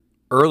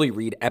Early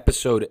Read,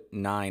 Episode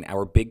 9,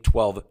 our Big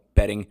 12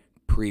 betting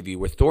preview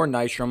with Thor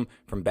Nystrom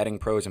from Betting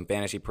Pros and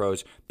Fantasy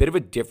Pros. Bit of a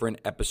different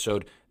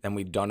episode than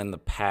we've done in the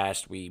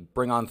past. We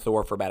bring on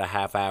Thor for about a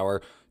half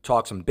hour,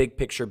 talk some big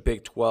picture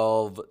Big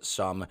 12,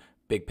 some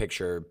big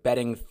picture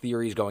betting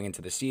theories going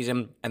into the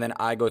season, and then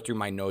I go through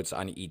my notes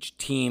on each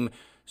team.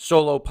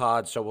 Solo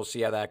pod, so we'll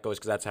see how that goes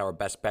because that's how our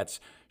best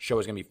bets show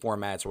is going to be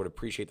formatted, so I would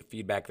appreciate the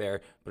feedback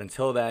there. But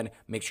until then,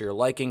 make sure you're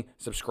liking,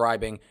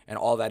 subscribing, and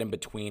all that in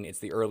between. It's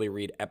the Early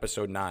Read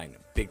Episode 9,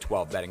 Big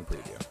 12 Betting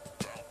Preview.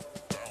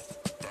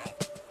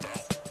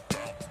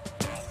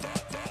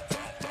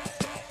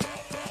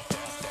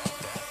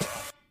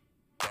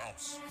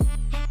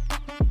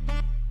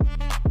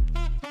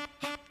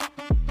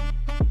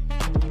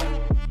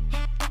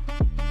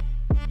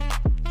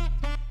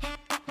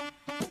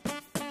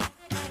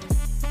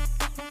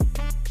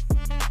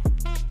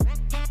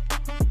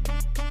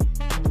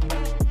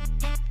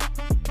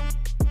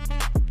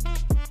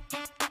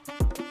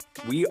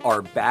 We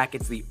are back.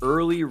 It's the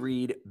Early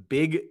Read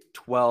Big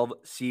 12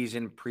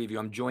 season preview.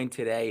 I'm joined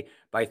today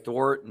by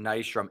Thor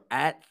Nystrom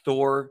at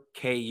Thor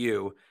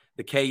KU.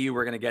 The KU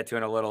we're going to get to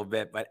in a little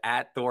bit, but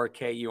at Thor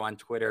KU on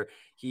Twitter.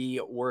 He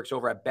works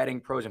over at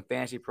Betting Pros and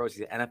Fantasy Pros.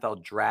 He's an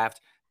NFL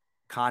draft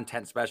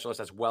content specialist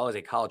as well as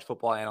a college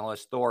football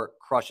analyst. Thor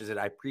crushes it.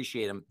 I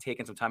appreciate him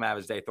taking some time out of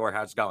his day. Thor,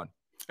 how's it going?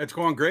 It's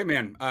going great,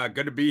 man.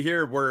 Good to be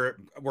here. We're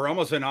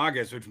almost in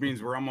August, which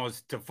means we're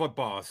almost to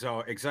football. So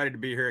excited to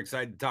be here.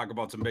 Excited to talk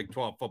about some Big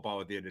 12 football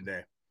with you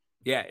today.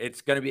 Yeah, it's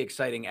going to be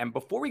exciting. And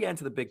before we get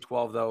into the Big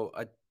 12, though,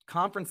 a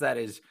conference that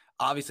is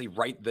obviously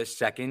right this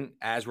second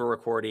as we're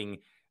recording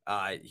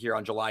here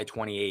on July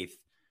 28th,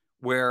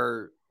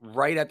 we're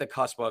right at the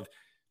cusp of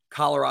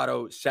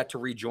Colorado set to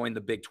rejoin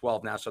the Big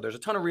 12 now. So there's a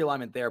ton of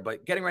realignment there,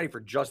 but getting ready for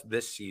just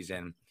this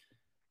season.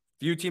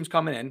 Few teams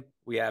coming in.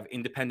 We have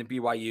independent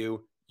BYU,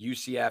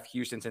 UCF,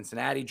 Houston,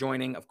 Cincinnati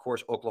joining. Of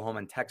course, Oklahoma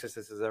and Texas.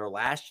 This is their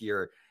last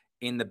year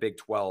in the Big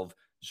 12.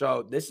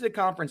 So this is a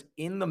conference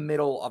in the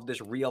middle of this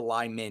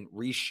realignment,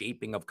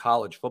 reshaping of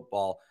college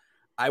football.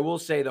 I will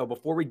say, though,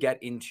 before we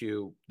get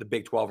into the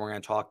Big 12, we're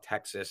going to talk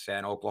Texas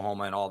and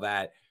Oklahoma and all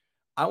that.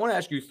 I want to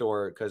ask you,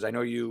 Thor, because I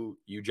know you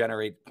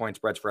generate point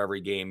spreads for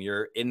every game.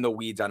 You're in the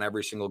weeds on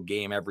every single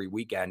game every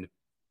weekend.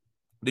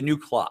 The new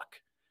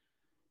clock.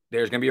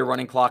 There's going to be a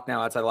running clock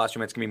now outside the last 2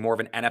 minutes. It's going to be more of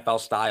an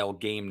NFL-style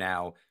game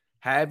now.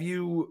 Are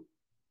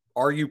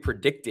you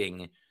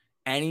predicting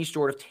any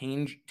sort of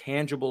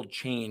tangible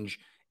change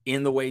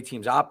in the way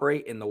teams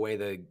operate, in the way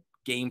the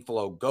game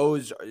flow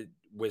goes,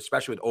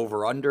 especially with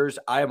over-unders?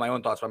 I have my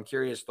own thoughts, but I'm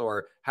curious,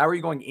 Thor, how are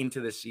you going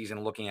into this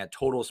season looking at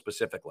totals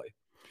specifically?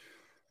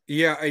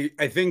 Yeah,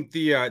 I think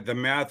the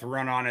math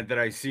run on it that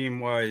I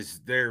seen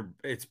was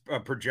it's a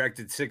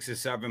projected 6 to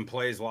 7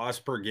 plays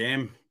lost per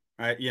game.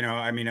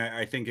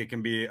 I think it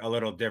can be a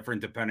little different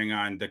depending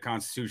on the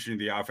constitution of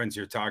the offense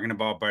you're talking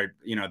about, but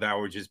that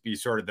would just be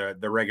sort of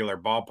the regular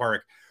ballpark.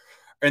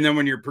 And then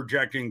when you're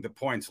projecting the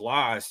points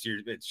lost,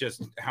 it's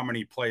just how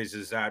many plays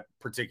is that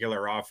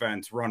particular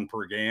offense run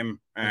per game.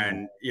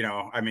 And,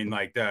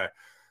 like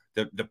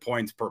the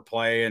points per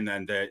play. And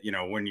then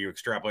when you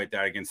extrapolate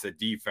that against the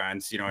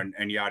defense,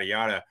 and yada,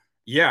 yada,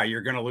 yeah,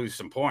 you're going to lose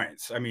some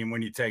points. I mean,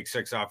 when you take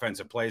 6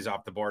 offensive plays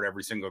off the board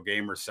every single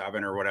game or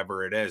 7 or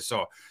whatever it is.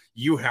 So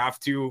you have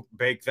to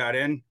bake that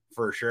in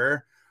for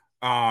sure.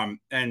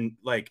 And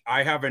like,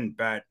 I haven't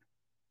bet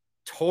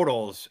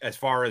totals as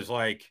far as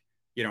like,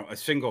 a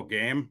single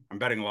game. I'm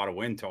betting a lot of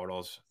win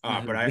totals,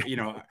 but I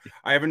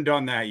haven't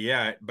done that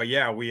yet. But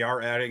yeah, we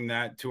are adding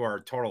that to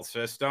our total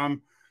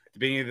system at the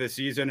beginning of the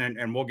season,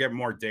 and we'll get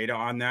more data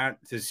on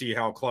that to see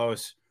how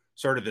close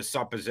sort of the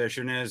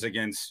supposition is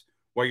against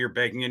what you're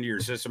baking into your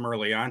system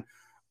early on.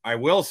 I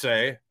will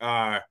say,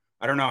 I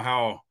don't know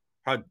how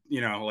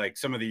like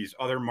some of these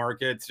other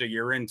markets that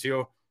you're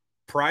into,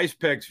 Prize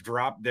Picks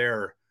dropped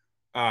their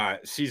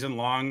season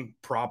long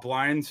prop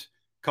lines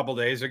a couple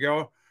days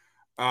ago.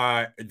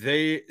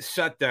 They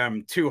set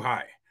them too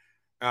high.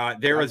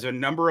 There was a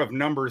number of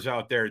numbers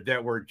out there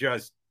that were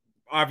just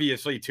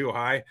obviously too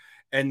high.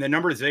 And the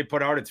numbers they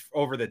put out, it's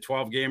over the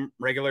 12-game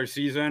regular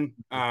season.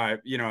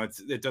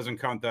 It doesn't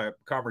count the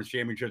conference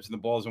championships and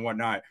the bowls and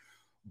whatnot.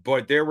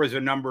 But there was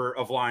a number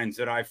of lines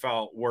that I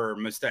felt were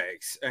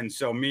mistakes. And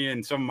so me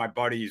and some of my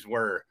buddies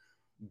were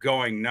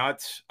going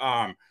nuts.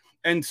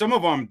 And some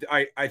of them,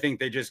 I think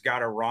they just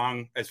got it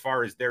wrong as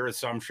far as their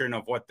assumption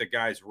of what the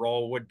guy's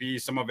role would be.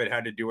 Some of it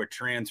had to do with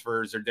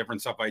transfers or different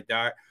stuff like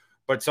that.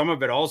 But some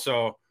of it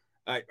also,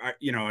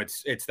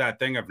 it's that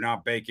thing of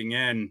not baking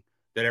in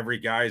that every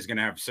guy is going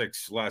to have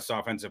 6 less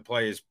offensive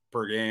plays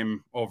per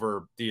game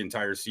over the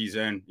entire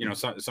season.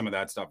 Some of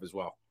that stuff as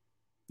well.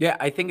 Yeah,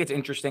 I think it's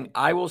interesting.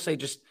 I will say,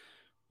 just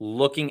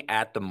looking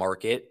at the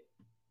market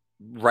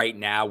right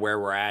now where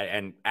we're at,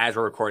 and as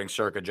we're recording,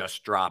 Circa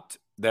just dropped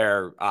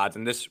their odds,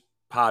 and this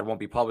pod won't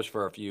be published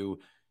for a few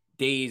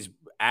days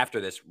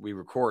after this we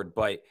record,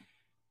 but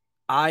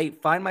I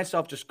find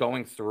myself just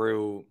going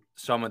through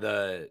some of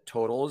the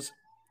totals.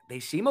 They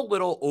seem a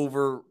little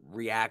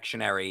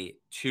overreactionary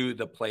to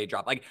the play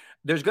drop. Like,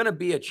 there's going to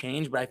be a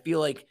change, but I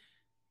feel like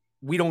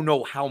we don't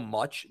know how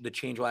much the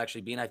change will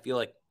actually be. And I feel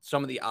like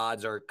some of the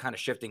odds are kind of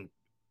shifting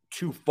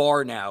too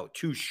far now,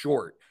 too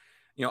short.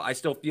 I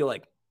still feel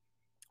like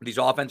these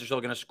offenses are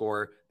still going to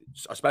score,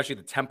 especially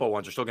the tempo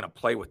ones are still going to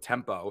play with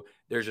tempo.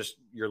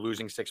 You're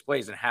losing 6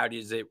 plays. And how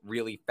does it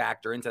really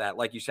factor into that?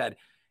 Like you said,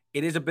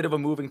 it is a bit of a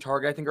moving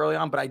target, I think, early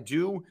on, but I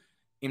do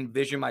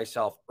envision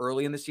myself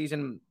early in the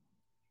season,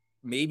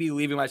 maybe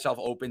leaving myself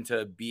open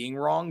to being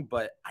wrong,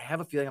 but I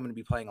have a feeling I'm going to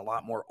be playing a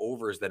lot more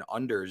overs than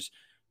unders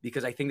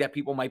because I think that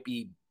people might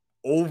be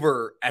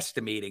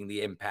overestimating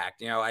the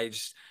impact.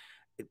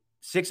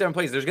 6, 7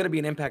 plays, there's going to be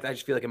an impact. I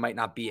just feel like it might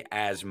not be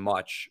as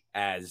much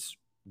as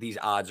these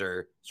odds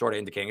are sort of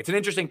indicating. It's an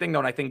interesting thing, though,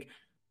 and I think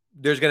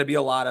there's going to be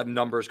a lot of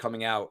numbers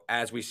coming out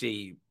as we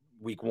see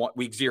week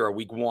 0,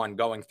 week 1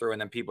 going through,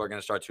 and then people are going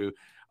to start to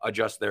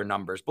adjust their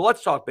numbers. But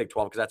let's talk Big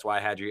 12 because that's why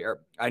I had you here.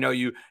 I know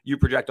you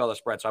project all the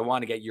spreads, so I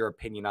want to get your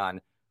opinion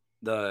on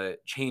the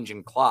change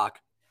in clock.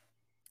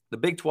 The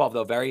Big 12,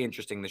 though, very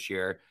interesting this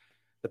year.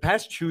 The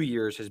past 2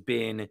 years has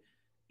been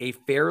a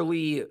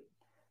fairly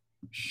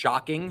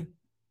shocking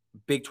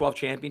Big 12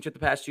 championship the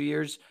past 2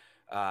 years.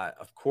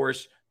 Of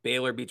course,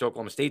 Baylor beats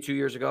Oklahoma State 2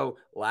 years ago.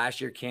 Last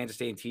year, Kansas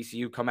State and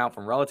TCU come out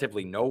from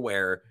relatively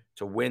nowhere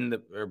to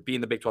be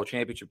in the Big 12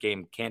 championship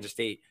game. Kansas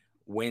State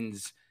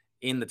wins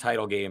in the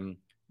title game.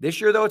 This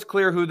year, though, it's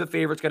clear who the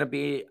favorite's going to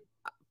be.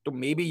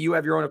 Maybe you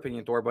have your own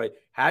opinion, Thor, but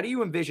how do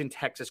you envision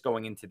Texas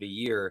going into the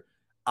year?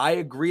 I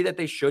agree that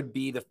they should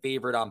be the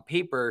favorite on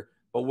paper,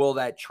 but will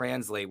that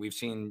translate? We've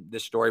seen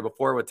this story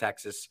before with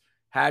Texas.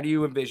 How do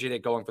you envision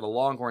it going for the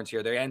Longhorns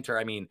here? They enter,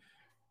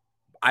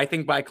 I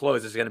think by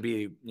close is going to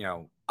be,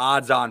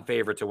 odds-on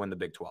favorite to win the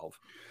Big 12.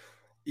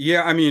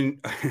 Yeah,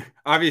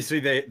 obviously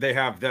they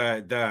have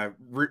the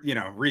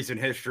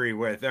recent history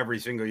with every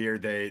single year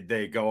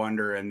they go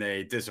under and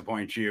they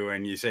disappoint you,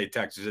 and you say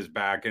Texas is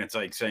back, and it's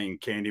like saying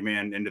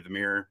Candyman into the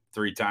mirror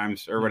 3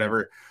 times or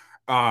whatever.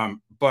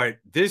 But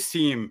this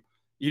team,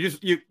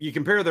 you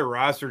compare their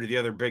roster to the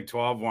other Big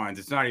 12 ones,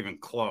 it's not even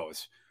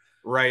close,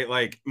 right?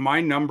 Like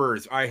my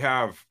numbers, I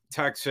have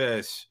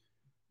Texas,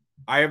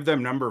 I have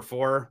them number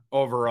 4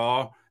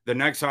 overall. The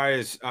next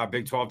highest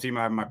Big 12 team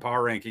I have in my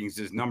power rankings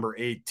is number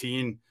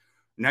 18.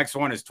 Next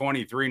one is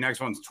 23. Next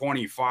one's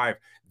 25.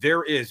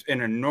 There is an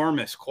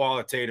enormous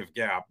qualitative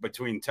gap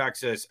between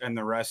Texas and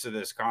the rest of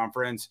this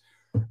conference.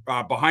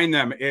 Behind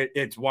them,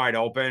 it's wide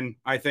open,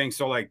 I think.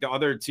 So, like the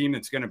other team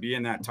that's going to be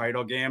in that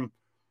title game,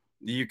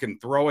 you can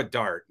throw a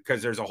dart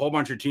because there's a whole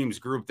bunch of teams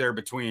grouped there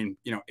between,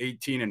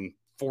 18 and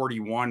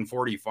 41,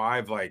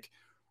 45, like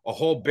a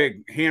whole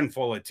big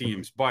handful of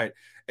teams. But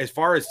as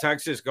far as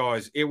Texas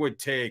goes, it would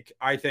take,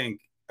 I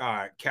think,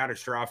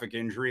 catastrophic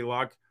injury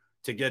luck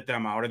to get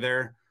them out of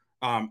there.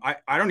 I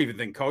don't even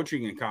think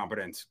coaching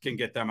incompetence can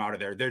get them out of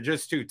there. They're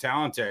just too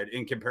talented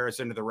in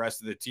comparison to the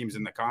rest of the teams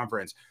in the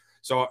conference.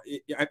 So,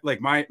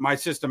 like my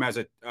system as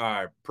it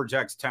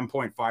projects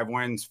 10.5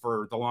 wins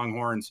for the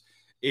Longhorns,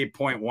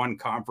 8.1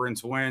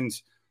 conference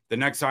wins. The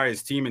next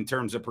highest team in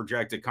terms of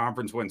projected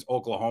conference wins,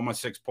 Oklahoma,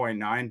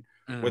 6.9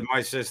 with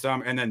my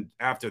system. And then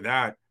after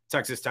that,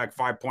 Texas Tech,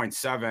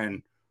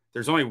 5.7.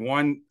 There's only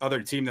one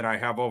other team that I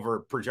have over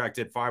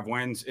projected 5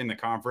 wins in the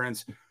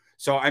conference.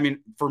 So,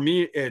 for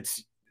me,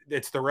 it's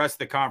the rest of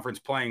the conference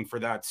playing for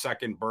that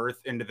second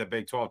berth into the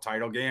Big 12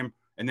 title game.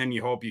 And then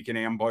you hope you can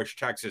ambush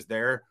Texas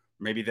there.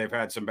 Maybe they've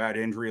had some bad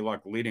injury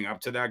luck leading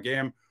up to that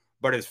game.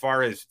 But as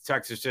far as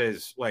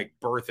Texas's like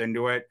berth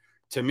into it,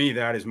 to me,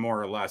 that is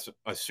more or less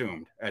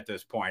assumed at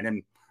this point.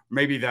 And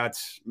maybe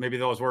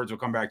those words will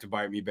come back to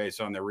bite me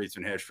based on their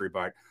recent history.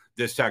 But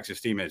this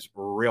Texas team is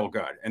real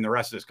good, and the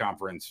rest of this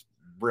conference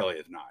really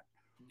is not.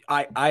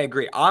 I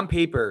agree. On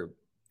paper,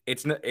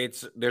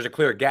 there's a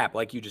clear gap,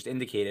 like you just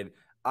indicated.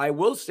 I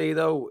will say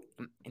though,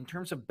 in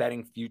terms of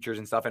betting futures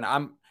and stuff, and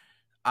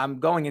I'm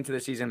going into the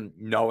season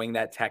knowing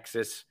that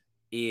Texas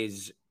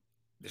is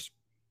this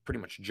pretty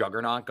much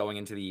juggernaut going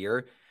into the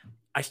year.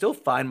 I still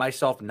find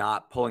myself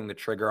not pulling the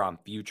trigger on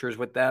futures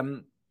with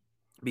them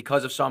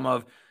because of some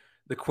of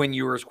the Quinn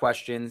Ewers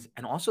questions,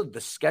 and also the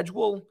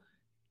schedule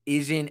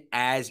isn't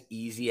as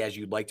easy as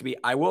you'd like to be.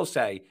 I will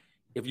say,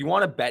 if you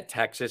want to bet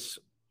Texas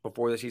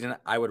before the season,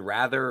 I would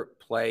rather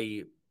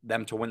play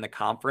them to win the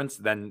conference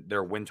than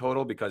their win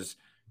total because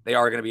they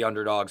are going to be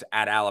underdogs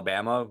at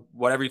Alabama.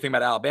 Whatever you think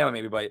about Alabama,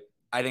 maybe, but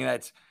I think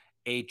that's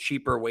a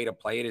cheaper way to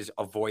play it is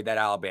avoid that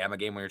Alabama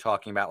game when you're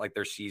talking about like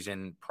their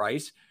season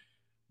price.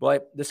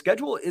 But the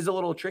schedule is a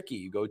little tricky.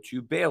 You go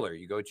to Baylor,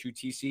 you go to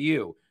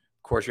TCU.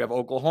 Of course, you have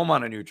Oklahoma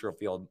on a neutral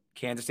field.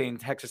 Kansas State and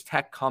Texas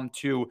Tech come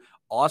to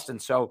Austin.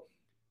 So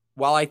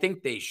while I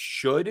think they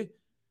should,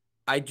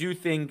 I do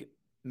think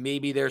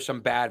maybe there's some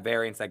bad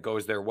variance that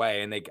goes their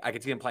way, and I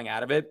could see them playing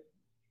out of it.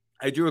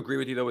 I do agree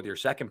with you, though, with your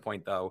second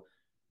point, though.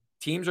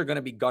 Teams are going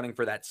to be gunning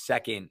for that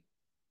second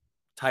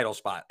title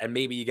spot, and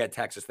maybe you get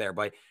Texas there.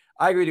 But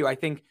I agree with you. I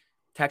think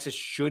Texas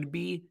should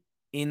be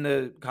in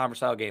the conference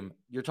title game.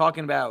 You're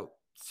talking about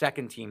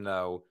second team,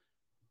 though.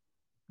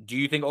 Do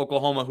you think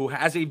Oklahoma, who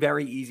has a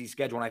very easy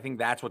schedule, and I think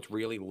that's what's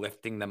really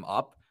lifting them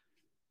up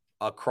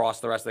across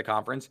the rest of the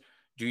conference,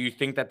 Do you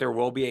think that there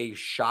will be a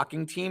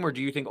shocking team, or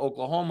do you think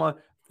Oklahoma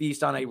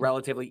feast on a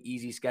relatively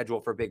easy schedule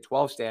for Big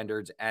 12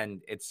 standards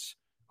and it's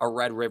a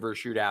Red River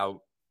shootout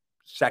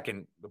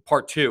second,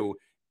 part two,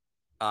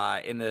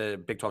 in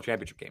the Big 12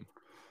 championship game?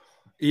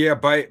 Yeah,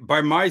 by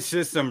my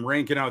system,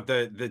 ranking out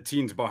the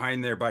teams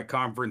behind there by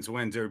conference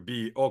wins, it would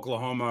be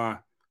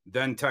Oklahoma,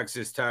 then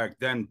Texas Tech,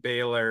 then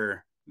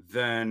Baylor,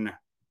 then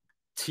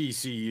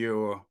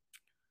TCU,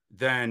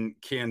 then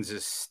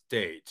Kansas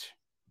State,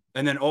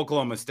 and then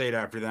Oklahoma State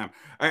after them.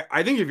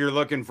 I think if you're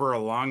looking for a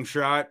long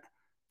shot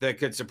that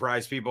could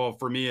surprise people,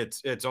 for me,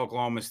 it's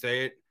Oklahoma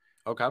State.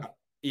 Okay.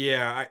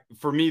 Yeah,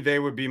 for me, they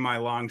would be my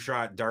long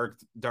shot dart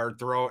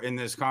throw in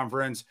this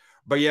conference.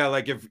 But yeah,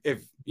 like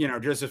if you know,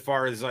 just as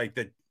far as like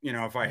the, you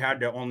know, if I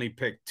had to only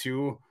pick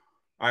two,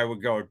 I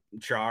would go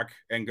chalk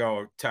and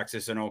go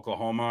Texas and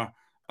Oklahoma.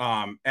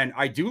 And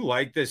I do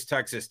like this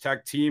Texas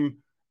Tech team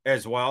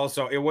as well,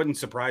 so it wouldn't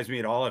surprise me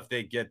at all if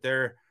they get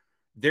there.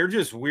 They're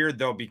just weird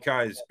though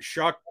because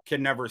Shuck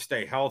can never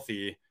stay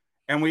healthy,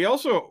 and we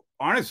also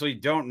honestly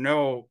don't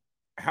know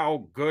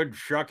how good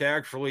Shuck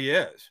actually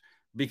is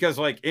because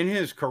like in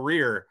his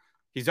career,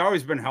 he's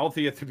always been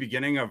healthy at the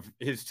beginning of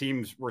his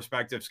team's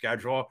respective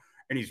schedule,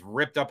 and he's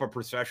ripped up a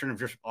procession of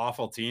just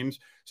awful teams.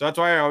 So that's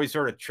why I always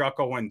sort of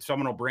chuckle when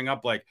someone will bring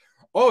up like,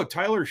 oh,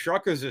 Tyler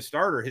Shuck is a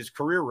starter. His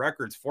career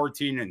record's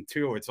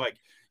 14-2. It's like,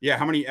 yeah,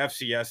 how many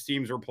FCS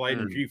teams were played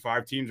and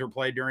G5 teams were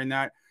played during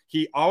that?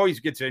 He always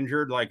gets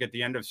injured like at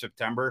the end of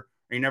September.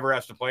 He never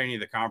has to play any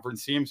of the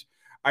conference teams.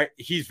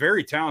 He's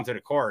very talented,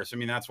 of course. I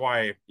mean, that's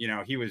why, you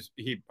know, he was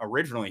the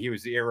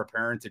heir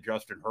apparent to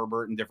Justin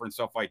Herbert and different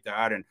stuff like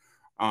that. And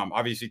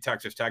obviously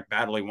Texas Tech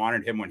badly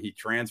wanted him when he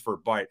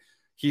transferred, but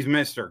he's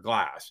Mr.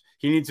 Glass.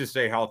 He needs to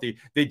stay healthy.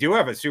 They do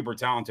have a super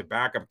talented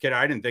backup kid.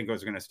 I didn't think it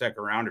was going to stick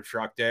around if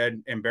Shuck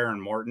did. And Baron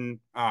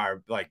Morton,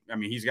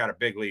 he's got a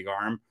big league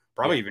arm,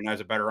 probably even has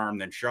a better arm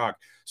than Shuck.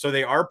 So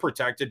they are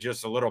protected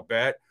just a little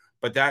bit,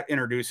 but that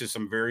introduces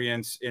some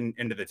variance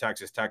into the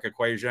Texas Tech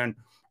equation.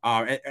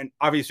 And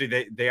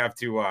obviously they have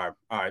to,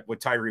 with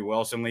Tyree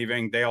Wilson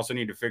leaving, they also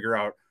need to figure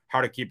out how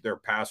to keep their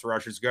pass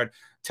rushes good.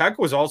 Tech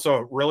was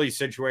also really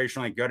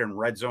situationally good in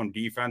red zone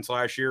defense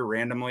last year,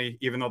 randomly,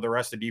 even though the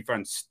rest of the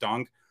defense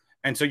stunk.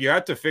 And so you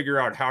have to figure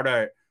out how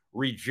to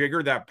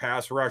rejigger that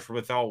pass rush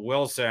without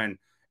Wilson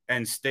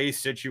and stay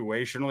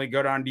situationally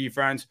good on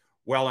defense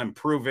while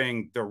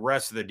improving the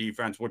rest of the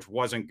defense, which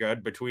wasn't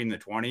good between the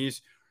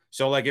 20s.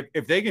 So like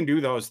if they can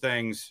do those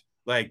things,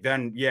 like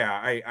then,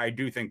 yeah, I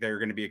do think they're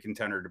going to be a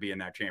contender to be in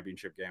that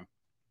championship game.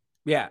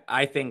 Yeah,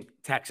 I think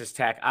Texas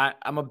Tech,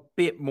 I'm a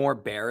bit more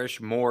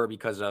bearish, more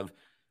because of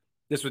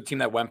this was a team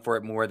that went for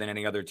it more than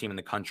any other team in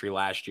the country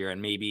last year.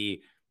 And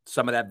maybe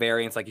some of that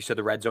variance, like you said,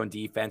 the red zone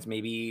defense,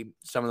 maybe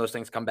some of those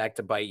things come back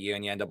to bite you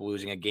and you end up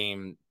losing a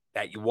game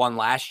that you won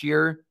last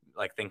year,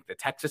 like think the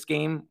Texas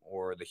game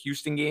or the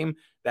Houston game,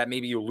 that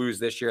maybe you lose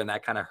this year and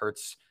that kind of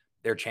hurts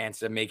their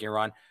chance of making a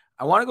run.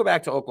 I want to go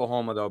back to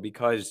Oklahoma, though,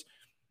 because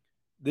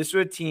this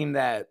was a team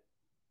that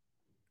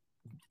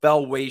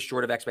fell way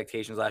short of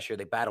expectations last year.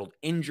 They battled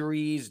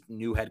injuries,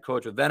 new head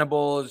coach with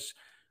Venables.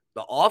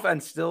 The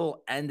offense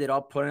still ended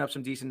up putting up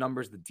some decent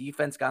numbers. The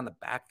defense got in the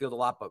backfield a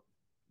lot, but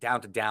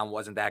down to down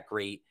wasn't that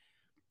great.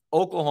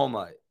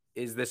 Oklahoma,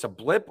 is this a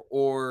blip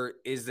or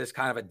is this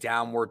kind of a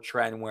downward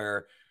trend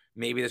where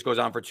maybe this goes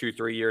on for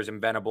 2-3 years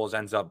and Venables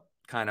ends up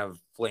kind of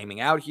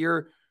flaming out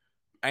here?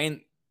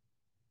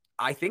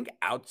 I think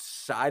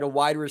outside a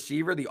wide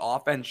receiver, the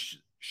offense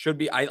should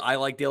be, I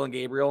like Dylan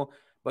Gabriel,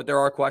 but there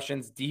are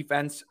questions.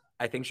 Defense,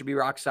 I think, should be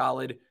rock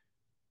solid,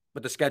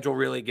 but the schedule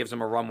really gives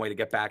them a runway to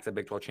get back to the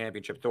Big 12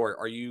 championship. Thor,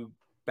 are you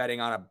betting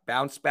on a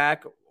bounce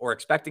back or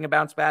expecting a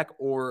bounce back,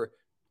 or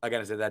again,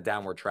 is it that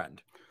downward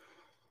trend?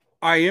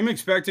 I am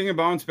expecting a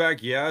bounce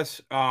back, yes.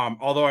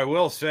 Although I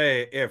will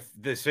say, if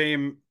the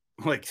same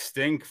like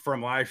stink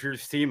from last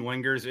year's team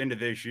lingers into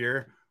this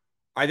year,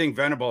 I think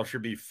Venable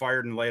should be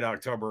fired in late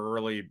October,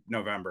 early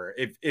November.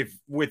 If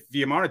with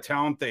the amount of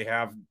talent they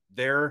have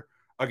there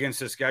against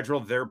the schedule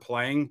they're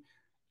playing,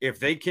 if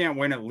they can't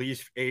win at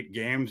least 8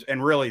 games,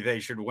 and really they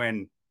should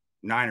win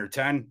 9 or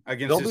 10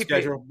 against the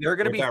schedule. They're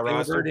going to be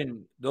favored,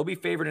 and they'll be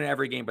favored in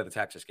every game but the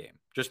Texas game,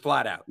 just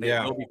flat out.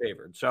 They'll be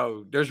favored.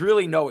 So there's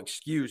really no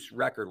excuse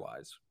record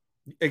wise.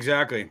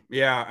 Exactly.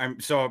 Yeah.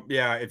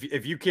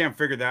 If you can't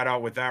figure that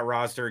out with that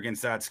roster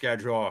against that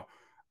schedule,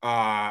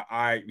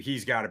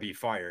 he's got to be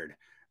fired.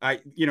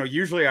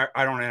 Usually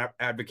I don't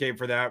advocate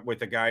for that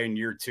with a guy in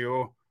year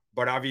 2,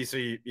 but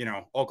obviously,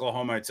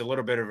 Oklahoma, it's a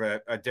little bit of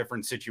a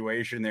different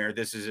situation there.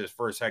 This is his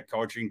first head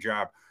coaching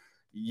job.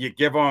 You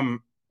give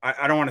him,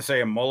 I don't want to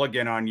say a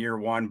mulligan on year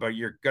 1, but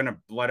you're going to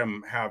let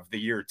him have the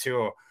year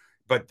 2.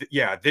 But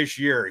this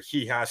year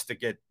he has to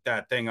get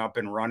that thing up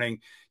and running.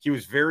 He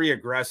was very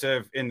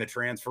aggressive in the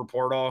transfer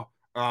portal,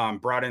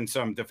 brought in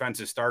some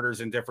defensive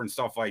starters and different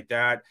stuff like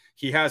that.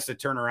 He has to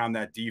turn around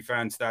that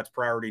defense. That's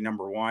priority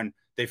number 1.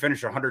 They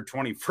finished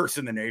 121st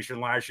in the nation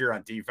last year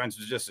on defense.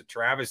 It was just a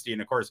travesty.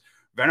 And of course,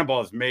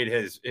 Venable has made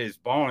his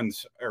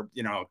bones, or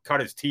cut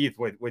his teeth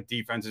with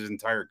defense his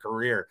entire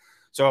career.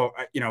 So,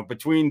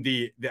 between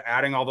the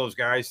adding all those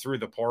guys through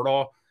the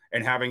portal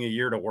and having a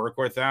year to work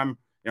with them,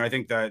 I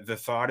think the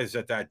thought is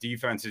that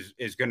defense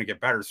is going to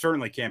get better.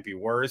 Certainly can't be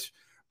worse.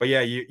 But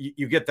yeah,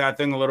 you get that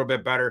thing a little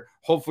bit better.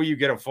 Hopefully you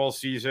get a full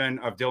season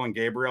of Dylan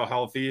Gabriel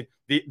healthy.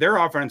 Their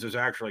offense was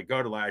actually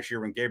good last year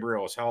when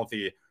Gabriel was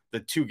healthy.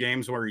 The 2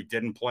 games where he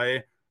didn't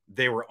play,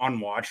 they were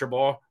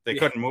unwatchable. They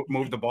couldn't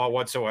move the ball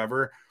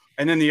whatsoever.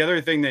 And then the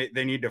other thing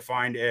they need to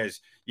find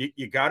is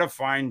you got to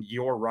find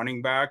your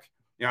running back.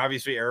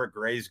 Obviously Eric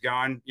Gray's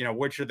gone.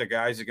 Which of the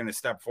guys are going to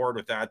step forward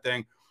with that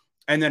thing?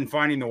 And then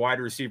finding the wide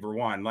receiver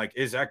one. Like,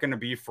 is that going to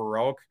be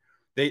Farouk?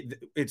 They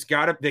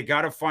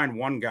gotta find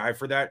one guy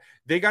for that.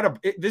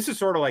 This is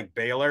sort of like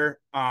Baylor,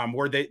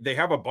 where they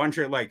have a bunch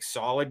of like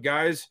solid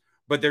guys,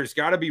 but there's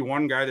got to be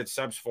one guy that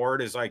steps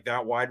forward as like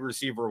that wide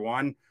receiver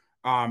one.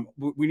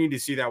 We need to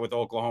see that with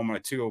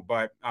Oklahoma too.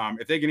 But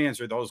if they can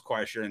answer those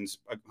questions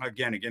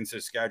again against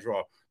this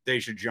schedule, they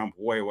should jump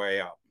way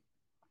up.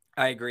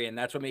 I agree, and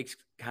that's what makes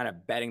kind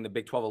of betting the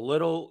Big 12 a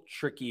little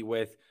tricky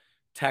with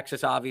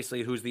Texas,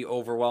 obviously, who's the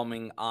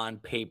overwhelming on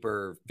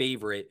paper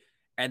favorite.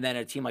 And then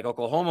a team like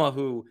Oklahoma,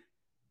 who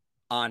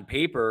on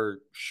paper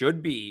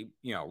should be,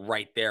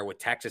 right there with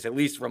Texas, at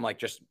least from like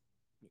just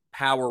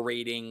power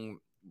rating,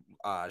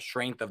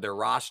 strength of their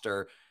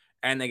roster,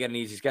 and they get an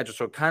easy schedule.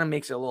 So it kind of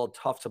makes it a little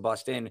tough to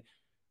bust in.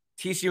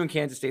 TCU and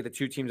Kansas State, the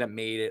 2 teams that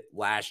made it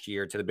last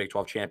year to the Big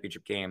 12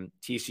 championship game.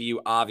 TCU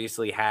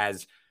obviously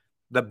has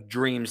the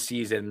dream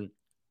season.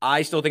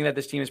 I still think that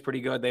this team is pretty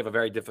good. They have a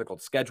very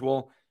difficult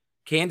schedule.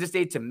 Kansas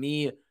State, to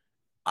me,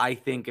 I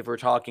think if we're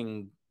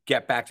talking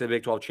get back to the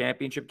Big 12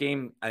 championship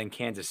game, I think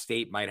Kansas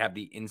State might have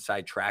the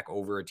inside track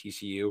over a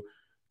TCU.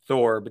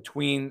 Thor,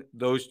 between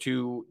those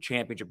 2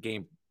 championship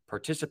game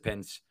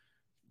participants,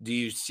 do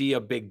you see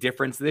a big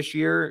difference this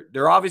year?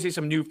 There are obviously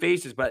some new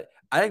faces, but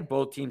I think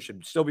both teams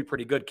should still be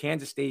pretty good.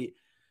 Kansas State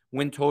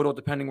win total,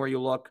 depending where you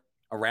look,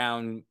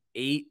 around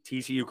 8,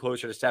 TCU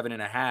closer to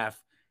 7.5.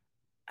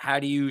 How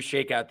do you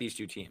shake out these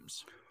 2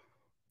 teams?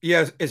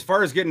 Yeah, as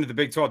far as getting to the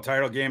Big 12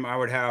 title game, I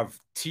would have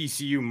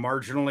TCU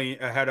marginally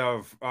ahead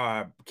of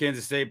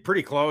Kansas State,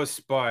 pretty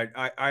close, but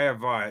I have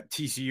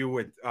TCU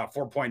with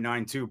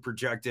 4.92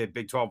 projected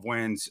Big 12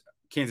 wins,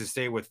 Kansas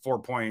State with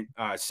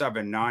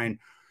 4.79.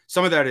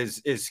 Some of that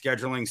is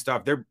scheduling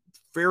stuff. They're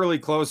fairly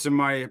close in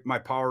my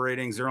power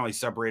ratings. They're only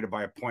separated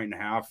by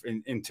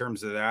 1.5 in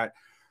terms of that.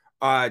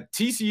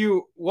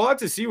 TCU, we'll have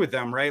to see with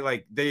them, right?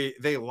 Like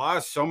they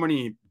lost so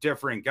many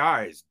different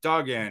guys: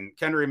 Duggan,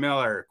 Kendry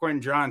Miller,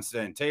 Quentin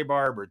Johnston, Tay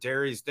Barber,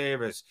 Darius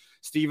Davis,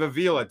 Steve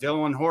Avila,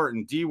 Dylan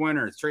Horton, D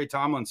Winters, Trey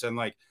Tomlinson.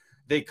 Like,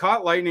 they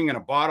caught lightning in a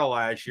bottle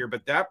last year,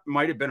 but that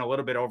might have been a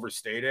little bit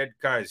overstated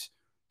because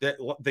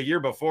the year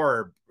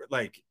before,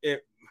 like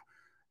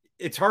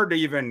it's hard to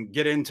even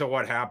get into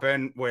what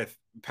happened with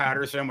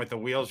Patterson with the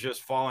wheels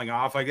just falling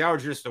off. Like, that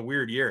was just a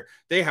weird year.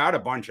 They had a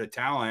bunch of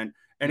talent.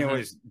 And it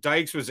was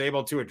Dykes was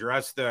able to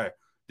address the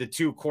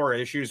 2 core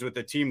issues with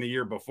the team the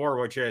year before,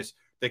 which is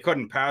they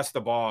couldn't pass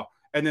the ball,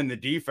 and then the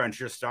defense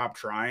just stopped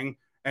trying.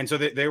 And so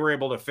they were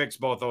able to fix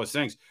both those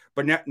things.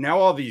 But now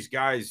all these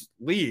guys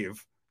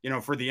leave,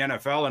 for the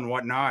NFL and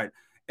whatnot.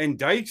 And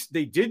Dykes,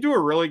 they did do a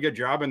really good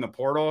job in the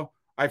portal.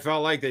 I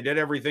felt like they did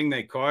everything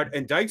they could.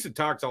 And Dykes had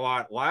talked a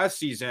lot last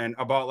season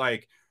about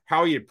like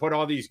how you put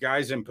all these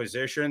guys in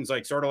positions,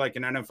 like sort of like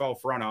an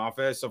NFL front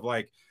office of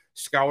like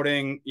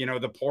scouting,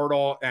 the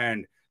portal,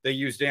 and they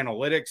used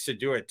analytics to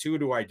do it too,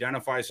 to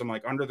identify some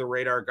like under the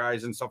radar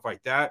guys and stuff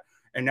like that.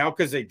 And now,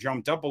 because they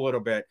jumped up a little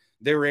bit,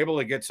 they were able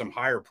to get some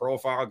higher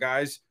profile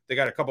guys. They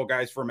got a couple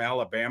guys from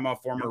Alabama,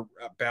 former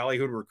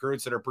Ballyhood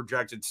recruits that are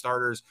projected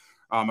starters,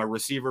 a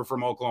receiver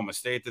from Oklahoma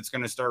State that's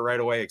going to start right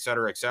away, et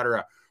cetera, et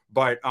cetera.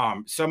 But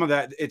some of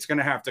that, it's going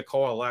to have to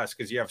coalesce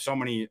because you have so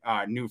many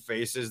new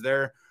faces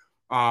there.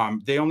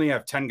 They only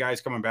have 10 guys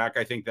coming back,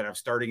 I think, that have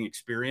starting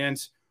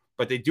experience.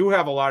 But they do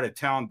have a lot of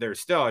talent there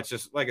still. It's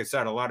just, like I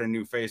said, a lot of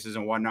new faces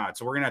and whatnot.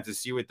 So we're going to have to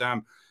see with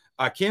them.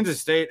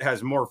 Kansas State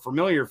has more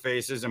familiar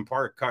faces, in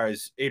part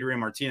because Adrian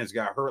Martinez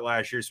got hurt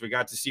last year. So we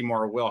got to see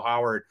more of Will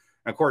Howard.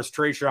 And, of course,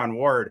 Trayshawn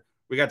Ward.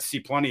 We got to see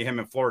plenty of him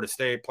in Florida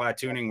State,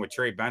 platooning with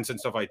Trey Benson,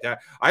 stuff like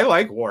that. I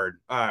like Ward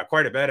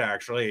quite a bit,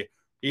 actually.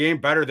 He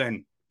ain't better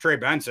than Trey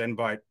Benson,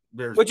 but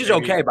which is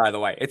okay, by the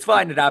way. It's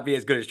fine to not be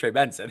as good as Trey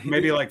Benson.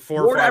 Maybe like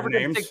 4 or 5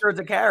 names. 6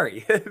 a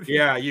carry.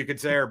 Yeah, you could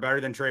say are better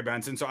than Trey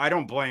Benson. So I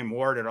don't blame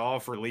Ward at all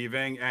for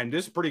leaving. And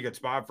this is a pretty good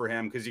spot for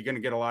him because he's going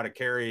to get a lot of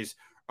carries.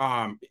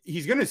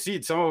 He's going to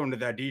seed some of them to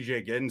that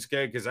DJ Giddens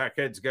kid because that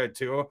kid's good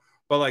too.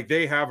 But like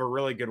they have a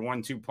really good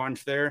 1-2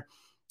 punch there.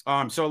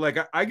 So like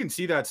I can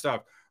see that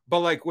stuff. But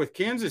like with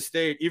Kansas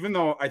State, even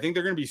though I think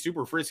they're going to be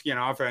super frisky in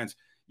offense,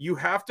 you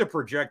have to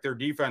project their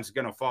defense is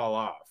going to fall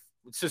off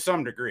to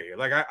some degree.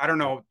 Like, I don't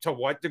know to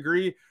what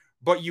degree,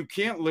 but you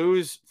can't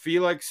lose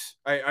Felix.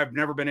 I've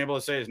never been able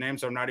to say his name,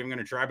 so I'm not even going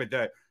to try, but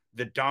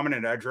the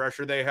dominant edge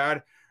rusher they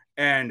had,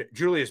 and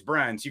Julius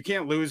Brents, you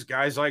can't lose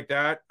guys like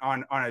that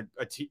on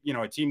a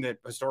team that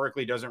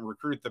historically doesn't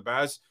recruit the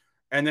best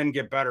and then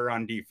get better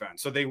on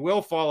defense. So they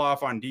will fall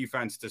off on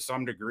defense to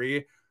some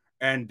degree,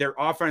 and their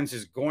offense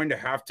is going to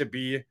have to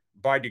be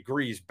by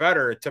degrees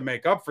better to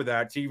make up for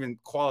that, to even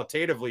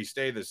qualitatively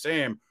stay the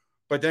same.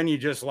 But then you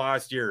just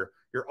lost your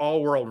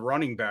all-world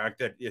running back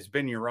that has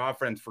been your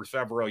offense for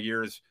several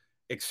years,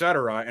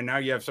 etc. And now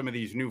you have some of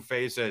these new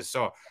faces.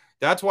 So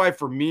that's why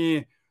for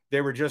me,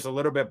 they were just a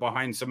little bit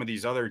behind some of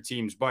these other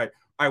teams. But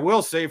I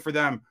will say for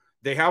them,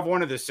 they have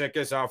one of the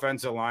sickest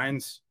offensive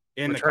lines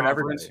in the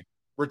conference.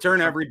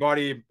 Return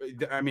everybody.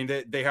 I mean,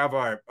 they have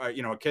a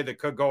kid that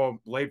could go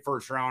late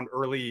first round,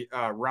 early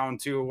round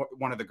 2,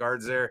 one of the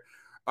guards there.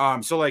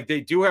 So like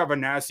they do have a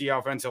nasty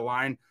offensive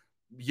line.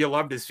 You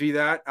love to see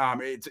that.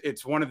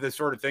 It's one of the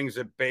sort of things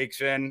that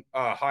bakes in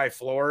a high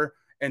floor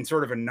and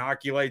sort of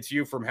inoculates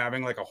you from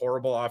having like a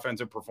horrible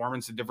offensive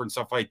performance and different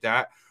stuff like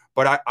that.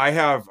 But I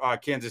have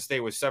Kansas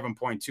State with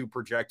 7.2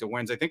 projected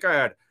wins. I think I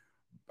had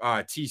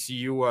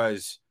TCU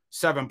was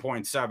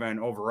 7.7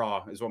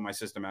 overall is what my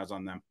system has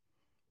on them.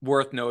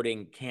 Worth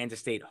noting, Kansas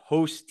State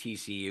hosts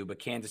TCU, but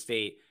Kansas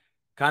State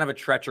kind of a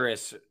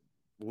treacherous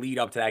lead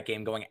up to that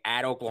game, going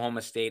at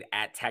Oklahoma State,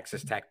 at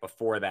Texas Tech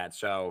before that.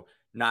 So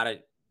not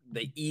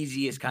the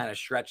easiest kind of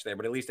stretch there,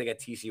 but at least they get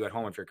TCU at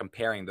home if you're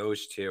comparing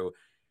those two.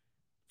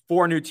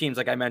 4 new teams,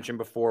 like I mentioned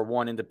before,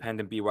 1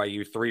 independent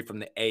BYU, 3 from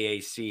the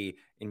AAC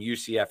in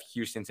UCF,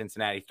 Houston,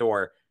 Cincinnati,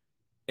 Thor.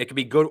 It could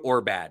be good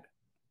or bad.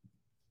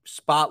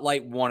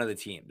 Spotlight one of the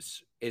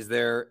teams. Is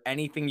there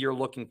anything you're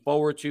looking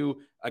forward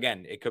to?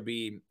 Again, it could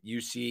be you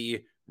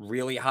see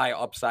really high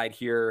upside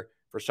here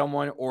for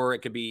someone, or it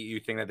could be you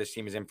think that this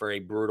team is in for a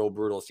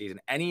brutal season.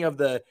 Any of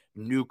the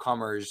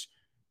newcomers,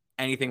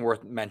 anything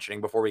worth mentioning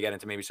before we get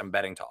into maybe some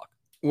betting talk?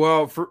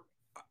 Well,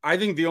 I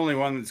think the only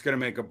one that's going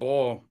to make a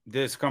bowl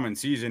this coming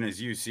season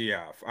is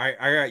UCF. I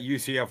got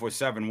UCF with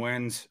 7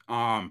 wins.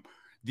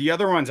 The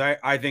other ones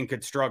I think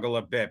could struggle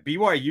a bit.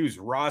 BYU's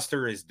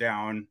roster is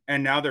down,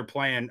 and now they're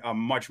playing a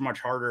much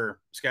harder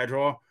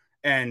schedule,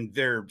 and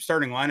their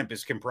starting lineup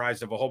is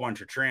comprised of a whole bunch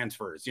of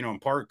transfers, in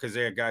part because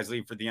they had guys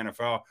leave for the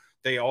NFL.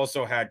 They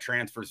also had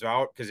transfers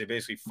out because they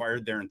basically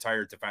fired their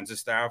entire defensive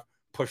staff,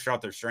 pushed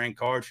out their strength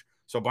coach.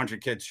 So a bunch of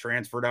kids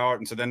transferred out.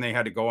 And so then they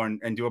had to go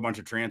and do a bunch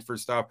of transfer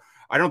stuff.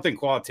 I don't think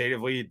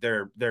qualitatively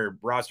their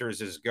roster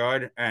is as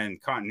good, and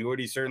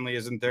continuity certainly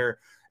isn't there.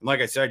 And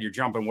like I said, you're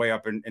jumping way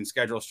up in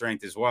schedule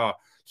strength as well.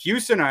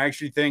 Houston, I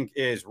actually think,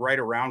 is right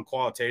around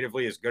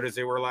qualitatively as good as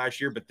they were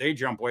last year, but they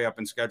jump way up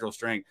in schedule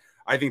strength.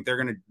 I think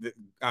they're going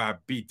to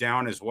be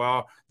down as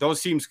well.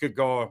 Those teams could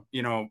go,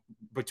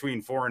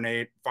 between 4 and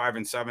 8, 5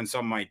 and 7,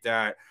 something like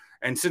that.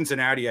 And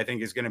Cincinnati, I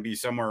think, is going to be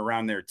somewhere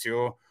around there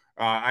too.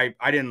 I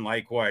didn't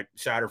like what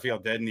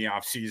Satterfield did in the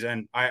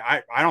offseason.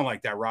 I don't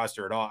like that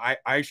roster at all. I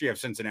actually have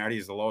Cincinnati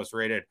as the lowest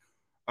rated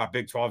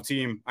Big 12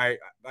 team. I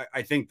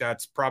think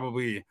that's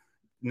probably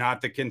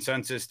not the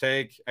consensus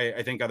take.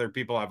 I think other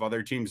people have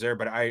other teams there,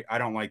 but I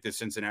don't like the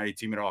Cincinnati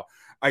team at all.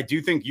 I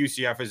do think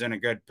UCF is in a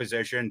good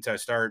position to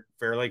start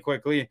fairly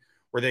quickly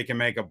where they can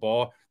make a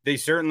bowl. They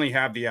certainly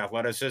have the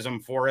athleticism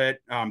for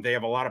it. They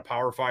have a lot of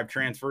Power 5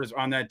 transfers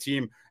on that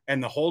team,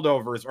 and the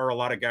holdovers are a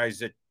lot of guys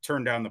that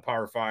turned down the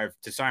Power 5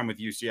 to sign with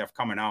UCF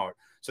coming out.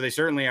 So they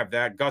certainly have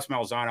that. Gus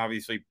Malzahn,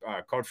 obviously,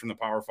 coach from the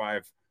Power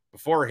 5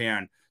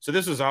 beforehand. So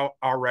this was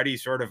already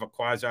sort of a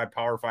quasi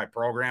Power 5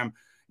 program.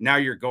 Now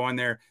you're going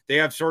there. They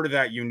have sort of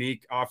that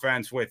unique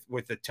offense with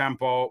the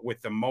tempo, with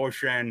the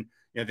motion.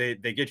 They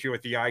get you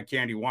with the eye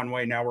candy one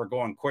way. Now we're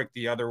going quick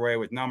the other way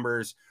with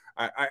numbers.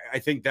 I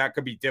think that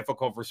could be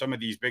difficult for some of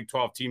these Big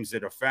 12 teams to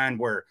defend,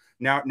 where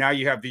now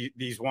you have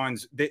these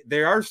ones.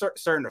 They are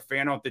starting to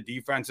fan out the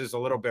defenses a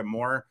little bit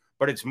more,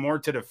 but it's more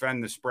to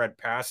defend the spread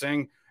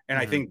passing. And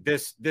I think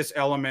this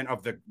element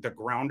of the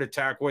ground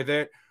attack with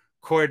it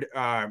could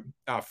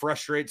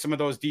frustrate some of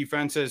those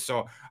defenses.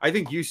 So I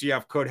think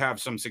UCF could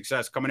have some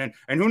success coming in.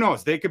 And who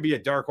knows, they could be a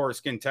dark horse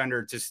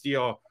contender to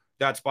steal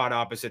that spot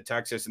opposite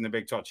Texas in the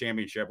Big 12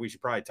 championship. We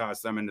should probably toss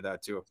them into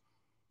that too.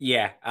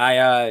 Yeah,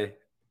 I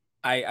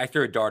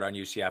threw a dart on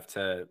UCF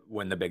to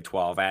win the Big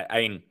 12. I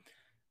mean,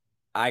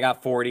 I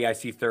got 40. I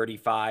see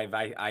 35.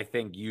 I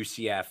think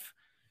UCF,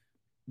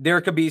 there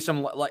could be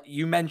some, like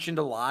you mentioned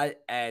a lot,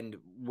 and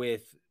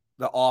with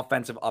the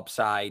offensive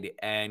upside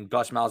and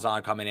Gus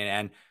Malzahn coming in.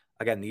 And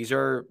again,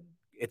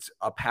 it's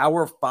a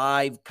Power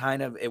 5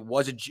 kind of, it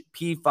was a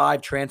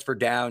P5 transfer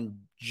down,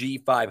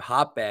 G5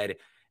 hotbed.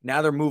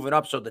 Now they're moving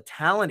up. So the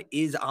talent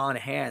is on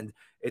hand.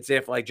 It's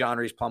if like John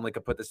Reese Plumlee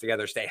could put this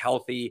together, stay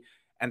healthy,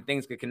 and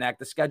things could connect.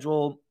 The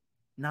schedule,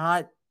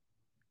 not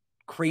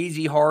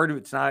crazy hard.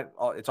 It's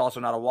also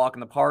not a walk in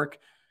the park.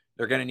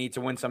 They're going to need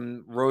to win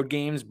some road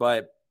games,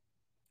 but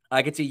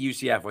I could see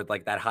UCF with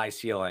like that high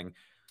ceiling.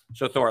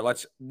 So Thor,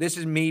 this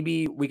is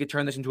maybe we could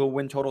turn this into a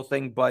win total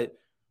thing, but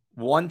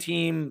one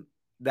team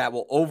that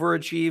will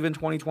overachieve in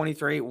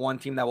 2023, one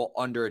team that will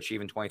underachieve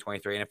in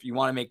 2023. And if you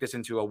want to make this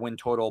into a win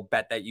total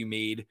bet that you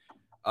made,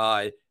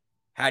 how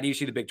do you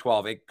see the Big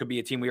 12? It could be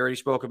a team we already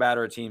spoke about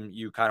or a team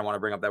you kind of want to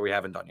bring up that we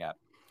haven't done yet.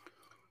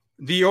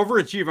 The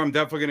overachieve, I'm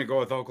definitely going to go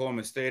with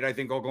Oklahoma State. I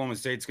think Oklahoma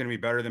State's going to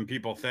be better than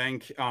people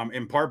think,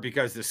 in part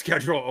because the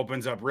schedule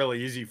opens up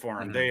really easy for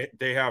them.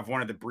 They have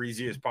one of the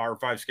breeziest Power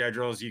 5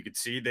 schedules you could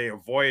see. They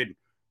avoid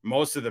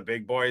most of the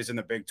big boys in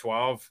the Big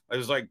 12. It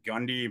was like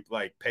Gundy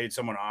like paid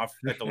someone off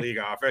at the league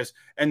office,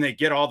 and they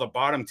get all the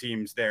bottom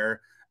teams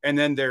there. And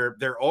then their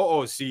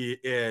OOC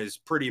is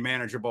pretty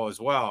manageable as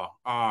well.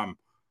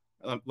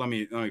 Let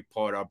me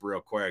pull it up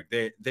real quick.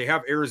 They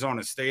have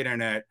Arizona State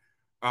in it.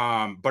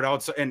 But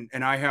outside,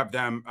 and I have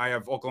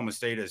Oklahoma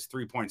State as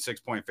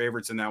 3.6-point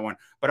favorites in that one.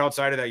 But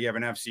outside of that, you have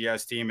an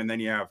FCS team, and then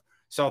you have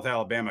South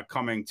Alabama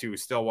coming to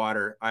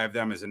Stillwater. I have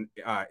them as an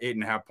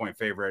 8.5-point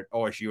favorite,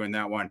 OSU in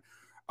that one.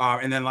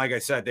 And then, like I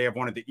said, they have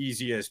one of the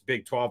easiest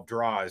Big 12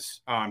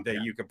 draws that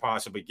you could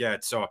possibly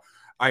get. So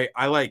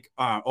I like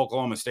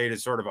Oklahoma State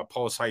as sort of a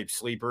post-hype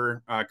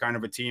sleeper kind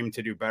of a team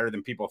to do better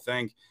than people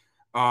think.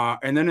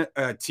 And then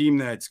a team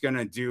that's going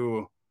to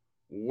do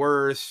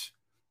worse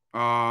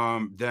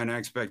than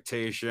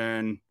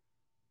expectation.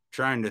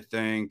 Trying to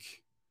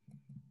think.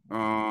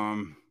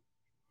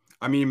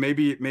 I mean,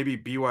 maybe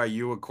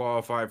BYU would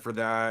qualify for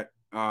that.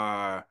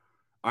 I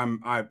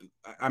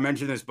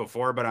mentioned this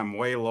before, but I'm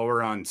way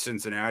lower on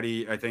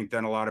Cincinnati, I think,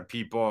 than a lot of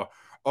people.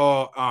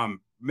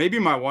 Maybe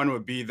my one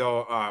would be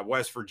though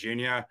West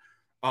Virginia.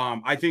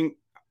 I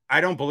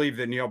don't believe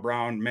that Neil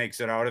Brown makes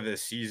it out of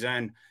this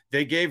season.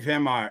 They gave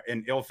him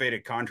an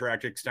ill-fated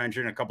contract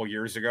extension a couple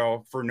years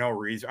ago for no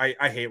reason.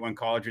 I hate when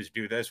colleges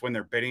do this, when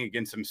they're bidding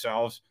against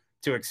themselves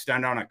to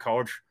extend on a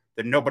coach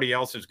that nobody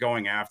else is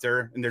going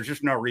after, and there's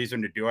just no reason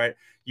to do it.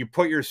 You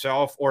put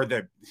yourself or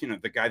the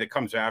guy that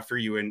comes after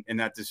you in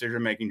that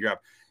decision-making job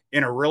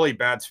in a really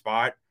bad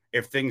spot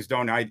if things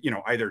don't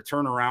either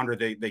turn around or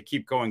they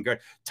keep going good.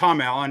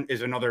 Tom Allen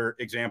is another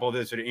example of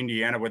this at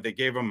Indiana, where they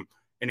gave him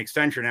an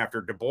extension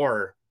after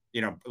DeBoer.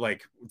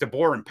 Like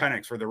DeBoer and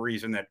Penix were the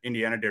reason that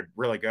Indiana did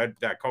really good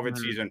that COVID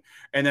season.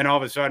 And then all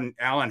of a sudden,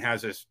 Allen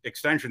has this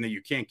extension that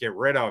you can't get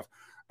rid of.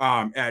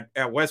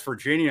 At West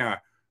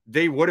Virginia,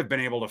 they would have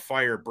been able to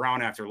fire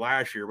Brown after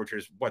last year, which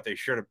is what they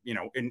should have,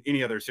 in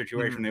any other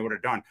situation they would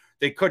have done.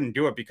 They couldn't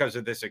do it because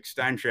of this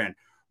extension,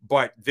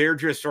 but they're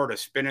just sort of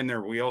spinning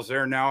their wheels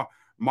there now.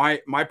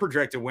 My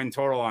projected win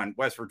total on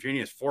West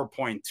Virginia is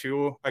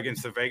 4.2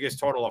 against the Vegas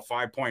total of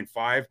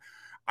 5.5.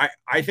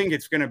 I think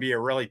it's going to be a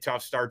really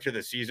tough start to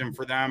the season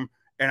for them.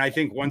 And I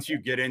think once you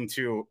get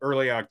into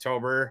early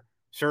October,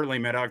 certainly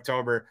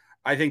mid-October,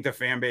 I think the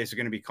fan base is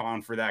going to be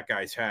calling for that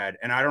guy's head.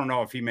 And I don't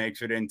know if he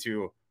makes it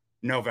into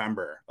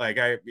November.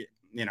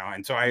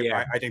 And so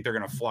I think they're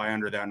going to fly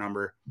under that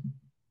number.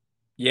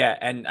 Yeah.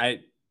 And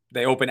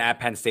they open at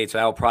Penn State, so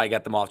that'll probably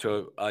get them off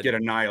to get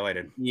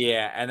annihilated.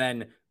 Yeah. And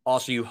then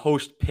also you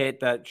host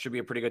Pitt. That should be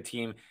a pretty good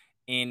team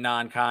in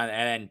non-con.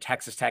 And then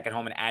Texas Tech at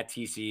home and at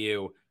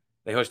TCU.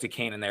 They hosted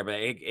Kane in there, but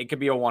it could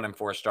be a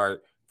 1-4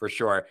 start for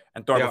sure.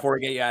 And Thor, before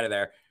we get you out of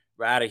there,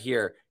 we're out of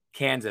here.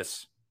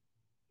 Kansas,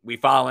 we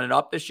following it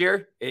up this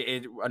year?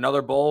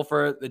 Another bowl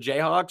for the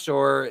Jayhawks,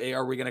 or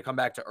are we going to come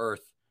back to earth?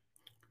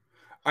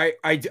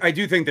 I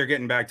do think they're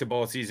getting back to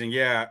bowl season.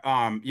 Yeah.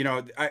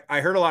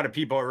 I heard a lot of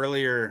people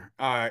earlier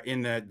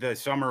in the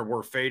summer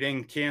were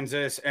fading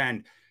Kansas,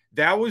 and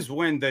that was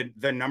when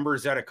the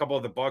numbers at a couple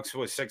of the Bucks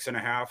was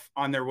 6.5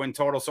 on their win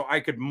total. So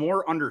I could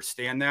more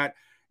understand that.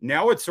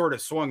 Now it's sort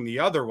of swung the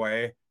other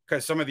way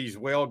because some of these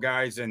whale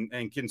guys and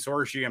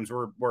consortiums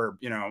were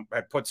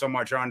had put so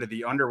much onto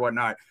the under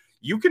whatnot.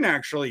 You can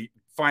actually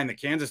find the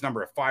Kansas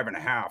number at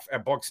 5.5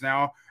 at books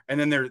now, and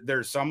then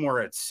there's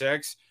somewhere at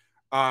 6.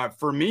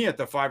 For me, at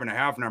the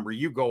 5.5 number,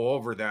 you go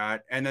over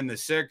that, and then the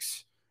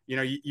 6,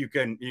 you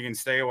can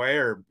stay away,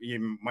 or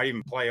you might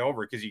even play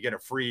over because you get a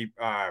free,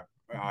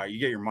 you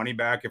get your money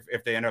back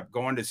if they end up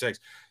going to 6.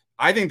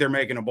 I think they're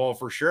making a bowl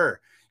for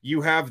sure.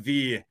 You have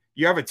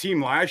a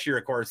team last year,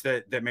 of course,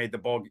 that made the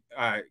bowl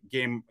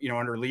game,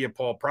 under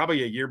Leopold,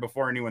 probably a year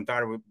before anyone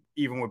thought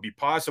it would be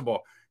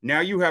possible. Now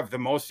you have the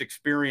most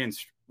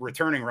experienced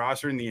returning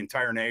roster in the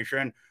entire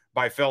nation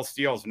by Phil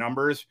Steele's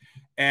numbers.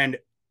 And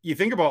you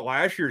think about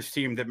last year's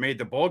team that made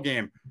the bowl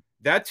game,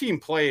 that team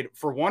played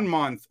for 1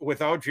 month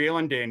without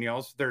Jalen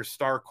Daniels, their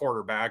star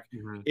quarterback.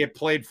 It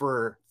played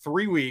for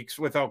 3 weeks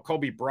without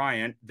Kobe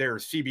Bryant, their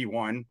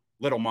CB1,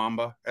 Little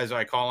Mamba, as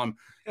I call him.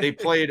 They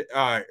played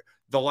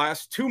the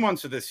last 2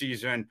 months of the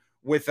season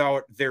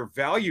without their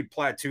valued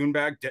platoon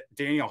back,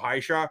 Daniel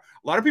Hishaw. A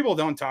lot of people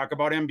don't talk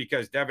about him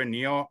because Devin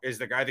Neal is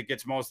the guy that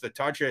gets most of the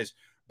touches,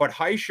 but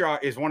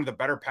Hishaw is one of the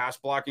better pass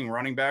blocking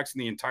running backs in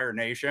the entire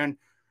nation.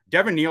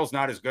 Devin Neal's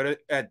not as good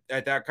at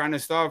that kind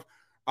of stuff.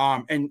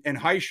 And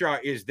Hishaw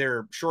is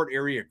their short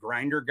area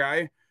grinder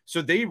guy.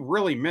 So they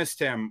really missed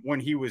him when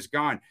he was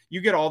gone.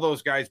 You get all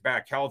those guys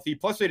back healthy.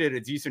 Plus they did a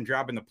decent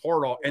job in the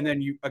portal. And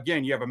then you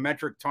have a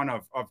metric ton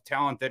of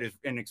talent that is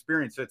and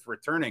experience that's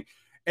returning.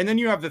 And then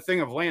you have the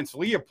thing of Lance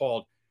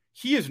Leopold.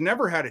 He has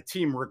never had a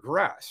team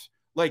regress.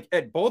 Like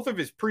at both of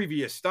his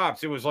previous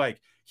stops, it was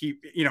like he,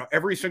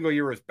 every single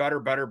year was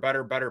better.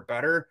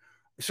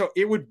 So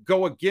it would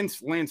go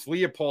against Lance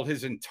Leopold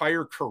his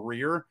entire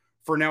career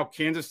for now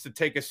Kansas to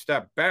take a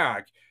step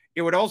back.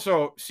 It would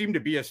also seem to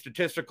be a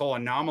statistical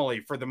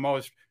anomaly for the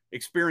most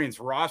experienced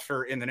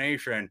roster in the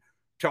nation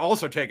to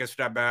also take a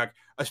step back,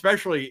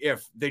 especially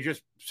if they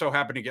just so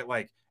happen to get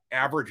like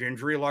average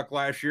injury luck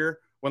last year.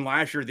 when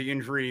last year the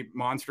injury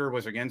monster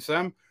was against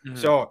them. Mhm.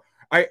 So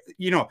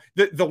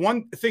the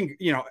one thing,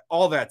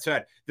 all that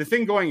said, the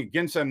thing going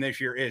against them this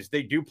year is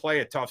they do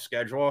play a tough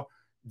schedule.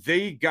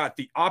 They got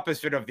the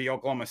opposite of the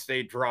Oklahoma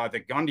State draw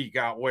that Gundy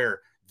got,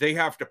 where they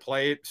have to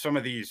play some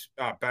of these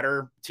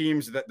better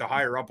teams, the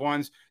higher up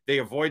ones. They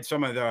avoid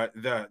some of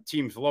the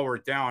teams lower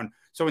down.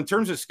 So in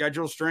terms of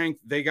schedule strength,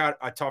 they got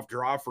a tough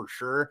draw for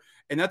sure.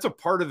 And that's a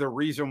part of the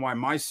reason why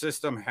my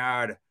system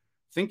had, I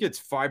think it's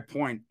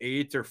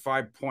 5.8 or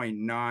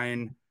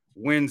 5.9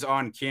 wins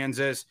on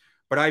Kansas.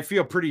 But I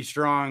feel pretty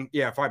strong.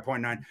 Yeah,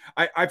 5.9.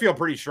 I feel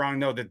pretty strong,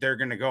 though, that they're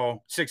going to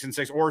go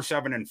 6-6 or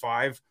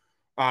 7-5.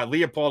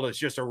 Leopold is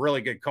just a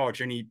really good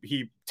coach, and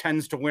he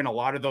tends to win a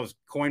lot of those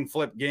coin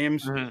flip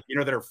games, Mhm.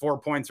 that are 4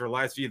 points or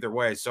less either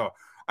way. So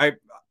I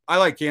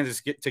like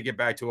Kansas to get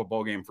back to a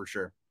bowl game for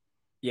sure.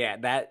 Yeah,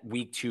 that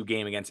week 2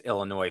 game against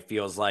Illinois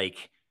feels like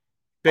a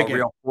Big game.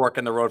 real fork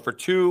in the road for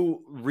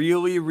 2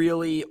 really,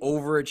 really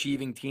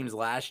overachieving teams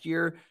last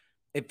year.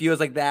 It feels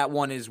like that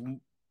one is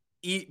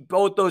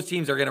both those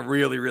teams are gonna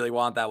really, really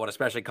want that one,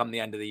 especially come the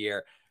end of the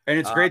year. And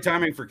it's Uh, great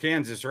timing for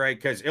Kansas, right?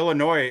 Because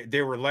Illinois,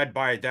 they were led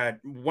by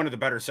that one of the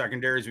better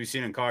secondaries we've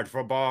seen in college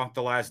football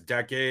the last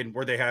decade,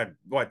 where they had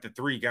the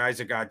 3 guys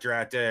that got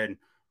drafted,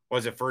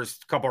 was it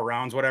first couple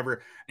rounds,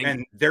 whatever, I think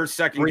and their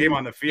second game 3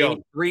 on the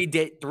field.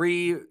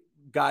 3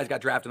 guys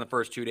got drafted in the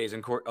first 2 days,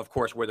 and of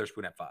course,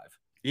 Witherspoon at 5.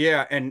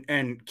 Yeah,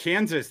 and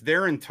Kansas,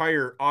 their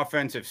entire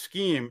offensive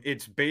scheme,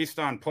 it's based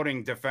on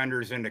putting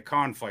defenders into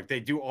conflict.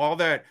 They do all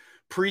that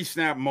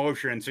pre-snap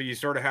motion, so you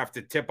sort of have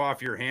to tip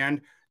off your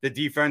hand. The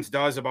defense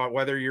does about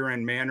whether you're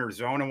in man or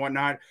zone and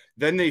whatnot.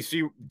 Then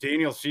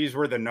Daniel sees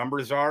where the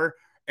numbers are,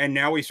 and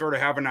now we sort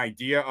of have an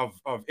idea of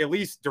at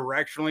least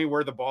directionally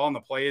where the ball and the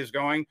play is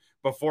going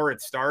before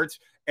it starts.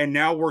 And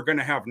now we're going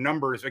to have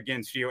numbers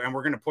against you, and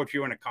we're going to put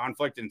you in a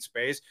conflict in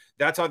space.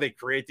 That's how they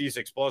create these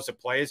explosive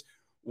plays.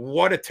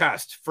 What a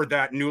test for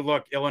that new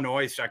look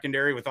Illinois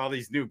secondary with all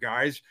these new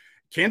guys.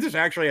 Kansas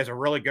actually has a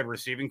really good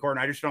receiving core, and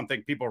I just don't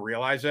think people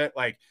realize it.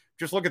 Like,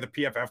 just look at the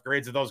PFF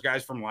grades of those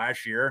guys from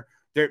last year.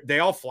 They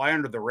all fly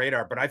under the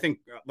radar, but I think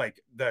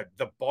like the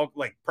bulk,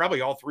 like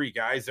probably all 3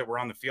 guys that were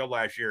on the field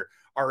last year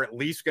are at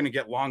least going to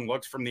get long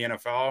looks from the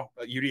NFL,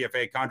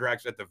 UDFA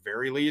contracts at the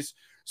very least.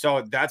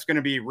 So that's going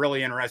to be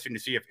really interesting to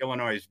see if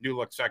Illinois' new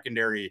look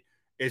secondary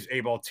is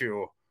able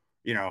to,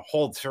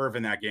 hold serve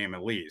in that game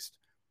at least.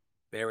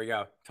 There we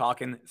go.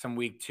 Talking some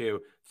week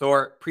 2.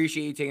 Thor,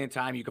 appreciate you taking the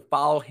time. You can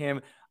follow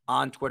him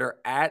on Twitter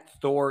at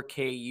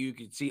ThorKU. You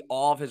can see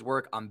all of his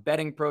work on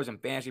Betting Pros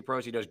and Fantasy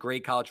Pros. He does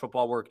great college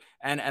football work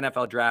and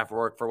NFL draft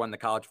work for when the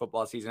college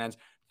football season ends.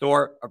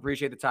 Thor,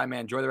 appreciate the time,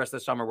 man. Enjoy the rest of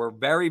the summer. We're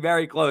very,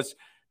 very close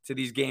to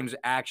these games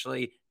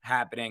actually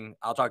happening.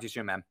 I'll talk to you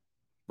soon, man.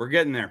 We're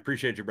getting there.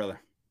 Appreciate you,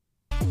 brother.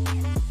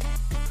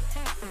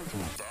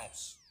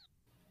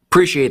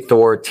 Appreciate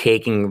Thor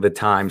taking the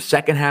time.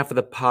 Second half of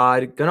the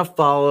pod, gonna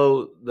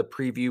follow the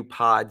preview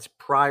pods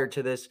prior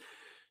to this,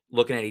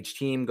 looking at each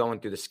team, going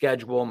through the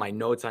schedule, my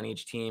notes on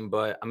each team,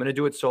 but I'm gonna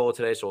do it solo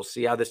today, so we'll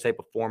see how this type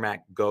of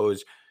format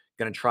goes.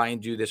 Gonna try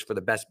and do this for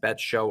the best bet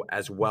show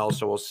as well,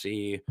 so we'll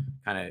see,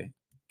 kind of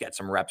get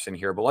some reps in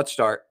here. But let's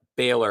start.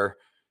 Baylor,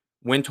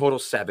 win total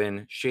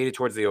 7, shaded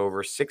towards the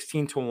over,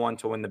 16-1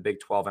 to win the Big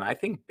 12, and I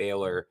think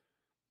Baylor,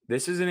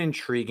 this is an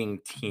intriguing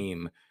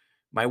team.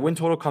 My win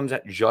total comes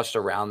at just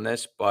around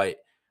this, but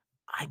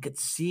I could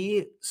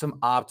see some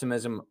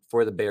optimism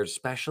for the Bears,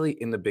 especially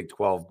in the Big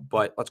 12.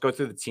 But let's go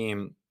through the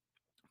team.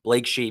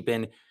 Blake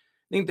Shapen, I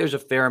think there's a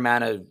fair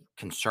amount of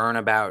concern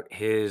about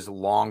his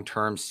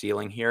long-term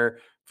ceiling here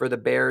for the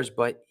Bears,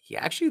 but he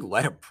actually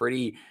led a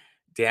pretty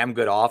damn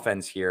good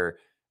offense here.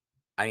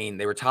 I mean,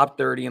 they were top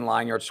 30 in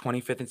line yards,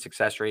 25th in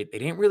success rate. They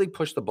didn't really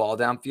push the ball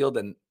downfield,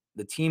 and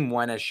the team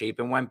went as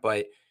Shapen went,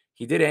 but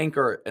he did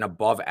anchor an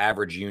above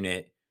average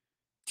unit.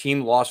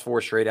 Team lost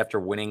 4 straight after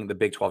winning the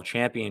Big 12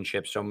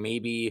 championship. So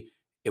maybe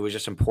it was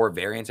just some poor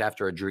variance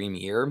after a dream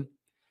year.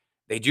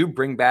 They do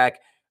bring back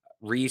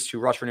Reese, who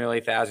rushed for nearly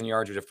 1,000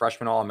 yards, who's a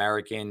freshman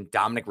All-American.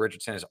 Dominic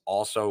Richardson is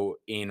also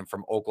in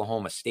from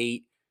Oklahoma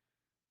State.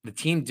 The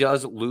team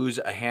does lose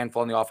a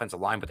handful on the offensive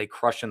line, but they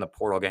crushed in the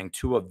portal, getting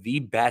 2 of the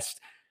best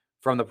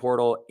from the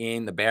portal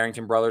in the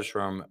Barrington brothers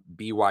from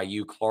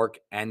BYU, Clark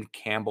and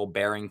Campbell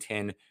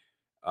Barrington.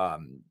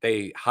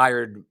 They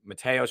hired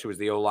Mateos, who was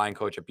the O-line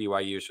coach at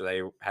BYU, so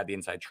they had the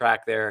inside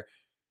track there.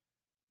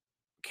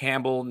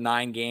 Campbell,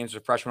 9 games, a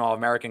freshman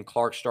All-American.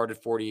 Clark started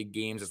 48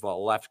 games as the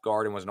left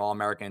guard and was an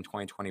All-American in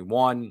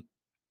 2021.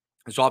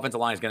 This offensive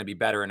line is going to be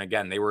better. And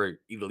again, they were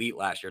elite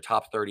last year,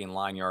 top 30 in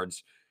line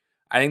yards.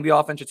 I think the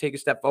offense should take a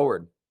step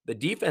forward. The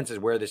defense is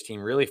where this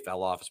team really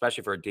fell off,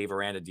 especially for a Dave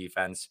Aranda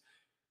defense.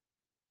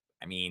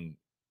 I mean,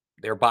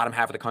 they're bottom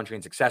half of the country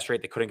in success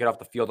rate. They couldn't get off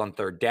the field on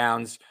third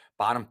downs.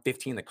 Bottom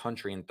 15 in the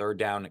country in third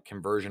down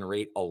conversion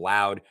rate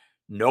allowed.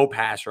 No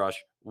pass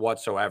rush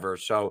whatsoever.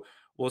 So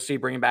we'll see.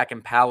 Bringing back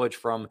Impalage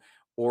from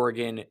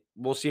Oregon.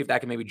 We'll see if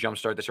that can maybe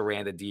jumpstart this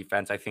Aranda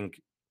defense. I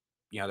think,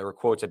 there were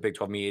quotes at Big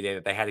 12 Media Day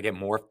that they had to get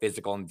more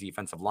physical in the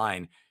defensive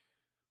line.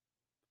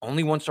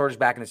 Only one starter's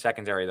back in the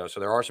secondary, though. So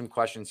there are some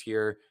questions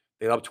here.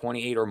 They up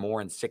 28 or more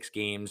in 6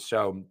 games.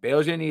 So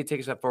Baylor's going to need to take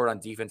a step forward on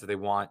defense if they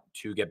want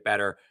to get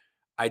better.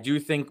 I do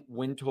think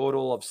win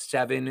total of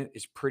 7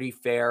 is pretty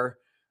fair.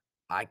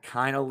 I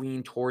kind of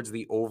lean towards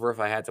the over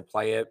if I had to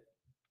play it.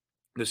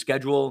 The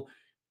schedule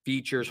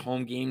features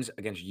home games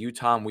against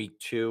Utah in week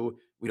 2.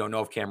 We don't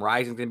know if Cam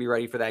Rising's going to be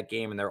ready for that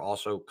game, and they're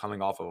also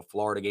coming off of a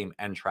Florida game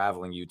and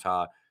traveling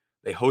Utah.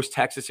 They host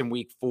Texas in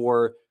week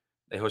 4.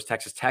 They host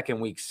Texas Tech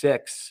in week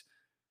 6.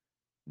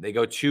 They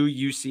go to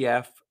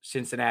UCF,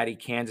 Cincinnati,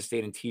 Kansas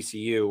State, and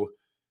TCU.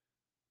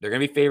 They're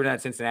going to be favored in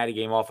that Cincinnati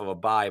game off of a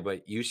bye,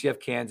 but UCF,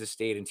 Kansas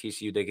State, and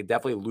TCU, they could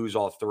definitely lose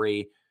all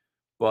 3.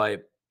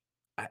 But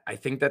I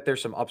think that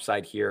there's some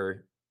upside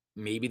here.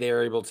 Maybe they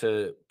are able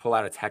to pull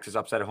out a Texas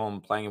upset at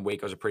home. Playing in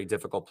Waco is a pretty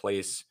difficult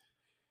place.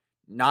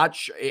 Not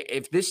sure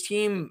if this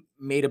team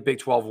made a Big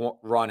 12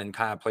 run and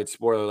kind of played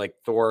spoiler like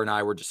Thor and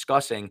I were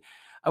discussing.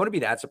 I wouldn't be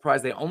that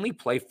surprised. They only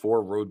play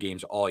 4 road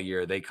games all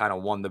year. They kind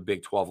of won the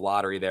Big 12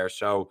 lottery there.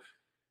 So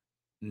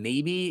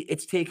maybe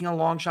it's taking a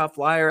long shot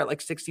flyer at like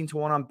 16-1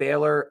 on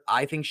Baylor.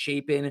 I think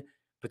Shapen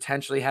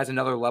potentially has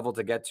another level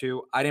to get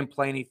to. I didn't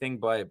play anything,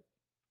 but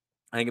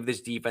I think if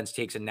this defense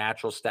takes a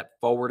natural step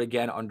forward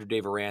again under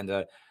Dave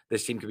Aranda,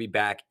 this team could be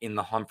back in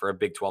the hunt for a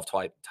Big 12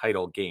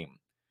 title game.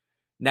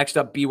 Next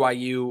up,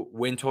 BYU,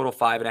 win total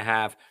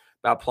 5.5,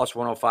 about plus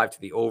 105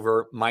 to the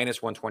over,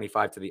 minus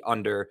 125 to the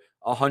under,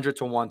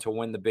 100-1 to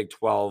win the Big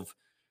 12.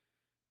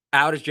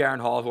 Out is Jaron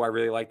Hall, who I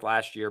really liked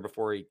last year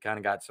before he kind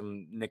of got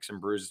some nicks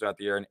and bruises throughout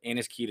the year, and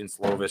Anis Keaton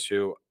Slovis,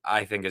 who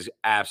I think is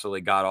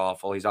absolutely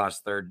god-awful. He's on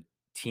his 3rd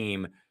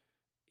team.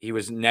 He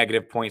was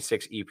negative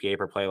 0.6 EPA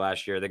per play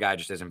last year. The guy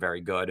just isn't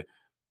very good.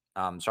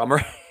 So I'm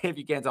if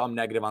you can't tell, I'm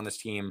negative on this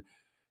team.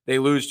 They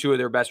lose 2 of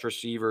their best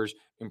receivers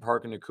in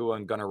Parker Nakua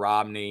and Gunnar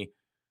Romney.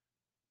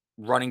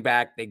 Running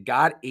back, they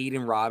got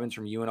Aiden Robbins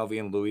from UNLV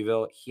in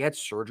Louisville. He had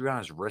surgery on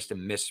his wrist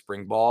and missed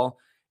spring ball.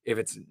 If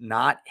it's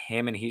not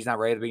him and he's not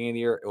ready at the beginning of the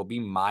year, it'll be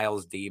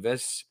Miles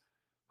Davis,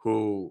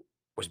 who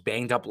was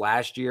banged up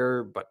last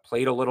year but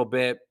played a little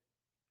bit.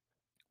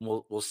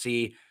 We'll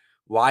see.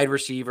 Wide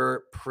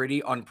receiver,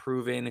 pretty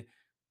unproven.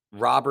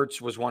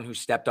 Roberts was one who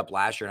stepped up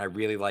last year, and I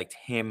really liked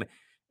him.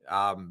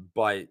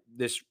 But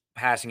this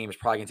passing game is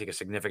probably going to take a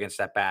significant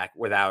step back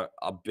without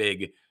a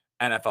big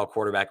NFL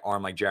quarterback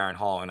arm like Jaron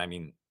Hall. And I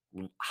mean,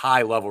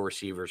 high-level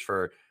receivers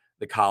for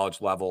the college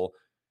level.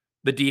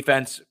 The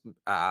defense,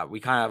 we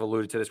kind of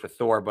alluded to this with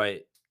Thor,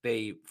 but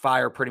they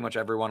fire pretty much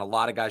everyone. A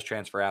lot of guys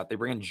transfer out. They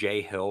bring in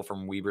Jay Hill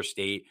from Weber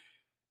State,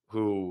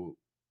 who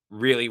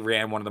really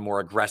ran one of the more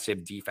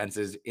aggressive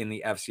defenses in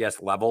the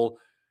FCS level.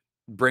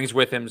 Brings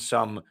with him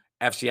some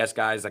FCS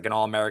guys like an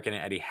All-American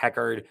Eddie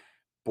Heckard.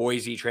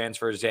 Boise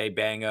transfers Zay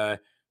Banga.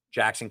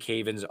 Jackson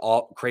Cravens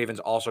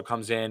also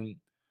comes in.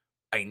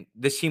 I mean,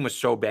 this team was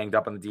so banged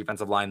up on the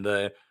defensive line.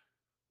 The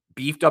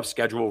beefed up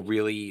schedule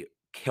really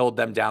killed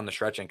them down the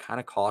stretch and kind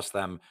of cost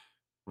them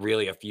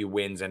really a few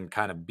wins and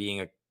kind of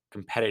being a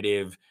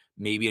competitive,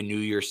 maybe a New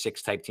Year's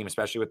Six type team,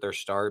 especially with their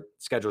start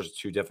schedule is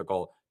too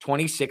difficult.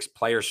 26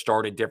 players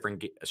started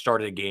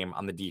a game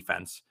on the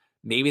defense.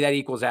 Maybe that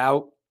equals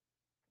out.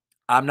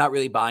 I'm not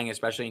really buying,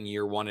 especially in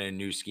year 1 in a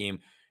new scheme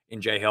in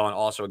Jay Hill. And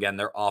also, again,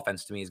 their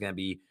offense to me is going to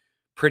be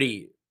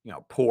pretty,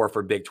 poor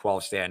for Big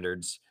 12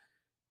 standards.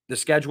 The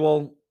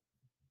schedule,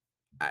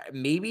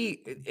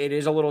 maybe it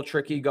is a little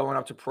tricky going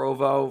up to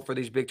Provo for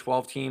these Big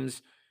 12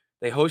 teams.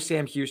 They host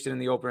Sam Houston in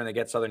the opener and they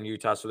get Southern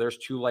Utah. So there's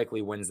 2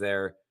 likely wins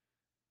there.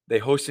 They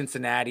host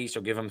Cincinnati,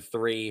 so give them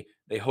 3.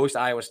 They host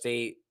Iowa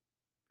State,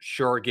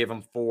 sure, give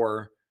them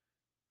 4.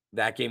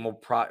 That game will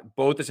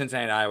both the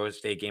Cincinnati and Iowa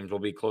State games will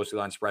be closely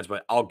line spreads,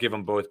 but I'll give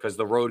them both because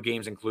the road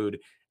games include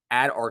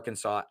at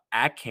Arkansas,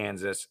 at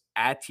Kansas,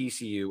 at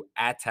TCU,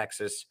 at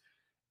Texas,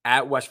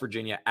 at West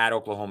Virginia, at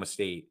Oklahoma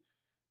State.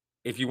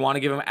 If you want to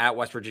give them at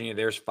West Virginia,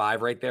 there's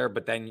 5 right there,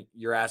 but then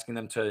you're asking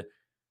them to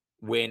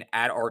win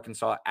at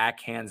Arkansas, at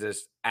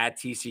Kansas, at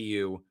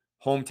TCU,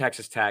 home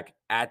Texas Tech,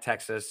 at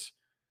Texas,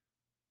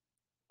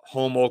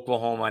 home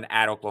Oklahoma, and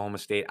at Oklahoma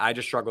State. I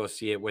just struggle to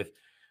see it with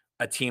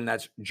a team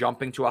that's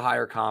jumping to a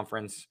higher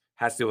conference,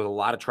 has to deal with a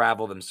lot of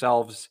travel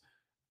themselves.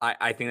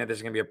 I think that this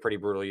is going to be a pretty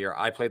brutal year.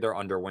 I played their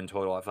under win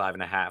total at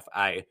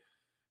 5.5.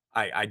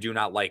 I do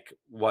not like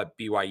what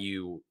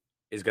BYU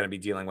is going to be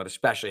dealing with,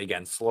 especially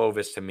again,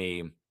 Slovis to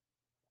me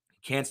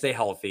can't stay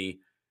healthy.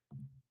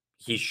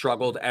 He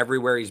struggled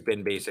everywhere he's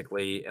been,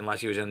 basically,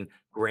 unless he was in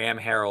Graham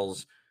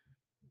Harrell's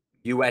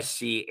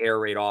USC air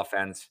raid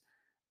offense.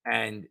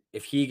 And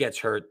if he gets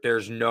hurt,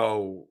 there's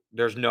no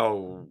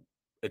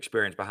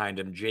experience behind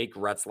him. Jake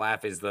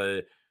Retzlaff is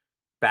the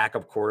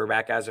backup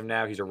quarterback as of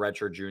now. He's a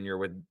redshirt junior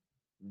with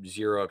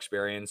 0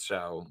 experience.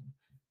 So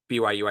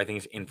BYU, I think,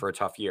 is in for a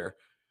tough year.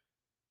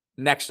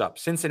 Next up,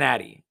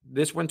 Cincinnati.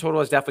 This win total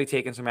has definitely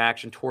taken some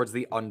action towards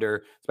the under.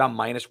 It's about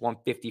minus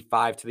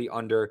 155 to the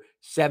under,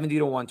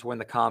 70-1 to win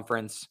the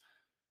conference.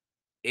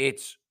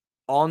 It's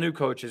all new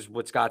coaches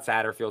with Scott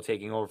Satterfield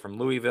taking over from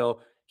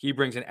Louisville. He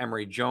brings in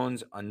Emory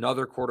Jones,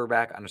 another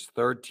quarterback on his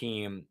 3rd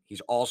team.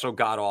 He's also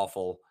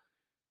god-awful.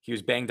 He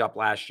was banged up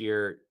last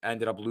year,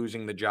 ended up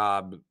losing the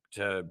job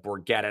to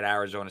Bourget at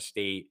Arizona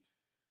State.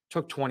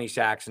 took 20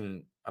 sacks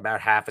in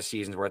about half a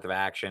season's worth of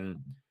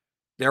action.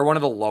 They're one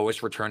of the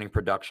lowest returning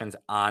productions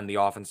on the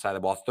offense side of the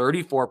ball,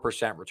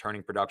 34%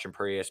 returning production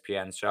per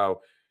ESPN.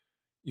 So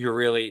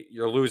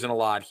you're losing a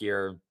lot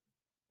here.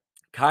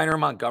 Kiner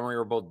and Montgomery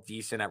were both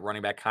decent at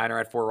running back. Kiner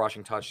had 4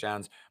 rushing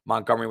touchdowns.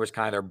 Montgomery was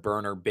kind of their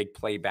burner, big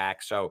play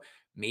back. So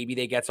maybe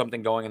they get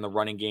something going in the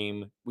running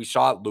game. We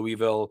saw at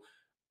Louisville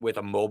with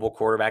a mobile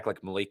quarterback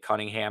like Malik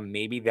Cunningham.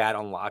 Maybe that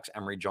unlocks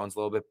Emory Jones a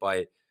little bit,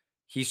 but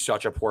he's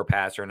such a poor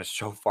passer and is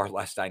so far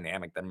less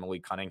dynamic than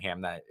Malik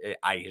Cunningham that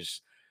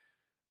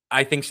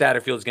I think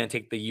Satterfield is going to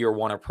take the year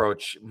one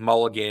approach.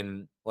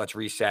 Mulligan, let's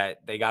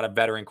reset. They got a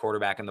veteran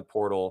quarterback in the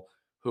portal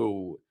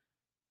who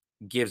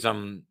gives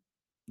them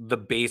the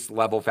base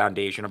level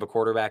foundation of a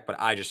quarterback, but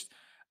I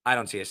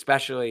don't see,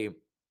 especially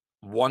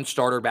one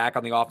starter back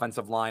on the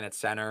offensive line at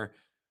center,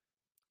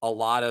 a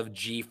lot of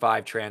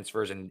G5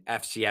 transfers and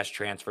FCS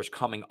transfers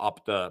coming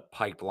up the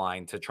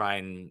pipeline to try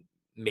and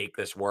make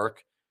this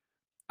work.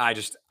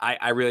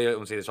 I really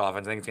don't see this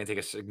offense. I think it's going to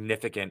take a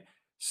significant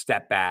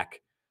step back.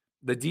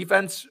 The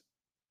defense,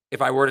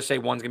 if I were to say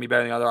one's going to be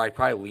better than the other, I'd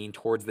probably lean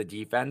towards the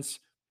defense.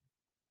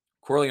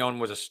 Corleone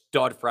was a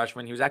stud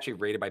freshman. He was actually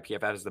rated by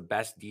PFF as the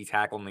best D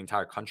tackle in the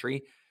entire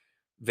country.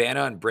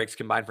 Vanna and Briggs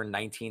combined for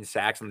 19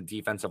 sacks on the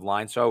defensive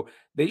line. So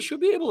they should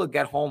be able to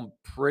get home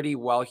pretty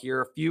well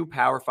here. A few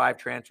Power 5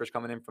 transfers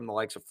coming in from the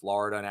likes of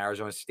Florida and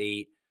Arizona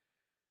State.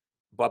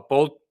 But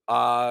both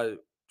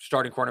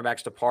starting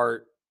cornerbacks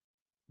depart.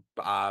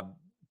 Uh,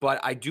 but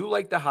I do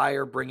like the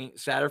hire.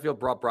 Satterfield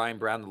brought Brian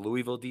Brown, the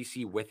Louisville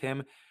DC, with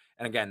him.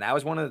 And again, that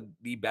was one of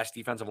the best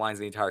defensive lines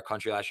in the entire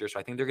country last year. So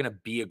I think they're going to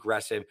be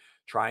aggressive,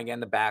 try and get in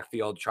the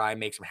backfield, try and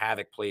make some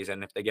havoc plays.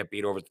 And if they get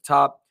beat over the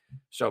top,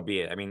 so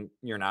be it. I mean,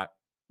 you're not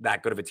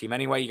that good of a team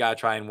anyway. You got to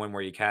try and win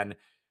where you can.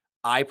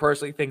 I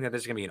personally think that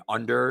this is going to be an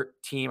under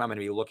team. I'm going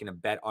to be looking to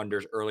bet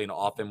unders early and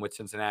often with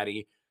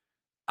Cincinnati.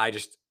 I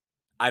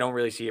don't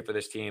really see it for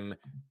this team.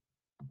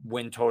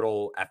 Win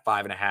total at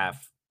 5.5.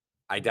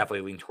 I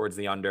definitely lean towards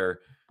the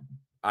under.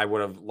 I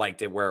would have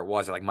liked it where it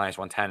was at like minus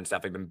 110. It's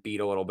definitely been beat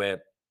a little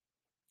bit.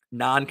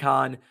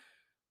 Non-con,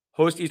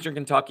 host Eastern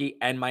Kentucky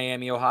and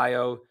Miami,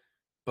 Ohio.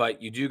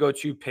 But you do go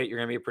to Pitt. You're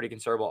going to be a pretty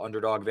considerable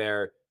underdog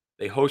there.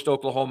 They host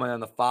Oklahoma, and then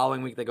the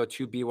following week they go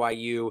to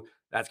BYU.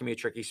 That's going to be a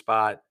tricky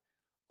spot.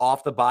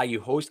 Off the bye,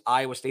 you host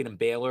Iowa State and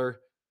Baylor.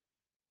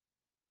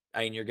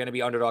 I mean, you're going to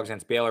be underdogs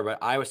against Baylor, but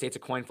Iowa State's a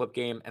coin flip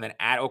game. And then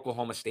at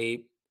Oklahoma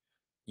State,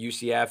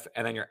 UCF,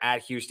 and then you're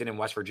at Houston and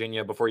West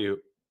Virginia before you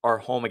are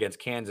home against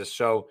Kansas.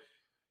 So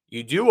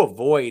you do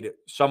avoid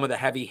some of the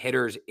heavy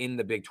hitters in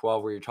the Big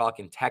 12 where you're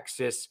talking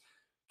Texas,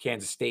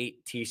 Kansas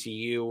State,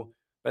 TCU.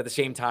 But at the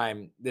same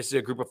time, this is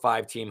a group of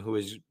 5 team who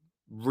is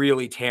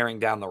really tearing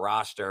down the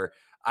roster.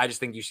 I just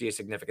think you see a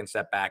significant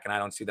step back, and I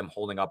don't see them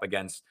holding up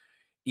against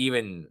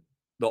even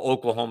the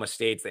Oklahoma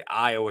States, the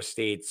Iowa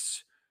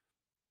States,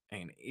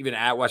 and even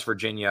at West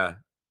Virginia.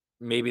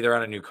 Maybe they're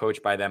on a new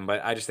coach by then,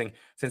 but I just think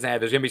Cincinnati,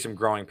 there's going to be some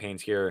growing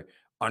pains here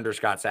under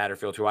Scott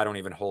Satterfield, who I don't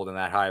even hold in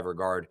that high of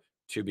regard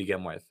to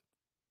begin with.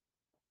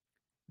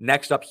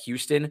 Next up,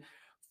 Houston.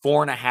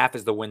 4.5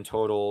 is the win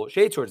total.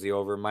 Shade towards the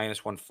over,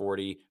 minus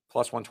 140,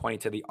 plus 120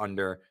 to the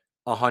under,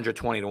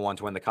 120 to 1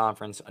 to win the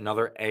conference.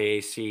 Another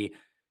AAC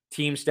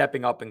team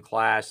stepping up in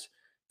class.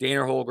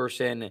 Dana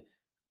Holgerson,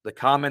 the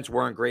comments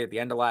weren't great at the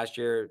end of last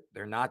year.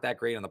 They're not that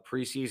great in the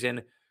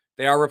preseason.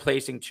 They are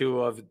replacing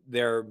 2 of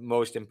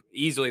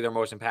easily their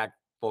most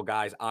impactful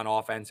guys on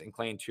offense in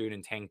Clayton Tune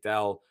and Tank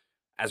Dell,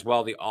 as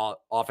well the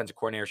offensive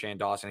coordinator, Shane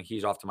Dawson.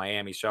 He's off to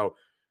Miami. So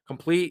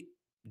complete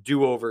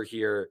do-over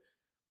here.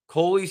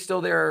 Coley's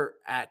still there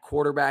at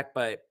quarterback,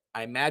 but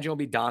I imagine it'll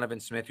be Donovan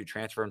Smith, who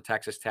transferred from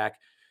Texas Tech.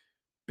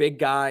 Big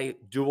guy,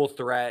 dual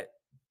threat,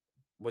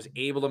 was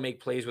able to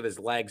make plays with his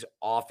legs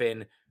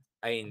often.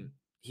 I mean,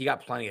 he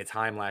got plenty of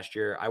time last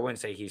year. I wouldn't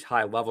say he's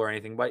high level or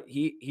anything, but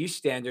he's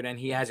standard and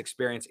he has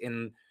experience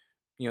in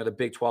the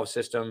Big 12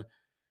 system.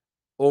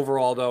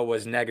 Overall, though,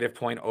 was negative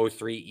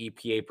 0.03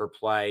 EPA per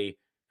play.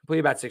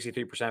 Completed about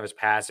 63% of his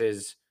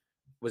passes.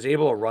 Was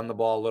able to run the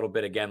ball a little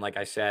bit again, like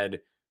I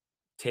said,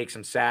 take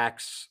some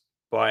sacks,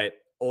 but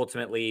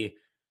ultimately,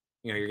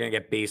 you're going to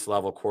get base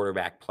level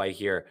quarterback play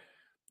here.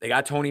 They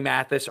got Tony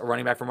Mathis, a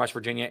running back from West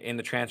Virginia, in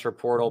the transfer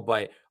portal,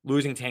 but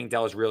losing Tank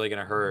Dell is really going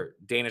to hurt.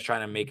 Dana's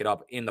trying to make it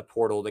up in the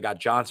portal. They got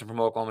Johnson from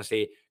Oklahoma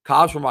State.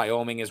 Cobbs from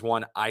Wyoming is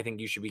one I think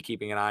you should be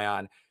keeping an eye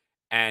on.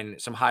 And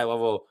some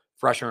high-level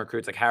freshman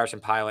recruits like Harrison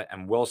Pilot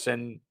and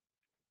Wilson.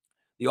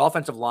 The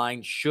offensive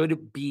line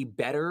should be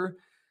better,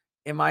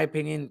 in my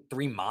opinion.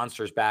 3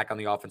 monsters back on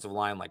the offensive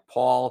line, like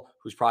Paul,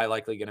 who's probably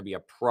likely going to be a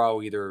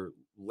pro, either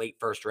late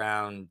first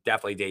round,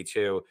 definitely day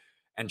 2.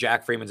 And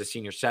Jack Freeman's a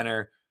senior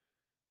center.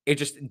 It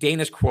just,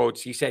 Dana's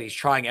quotes, he said he's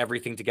trying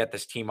everything to get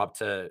this team up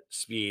to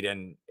speed.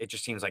 And it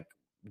just seems like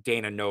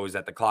Dana knows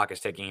that the clock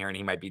is ticking here and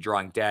he might be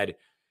drawing dead.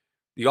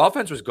 The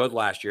offense was good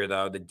last year,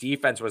 though. The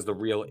defense was the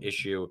real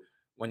issue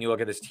when you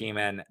look at this team.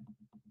 And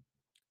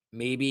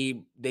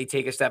maybe they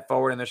take a step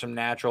forward and there's some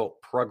natural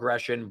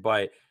progression.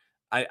 But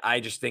I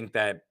just think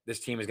that this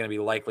team is going to be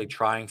likely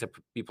trying to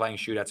be playing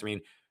shootouts. I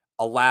mean,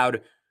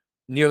 allowed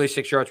nearly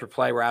 6 yards per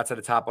play. We're outside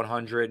the top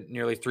 100,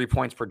 nearly 3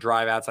 points per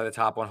drive outside the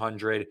top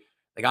 100.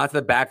 They got into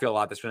the backfield a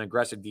lot. This was an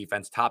aggressive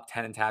defense, top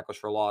 10 in tackles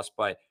for loss,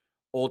 but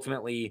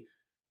ultimately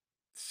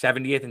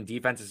 70th in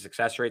defensive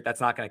success rate.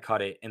 That's not going to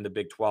cut it in the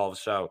Big 12.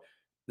 So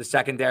the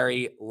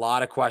secondary, a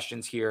lot of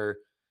questions here,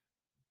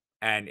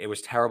 and it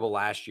was terrible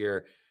last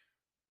year.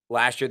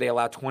 Last year, they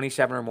allowed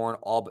 27 or more in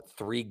all but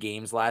 3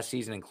 games last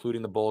season,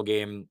 including the bowl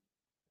game.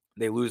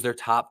 They lose their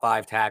top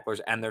 5 tacklers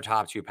and their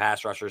top 2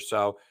 pass rushers.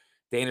 So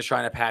Dana's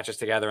trying to patch us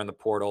together in the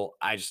portal.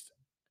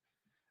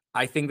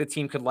 I think the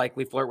team could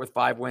likely flirt with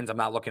 5 wins. I'm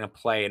not looking to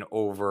play an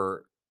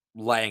over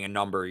laying a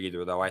number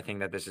either, though. I think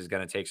that this is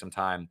going to take some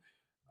time.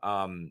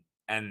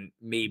 And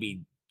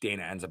maybe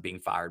Dana ends up being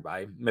fired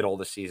by middle of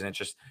the season.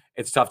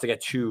 It's tough to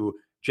get too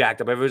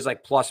jacked up. If it was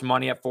like plus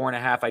money at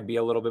 4.5, I'd be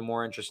a little bit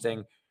more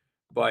interesting.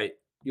 But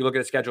you look at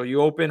the schedule,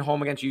 you open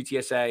home against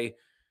UTSA.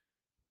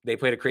 They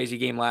played a crazy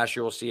game last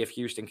year. We'll see if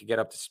Houston can get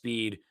up to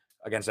speed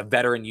against a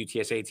veteran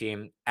UTSA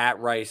team at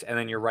Rice. And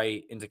then you're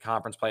right into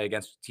conference play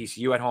against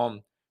TCU at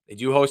home. They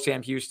do host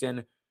Sam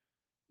Houston.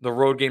 The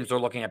road games they're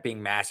looking at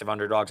being massive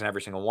underdogs in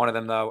every single one of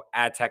them, though.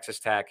 At Texas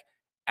Tech,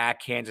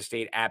 at Kansas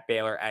State, at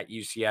Baylor, at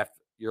UCF.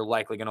 You're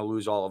likely going to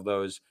lose all of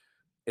those.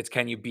 It's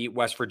can you beat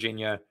West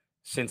Virginia,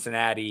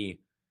 Cincinnati,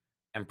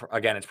 and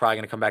again, it's probably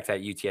going to come back to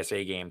that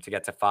UTSA game to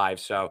get to 5.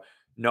 So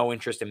no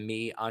interest in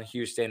me on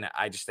Houston.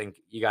 I just think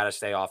you got to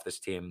stay off this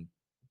team.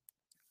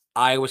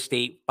 Iowa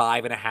State,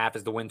 5.5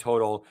 is the win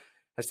total.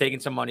 Has taken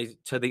some money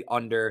to the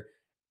under,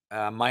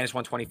 minus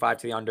 125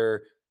 to the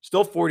under.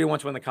 Still 41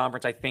 to win the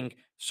conference. I think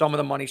some of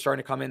the money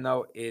starting to come in,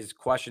 though, is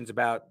questions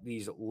about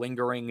these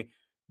lingering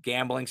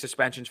gambling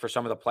suspensions for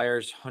some of the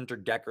players. Hunter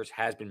Deckers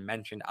has been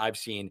mentioned. I've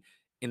seen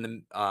in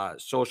the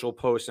social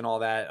posts and all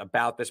that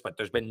about this, but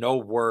there's been no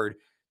word.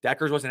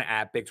 Deckers wasn't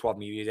at Big 12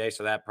 Media Day,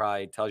 so that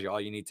probably tells you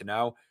all you need to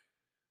know.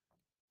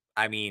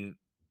 I mean,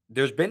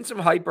 there's been some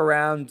hype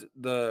around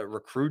the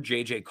recruit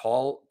JJ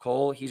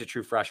Cole. He's a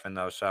true freshman,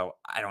 though, so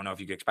I don't know if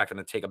you could expect him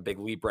to take a big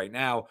leap right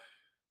now.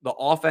 The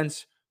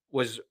offense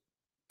was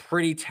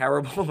pretty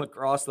terrible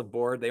across the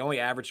board. They only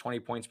averaged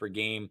 20 points per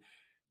game.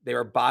 They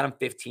were bottom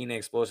 15 in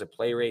explosive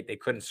play rate. They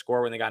couldn't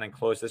score when they got in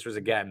close. This was,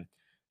 again,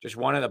 just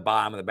one of the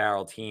bottom of the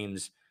barrel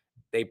teams.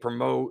 They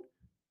promote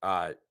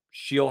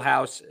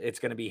Shieldhouse. It's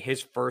going to be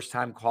his first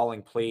time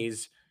calling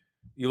plays.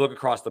 You look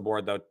across the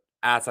board, though,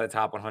 outside the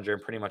top 100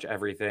 and pretty much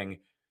everything.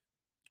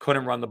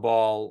 Couldn't run the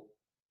ball.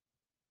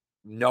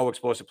 No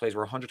explosive plays.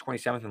 We're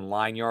 127th in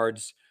line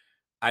yards.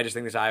 I just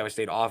think this Iowa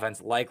State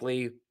offense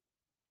likely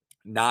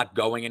not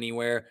going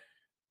anywhere.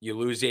 You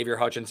lose Xavier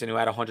Hutchinson, who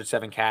had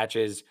 107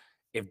 catches.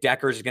 If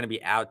Deckers is going to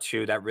be out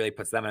too, that really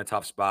puts them in a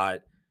tough spot.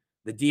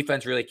 The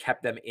defense really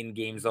kept them in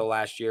games, though,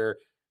 last year.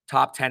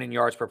 Top 10 in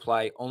yards per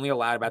play, only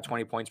allowed about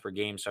 20 points per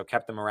game, so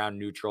kept them around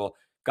neutral.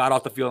 Got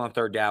off the field on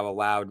third down,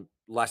 allowed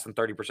less than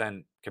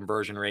 30%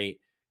 conversion rate,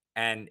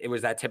 and it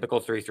was that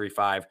typical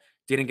 3-3-5.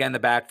 Didn't get in the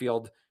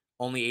backfield,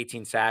 only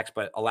 18 sacks,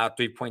 but allowed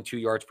 3.2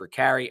 yards per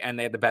carry, and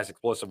they had the best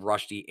explosive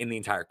rush D in the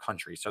entire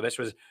country. So this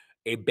was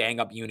a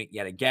bang-up unit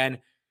yet again.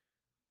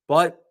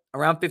 But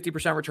around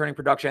 50% returning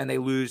production, and they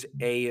lose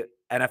a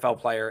NFL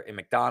player in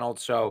McDonald.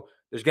 So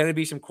there's going to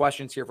be some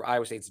questions here for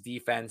Iowa State's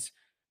defense.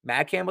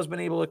 Matt Campbell's been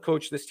able to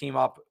coach this team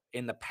up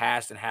in the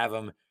past and have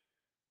them,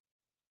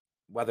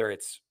 whether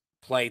it's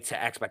play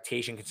to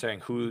expectation,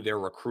 considering who they're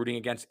recruiting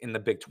against in the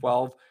Big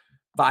 12.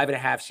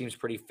 5.5 seems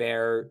pretty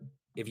fair.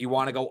 If you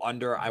want to go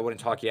under, I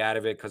wouldn't talk you out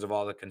of it because of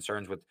all the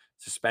concerns with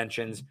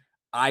suspensions.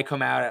 I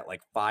come out at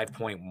like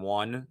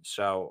 5.1,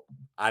 so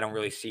I don't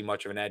really see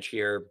much of an edge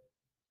here.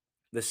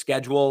 The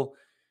schedule,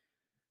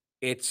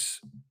 it's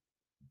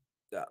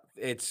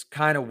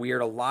kind of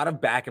weird. A lot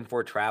of back and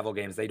forth travel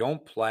games. They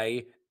don't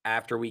play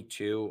after week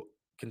 2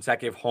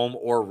 consecutive home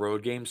or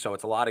road games, so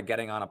it's a lot of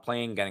getting on a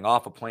plane, getting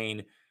off a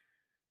plane.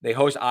 They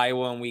host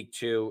Iowa in week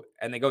 2,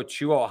 and they go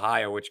to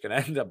Ohio, which can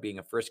end up being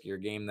a friskier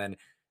game than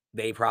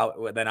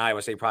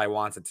Iowa State probably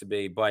wants it to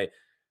be. But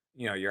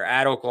you're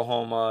at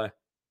Oklahoma,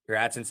 you're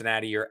at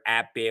Cincinnati, you're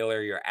at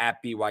Baylor, you're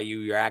at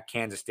BYU, you're at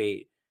Kansas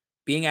State.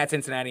 Being at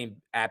Cincinnati and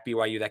at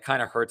BYU, that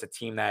kind of hurts a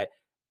team that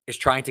is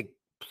trying to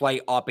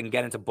play up and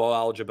get into bowl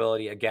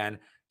eligibility. Again,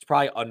 it's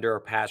probably under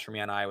a pass for me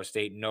on Iowa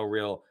State. No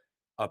real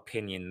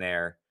opinion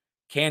there.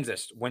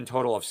 Kansas, win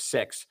total of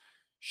 6.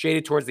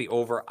 Shaded towards the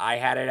over. I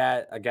had it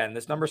at, again,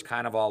 this number's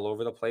kind of all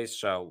over the place,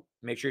 so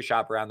make sure you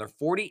shop around. They're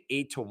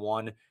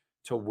 48-1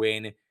 to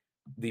win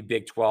the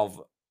Big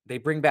 12. They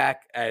bring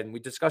back, and we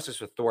discussed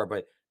this with Thor,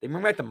 but they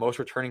bring back the most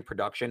returning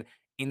production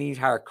in the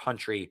entire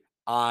country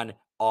on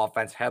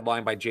offense,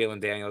 headlined by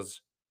Jalen Daniels.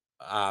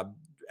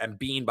 And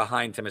being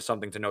behind him is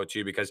something to note,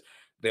 too, because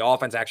the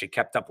offense actually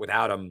kept up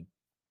without him.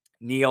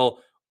 Neal,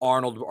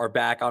 Arnold are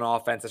back on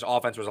offense. This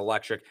offense was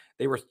electric.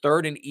 They were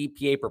 3rd in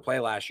EPA per play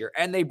last year,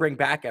 and they bring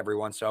back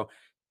everyone. So,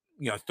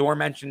 Thor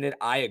mentioned it.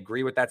 I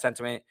agree with that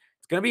sentiment.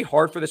 It's going to be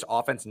hard for this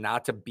offense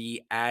not to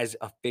be as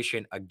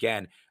efficient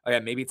again.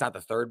 Maybe it's not the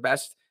 3rd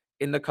best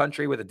in the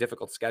country with a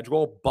difficult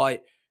schedule,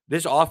 but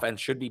this offense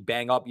should be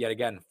bang up yet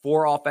again.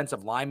 4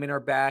 offensive linemen are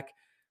back.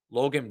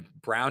 Logan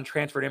Brown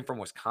transferred in from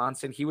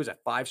Wisconsin. He was a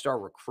 5-star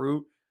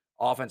recruit.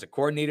 Offensive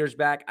coordinator's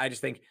back. I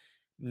just think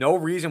no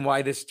reason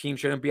why this team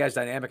shouldn't be as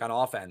dynamic on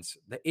offense.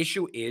 The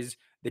issue is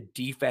the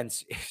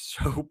defense is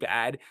so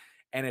bad,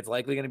 and it's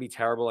likely going to be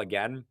terrible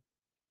again.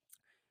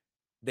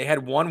 They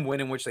had one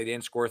win in which they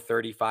didn't score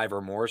 35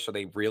 or more, so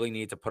they really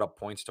need to put up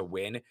points to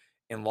win.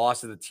 In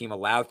losses, the team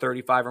allowed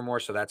 35 or more,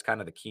 so that's kind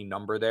of the key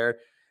number there.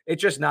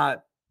 It's just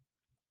not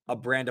a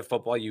brand of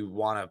football you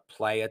want to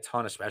play a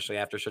ton, especially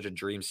after such a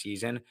dream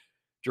season.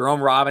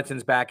 Jerome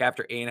Robinson's back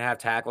after 8.5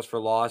 tackles for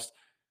loss.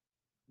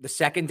 The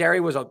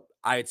secondary was,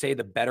 I'd say,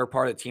 the better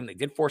part of the team. They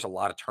did force a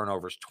lot of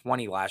turnovers,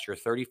 20 last year,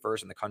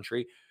 31st in the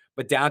country.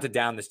 But down to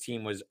down, this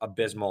team was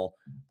abysmal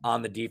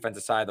on the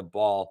defensive side of the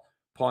ball,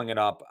 pulling it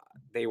up.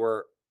 They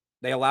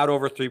allowed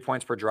over 3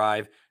 points per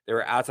drive. They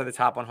were outside the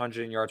top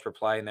 100 in yards per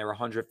play, and they were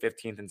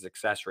 115th in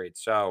success rate.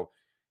 So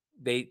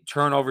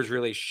turnovers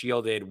really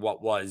shielded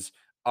what was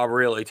a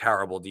really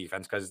terrible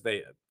defense because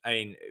they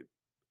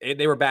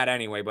were bad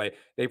anyway, but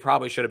they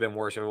probably should have been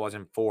worse if it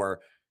wasn't for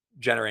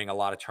generating a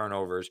lot of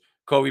turnovers.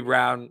 Kobe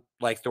Brown,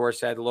 like Thor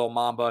said, the little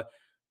Mamba,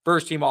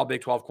 first team all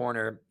Big 12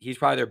 corner. He's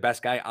probably their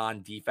best guy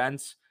on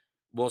defense.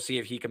 We'll see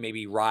if he can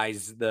maybe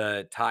rise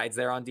the tides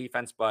there on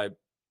defense, but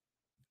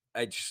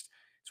it's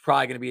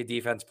probably going to be a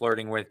defense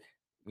flirting with,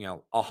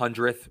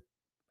 100th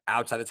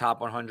outside the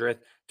top 100th.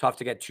 Tough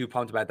to get too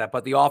pumped about that,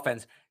 but the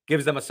offense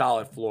gives them a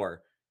solid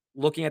floor.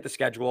 Looking at the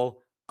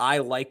schedule, I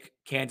like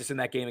Kansas in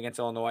that game against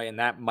Illinois, and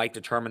that might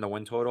determine the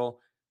win total.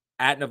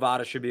 At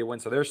Nevada should be a win.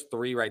 So there's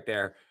 3 right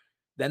there.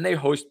 Then they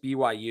host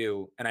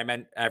BYU, and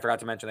I forgot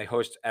to mention they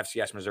host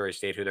FCS Missouri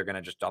State, who they're going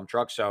to just dump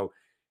truck. So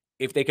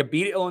if they could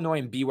beat Illinois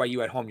and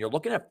BYU at home, you're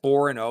looking at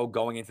 4-0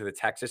 going into the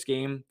Texas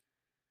game.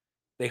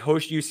 They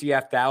host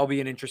UCF. That'll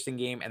be an interesting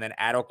game. And then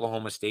at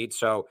Oklahoma State.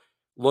 So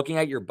looking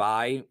at your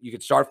bye, you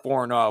could start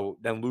 4-0,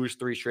 then lose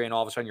 3 straight, and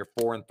all of a sudden you're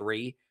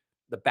 4-3.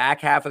 The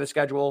back half of the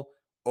schedule,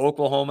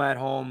 Oklahoma at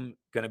home,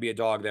 going to be a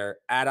dog there.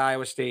 At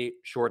Iowa State,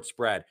 short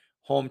spread.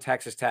 Home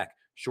Texas Tech,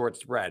 short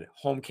spread.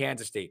 Home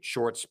Kansas State,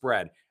 short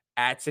spread.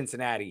 At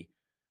Cincinnati,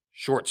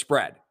 short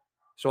spread.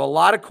 So a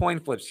lot of coin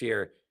flips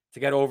here to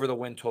get over the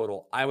win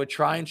total. I would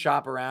try and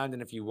shop around,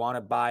 and if you want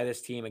to buy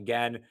this team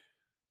again,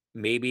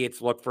 maybe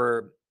it's look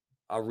for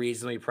a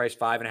reasonably priced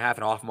 5.5,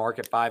 an off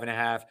market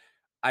 5.5.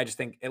 I just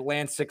think it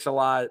lands 6 a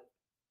lot.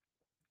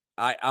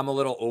 I'm a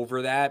little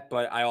over that,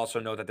 but I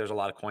also know that there's a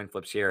lot of coin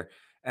flips here.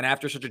 And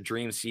after such a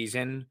dream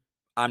season,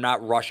 I'm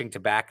not rushing to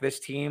back this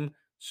team.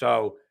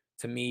 So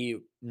to me,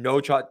 no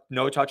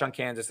touch on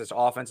Kansas. This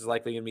offense is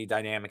likely going to be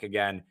dynamic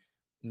again.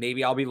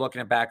 Maybe I'll be looking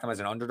to back them as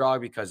an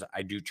underdog because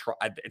I do try.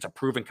 It's a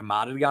proven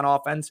commodity on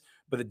offense,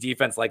 but the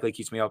defense likely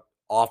keeps me up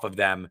off of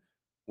them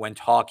when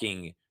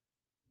talking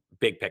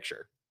big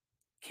picture.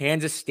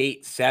 Kansas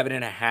State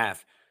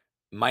 7.5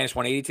 minus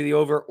 180 to the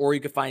over, or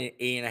you could find an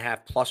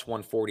 8.5 plus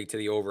 140 to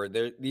the over.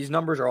 These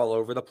numbers are all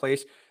over the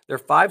place. They're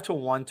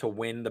 5-1 to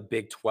win the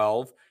Big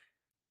 12.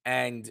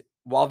 And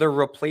while they're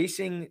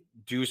replacing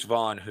Deuce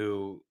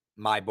Vaughn,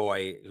 my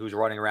boy, who's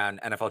running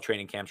around NFL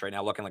training camps right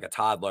now looking like a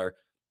toddler,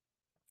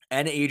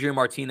 and Adrian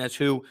Martinez,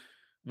 who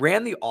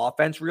ran the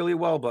offense really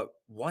well, but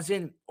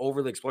wasn't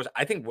overly explosive.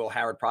 I think Will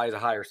Howard probably has a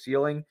higher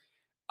ceiling.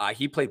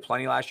 He played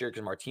plenty last year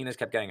because Martinez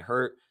kept getting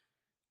hurt.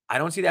 I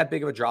don't see that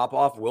big of a drop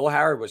off. Will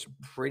Howard was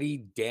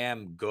pretty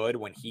damn good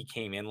when he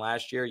came in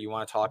last year. You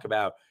want to talk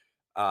about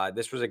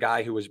this was a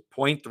guy who was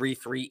 0.33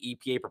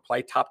 EPA per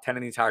play, top 10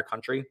 in the entire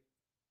country.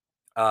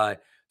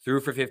 Threw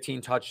for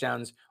 15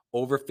 touchdowns,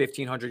 over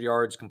 1,500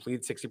 yards,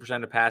 completed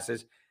 60% of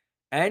passes.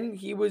 And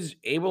he was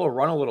able to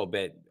run a little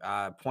bit,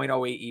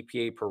 0.08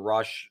 EPA per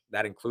rush.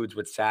 That includes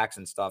with sacks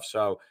and stuff.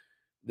 So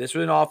this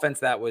was an offense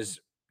that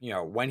was,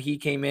 when he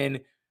came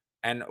in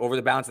and over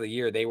the balance of the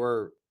year, they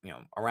were,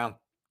 around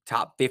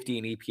top 50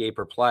 in EPA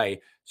per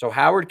play. So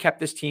Howard kept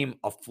this team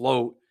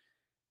afloat.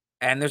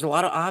 And there's a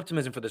lot of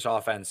optimism for this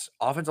offense.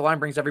 Offensive line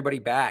brings everybody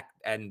back,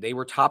 and they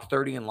were top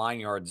 30 in line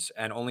yards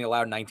and only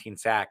allowed 19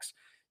 sacks.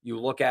 You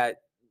look at,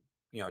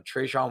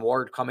 Trayshawn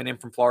Ward coming in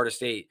from Florida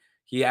State.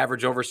 He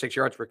averaged over 6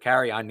 yards per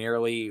carry on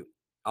nearly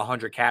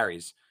 100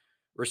 carries.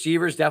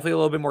 Receivers, definitely a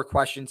little bit more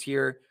questions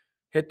here.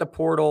 Hit the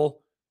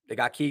portal. They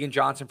got Keegan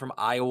Johnson from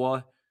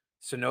Iowa.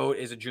 Sano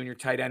is a junior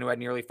tight end who had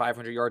nearly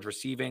 500 yards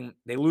receiving.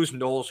 They lose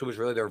Knowles, who was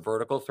really their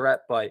vertical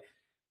threat. But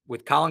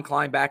with Colin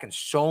Klein back and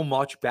so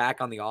much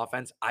back on the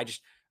offense, I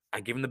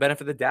give him the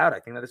benefit of the doubt. I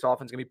think that this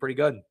offense is going to be pretty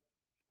good.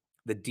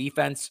 The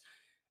defense,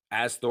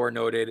 as Thor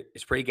noted,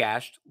 is pretty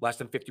gashed. Less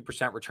than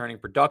 50% returning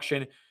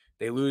production.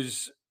 They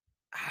lose,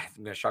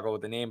 I'm going to struggle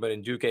with the name, but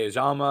Nduke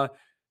Uzama,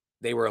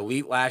 they were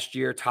elite last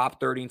year,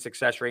 top 30 in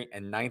success rate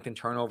and 9th in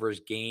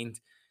turnovers gained.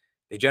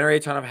 They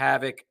generate a ton of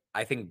havoc.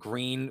 I think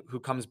Green,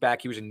 who comes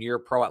back, he was a near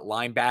pro at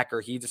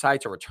linebacker. He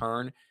decided to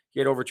return. He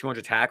had over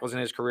 200 tackles in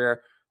his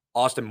career.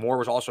 Austin Moore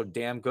was also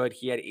damn good.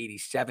 He had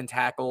 87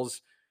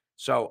 tackles.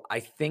 So I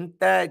think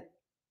that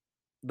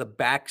the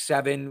back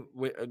 7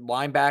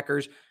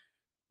 linebackers,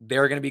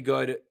 they're going to be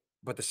good,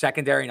 but the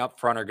secondary and up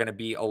front are going to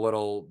be a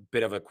little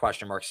bit of a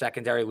question mark.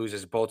 Secondary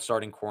loses both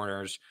starting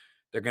corners.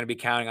 They're going to be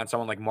counting on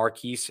someone like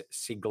Marquise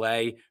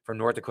Sigley from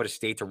North Dakota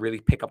State to really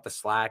pick up the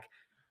slack.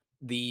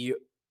 The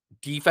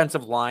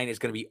defensive line is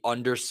going to be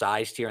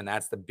undersized here, and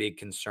that's the big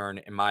concern,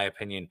 in my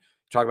opinion.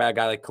 Talk about a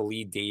guy like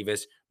Khalid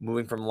Davis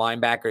moving from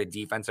linebacker to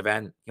defensive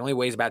end. He only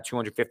weighs about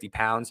 250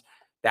 pounds.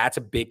 That's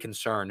a big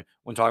concern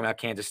when talking about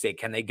Kansas State.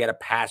 Can they get a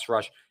pass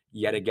rush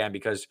yet again?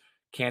 Because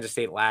Kansas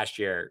State last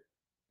year,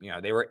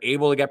 they were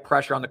able to get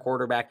pressure on the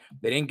quarterback.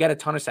 They didn't get a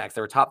ton of sacks.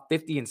 They were top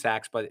 50 in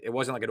sacks, but it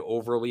wasn't like an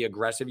overly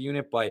aggressive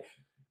unit. But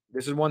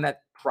this is one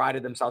that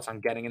prided themselves on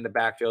getting in the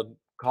backfield,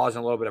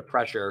 causing a little bit of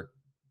pressure.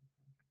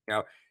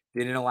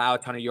 Didn't allow a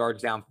ton of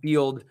yards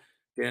downfield.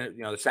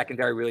 The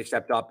secondary really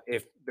stepped up.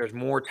 If there's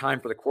more time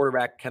for the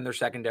quarterback, can their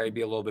secondary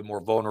be a little bit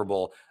more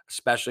vulnerable,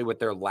 especially with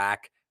their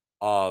lack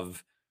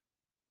of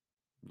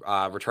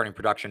returning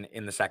production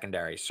in the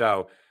secondary?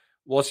 So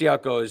we'll see how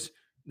it goes.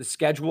 The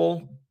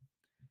schedule,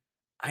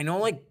 I know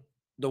like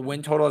the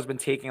win total has been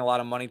taking a lot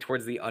of money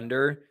towards the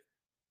under.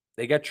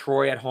 They get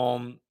Troy at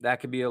home. That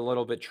could be a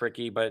little bit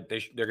tricky, but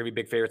they're going to be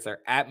big favorites.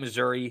 They're at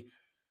Missouri.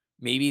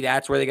 Maybe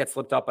that's where they get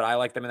slipped up, but I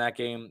like them in that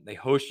game. They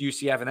host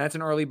UCF, and that's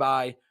an early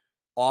bye.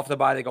 Off the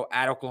bye, they go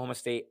at Oklahoma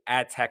State,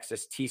 at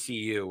Texas,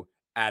 TCU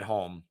at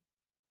home.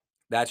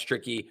 That's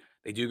tricky.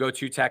 They do go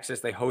to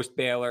Texas. They host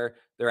Baylor.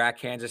 They're at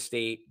Kansas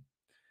State.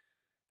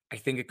 I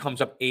think it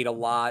comes up 8 a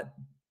lot.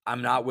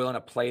 I'm not willing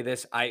to play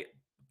this.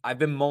 I've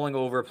been mulling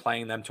over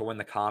playing them to win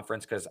the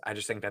conference because I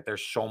just think that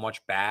there's so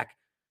much back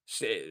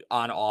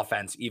on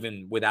offense,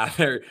 even without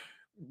their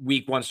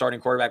week 1 starting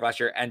quarterback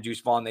last year and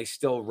Deuce Vaughn. They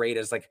still rate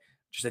as like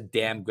just a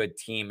damn good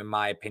team, in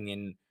my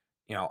opinion.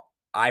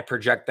 I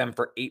project them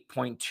for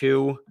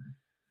 8.2.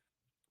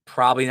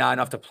 Probably not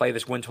enough to play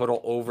this win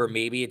total over.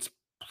 Maybe it's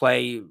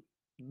play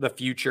the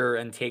future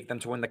and take them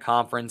to win the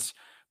conference,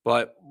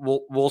 but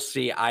we'll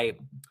see. I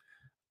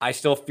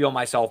still feel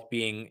myself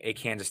being a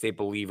Kansas State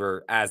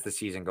believer as the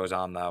season goes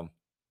on, though.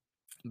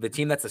 The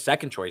team that's the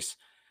second choice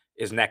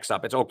is next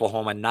up. It's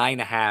Oklahoma,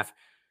 9.5.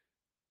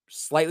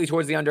 Slightly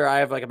towards the under. I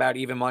have like about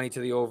even money to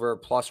the over,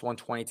 plus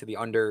 120 to the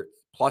under,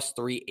 plus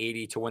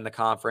 380 to win the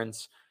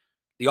conference.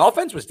 The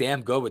offense was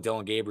damn good with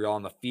Dylan Gabriel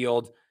on the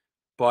field,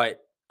 but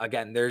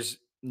again, there's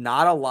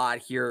not a lot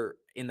here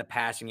in the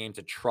passing game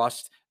to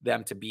trust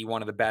them to be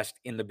one of the best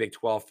in the Big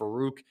 12.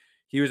 Farouk,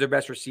 he was their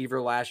best receiver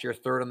last year,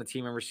 3rd on the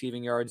team in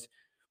receiving yards.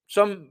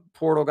 Some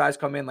portal guys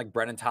come in like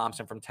Brennan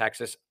Thompson from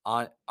Texas,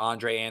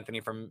 Andre Anthony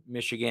from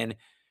Michigan,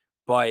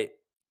 but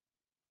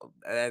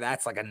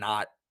that's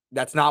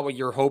not what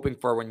you're hoping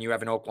for when you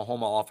have an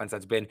Oklahoma offense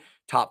that's been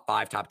top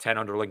 5, top 10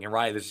 under Lincoln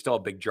Riley. There's still a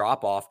big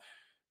drop off.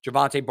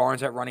 Javante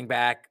Barnes at running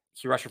back,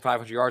 he rushed for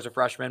 500 yards, a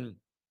freshman.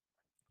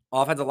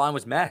 Offensive line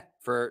was meh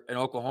for an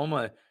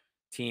Oklahoma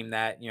team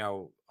that,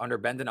 under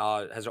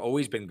Bendenaw has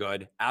always been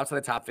good, outside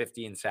the top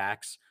 50 in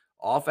sacks.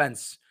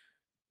 Offense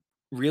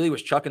really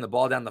was chucking the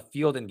ball down the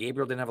field, and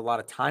Gabriel didn't have a lot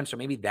of time, so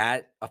maybe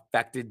that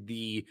affected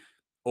the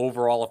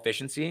overall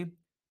efficiency.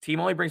 Team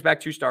only brings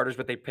back 2 starters,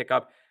 but they pick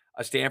up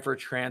a Stanford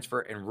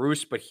transfer in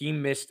Roos, but he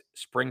missed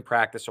spring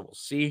practice, so we'll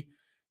see.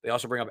 They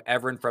also bring up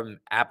Everin from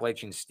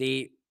Appalachian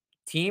State.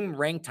 Team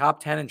ranked top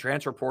 10 in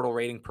transfer portal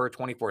rating per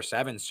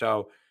 24/7,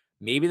 so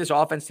maybe this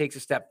offense takes a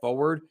step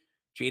forward.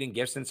 Jaden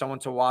Gibson, someone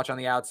to watch on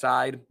the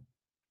outside.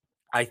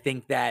 I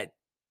think that,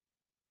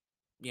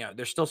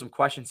 there's still some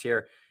questions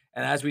here.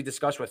 And as we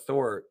discussed with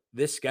Thor,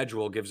 this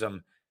schedule gives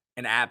them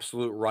an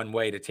absolute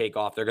runway to take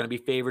off. They're going to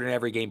be favored in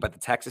every game but the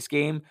Texas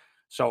game.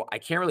 So I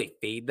can't really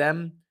fade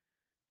them,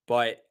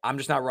 but I'm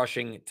just not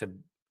rushing to,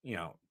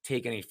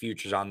 take any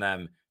futures on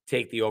them,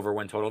 take the over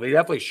win total. They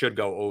definitely should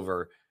go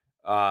over.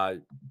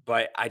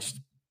 But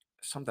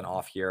something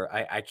off here.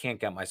 I can't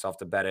get myself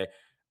to bet it.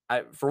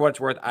 For what it's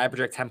worth, I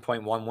project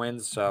 10.1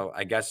 wins. So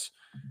I guess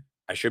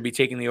I should be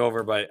taking the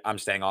over, but I'm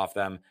staying off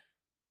them.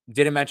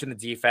 Didn't mention the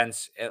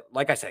defense.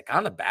 Like I said, got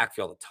on the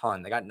backfield a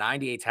ton. They got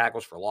 98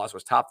 tackles for loss,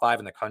 was top 5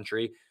 in the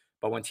country.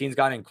 But when teams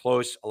got in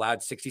close, allowed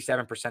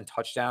 67%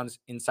 touchdowns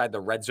inside the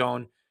red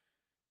zone.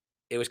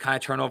 It was kind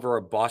of turnover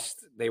or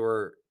bust. They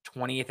were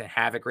 20th in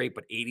havoc rate,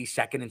 but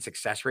 82nd in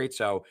success rate.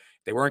 So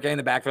they weren't getting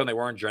the backfield. They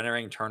weren't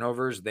generating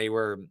turnovers. They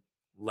were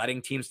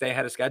letting teams stay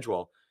ahead of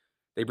schedule.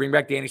 They bring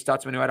back Danny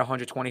Stutzman, who had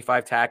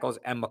 125 tackles,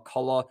 and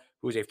McCullough,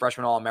 who was a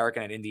freshman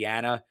All-American at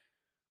Indiana.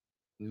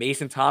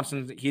 Mason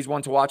Thompson, he's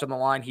one to watch on the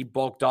line. He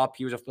bulked up.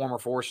 He was a former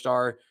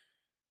 4-star.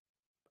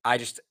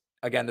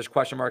 Again, there's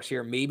question marks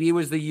here. Maybe it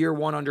was the year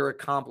 1 under a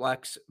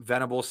complex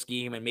Venable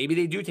scheme, and maybe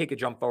they do take a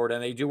jump forward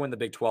and they do win the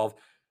Big 12.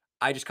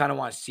 I just kind of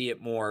want to see it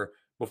more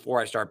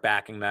before I start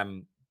backing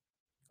them.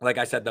 Like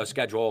I said, though,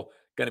 schedule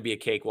going to be a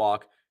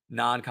cakewalk.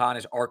 Non-con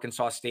is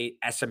Arkansas State,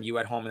 SMU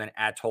at home, and then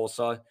at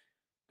Tulsa.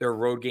 Their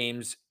road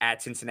games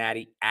at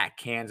Cincinnati, at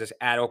Kansas,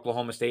 at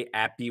Oklahoma State,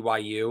 at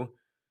BYU.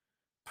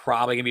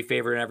 Probably going to be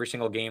favored in every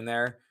single game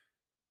there.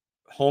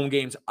 Home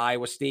games,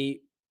 Iowa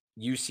State,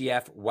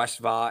 UCF, West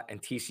Va,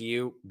 and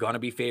TCU. Going to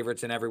be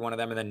favorites in every one of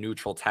them. And then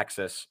neutral,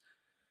 Texas.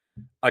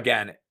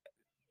 Again,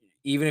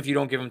 even if you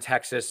don't give them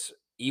Texas,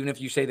 even if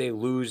you say they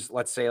lose,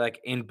 let's say like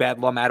in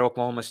Bedlam at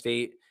Oklahoma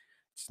State,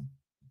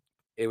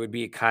 it would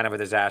be kind of a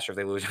disaster if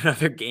they lose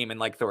another game. And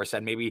like Thor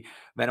said, maybe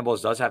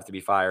Venables does have to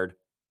be fired.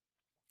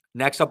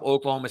 Next up,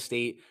 Oklahoma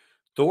State.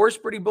 Thor's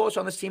pretty bullish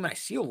on this team, and I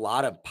see a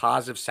lot of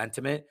positive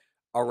sentiment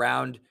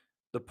around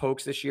the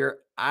Pokes this year.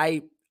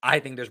 I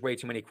think there's way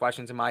too many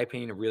questions, in my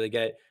opinion, to really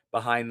get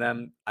behind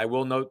them. I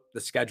will note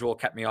the schedule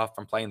kept me off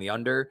from playing the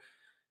under.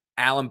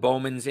 Alan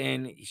Bowman's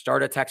in. He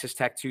started at Texas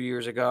Tech 2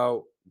 years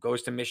ago,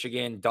 goes to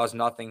Michigan, does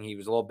nothing. He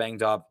was a little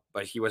banged up,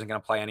 but he wasn't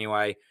going to play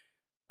anyway.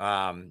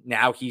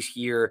 Now he's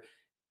here.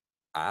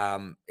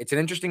 It's an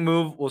interesting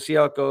move. We'll see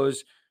how it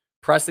goes.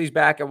 Presley's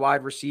back at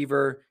wide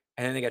receiver,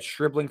 and then they got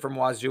Stribling from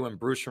Wazoo and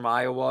Bruce from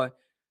Iowa.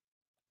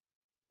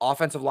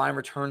 Offensive line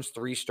returns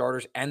 3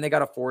 starters, and they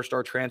got a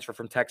 4-star transfer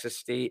from Texas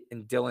State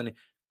and Dylan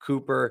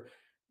Cooper.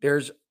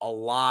 There's a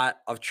lot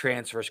of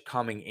transfers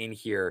coming in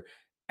here,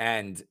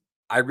 and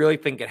I really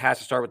think it has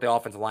to start with the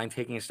offensive line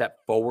taking a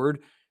step forward.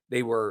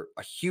 They were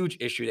a huge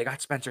issue. They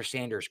got Spencer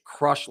Sanders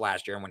crushed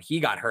last year, and when he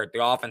got hurt,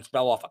 the offense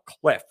fell off a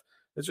cliff.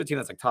 This is a team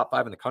that's like top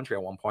 5 in the country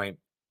at one point.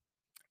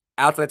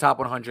 Outside top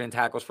 100 in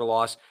tackles for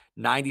loss,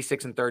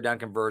 96 in third down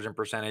conversion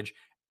percentage,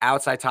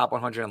 outside top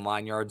 100 in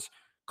line yards.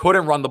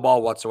 Couldn't run the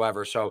ball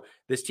whatsoever. So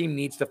this team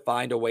needs to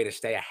find a way to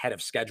stay ahead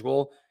of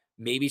schedule.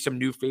 Maybe some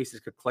new faces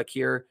could click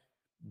here.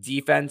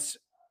 Defense,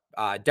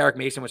 Derek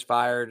Mason was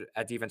fired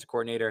at defensive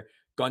coordinator.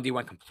 Gundy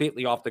went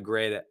completely off the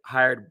grid,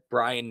 hired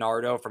Brian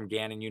Nardo from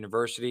Gannon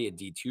University, a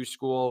D2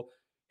 school,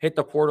 hit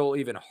the portal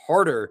even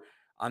harder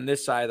on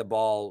this side of the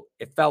ball.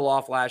 It fell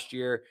off last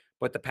year,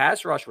 but the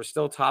pass rush was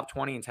still top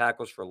 20 in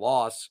tackles for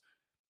loss.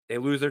 They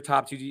lose their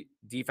top 2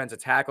 defensive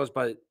tackles,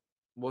 but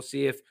we'll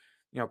see if,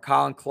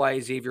 Colin Clay,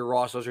 Xavier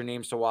Ross, those are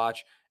names to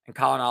watch. And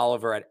Colin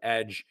Oliver at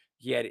edge,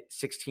 he had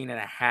 16 and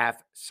a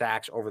half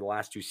sacks over the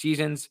last 2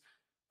 seasons.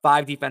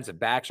 5 defensive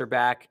backs are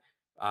back.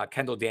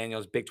 Kendall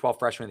Daniels, Big 12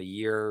 freshman of the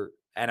year,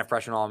 and a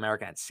freshman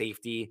All-American at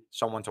safety,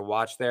 someone to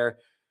watch there.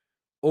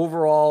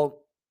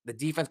 Overall, the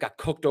defense got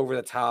cooked over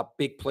the top,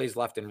 big plays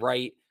left and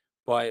right,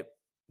 but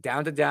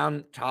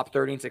down, top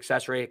 30 in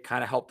success rate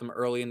kind of helped them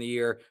early in the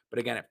year. But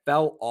again, it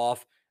fell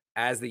off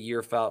as the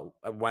year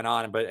went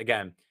on. But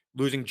again,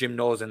 losing Jim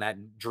Knowles in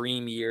that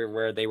dream year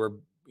where they were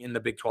in the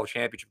Big 12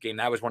 championship game,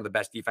 that was one of the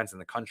best defense in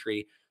the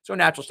country. So a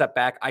natural step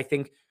back. I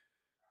think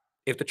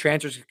if the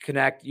transfers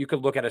connect, you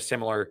could look at a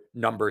similar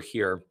number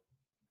here.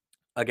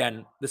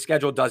 Again, the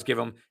schedule does give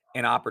them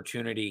an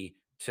opportunity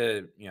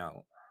to,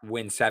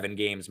 win 7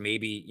 games,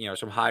 maybe,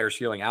 some higher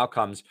ceiling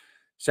outcomes.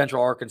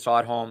 Central Arkansas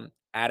at home,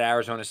 at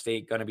Arizona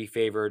State, going to be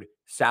favored.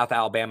 South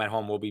Alabama at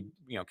home will be,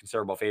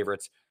 considerable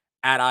favorites.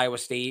 At Iowa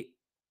State,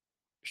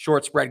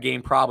 short spread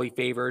game, probably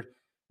favored.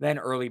 Then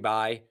early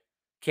bye.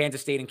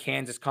 Kansas State and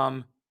Kansas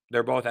come.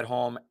 They're both at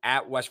home.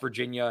 At West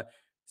Virginia,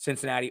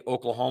 Cincinnati,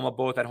 Oklahoma,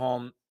 both at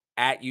home.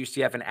 At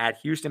UCF and at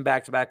Houston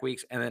back-to-back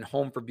weeks. And then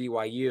home for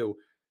BYU.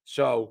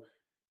 So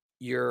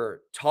your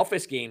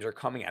toughest games are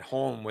coming at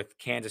home with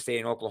Kansas State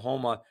and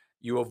Oklahoma.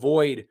 You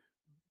avoid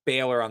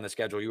Baylor on the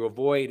schedule. You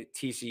avoid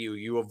TCU.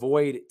 You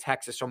avoid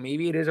Texas. So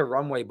maybe it is a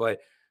runway, but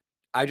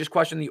I just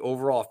question the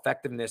overall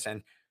effectiveness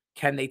and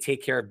can they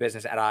take care of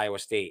business at Iowa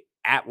State,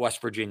 at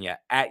West Virginia,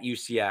 at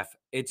UCF?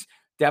 It's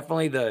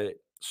definitely the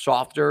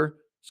softer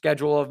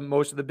schedule of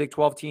most of the Big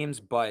 12 teams,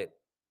 but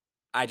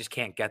I just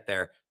can't get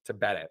there to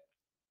bet it.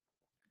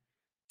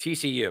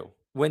 TCU,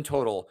 win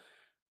total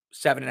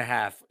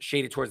 7.5,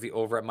 shaded towards the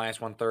over at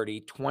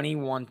 -130,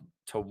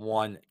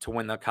 21-1 to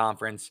win the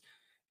conference.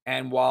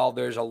 And while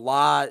there's a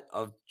lot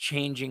of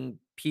changing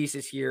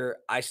pieces here,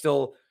 I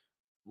still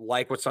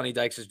like what Sonny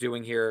Dykes is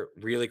doing here,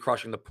 really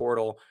crushing the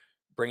portal,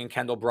 bringing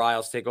Kendall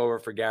Briles to take over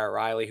for Garrett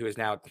Riley, who is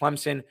now at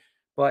Clemson.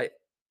 But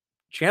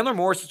Chandler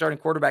Morris, the starting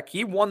quarterback,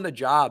 he won the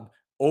job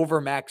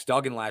over Max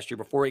Duggan last year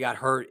before he got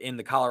hurt in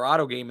the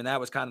Colorado game, and that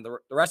was kind of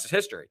the rest is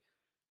history.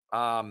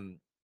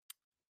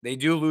 They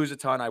do lose a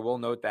ton. I will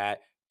note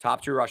that.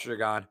 Top 2 rushers are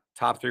gone,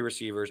 top 3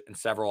 receivers, and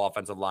several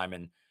offensive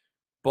linemen.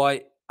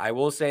 But I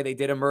will say they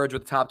did emerge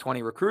with the top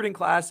 20 recruiting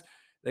class.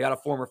 They got a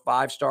former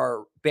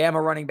 5-star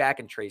Bama running back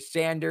in Trey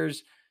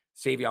Sanders.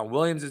 Savion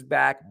Williams is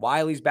back.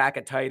 Wiley's back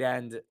at tight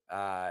end.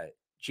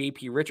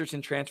 J.P.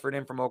 Richardson transferred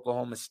in from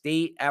Oklahoma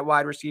State at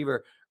wide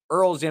receiver.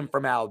 Earl's in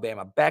from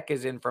Alabama. Beck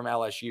is in from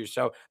LSU.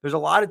 So there's a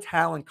lot of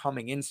talent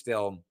coming in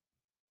still.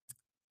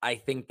 I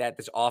think that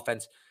this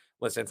offense,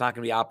 listen, it's not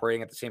going to be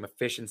operating at the same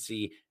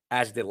efficiency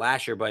as it did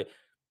last year, but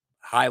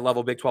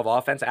high-level Big 12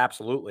 offense,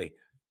 absolutely.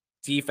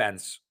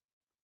 Defense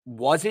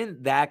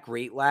wasn't that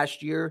great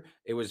last year.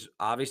 It was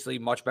obviously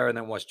much better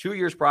than it was 2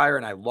 years prior,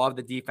 and I love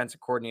the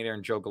defensive coordinator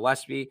and Joe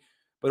Gillespie.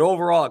 But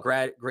overall,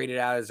 graded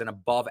out as an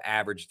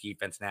above-average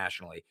defense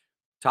nationally.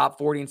 Top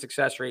 40 in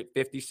success rate,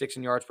 56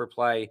 in yards per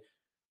play,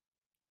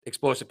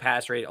 explosive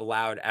pass rate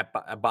allowed at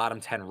a bottom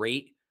 10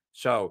 rate.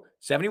 So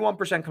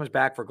 71% comes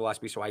back for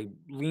Gillespie. So I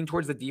lean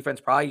towards the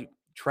defense, probably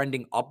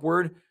trending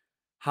upward.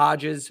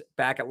 Hodges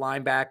back at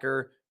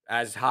linebacker.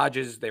 As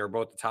Hodges, they were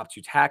both the top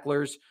 2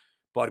 tacklers.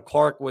 But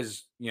Clark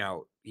was,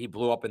 he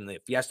blew up in the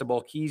Fiesta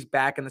Bowl. He's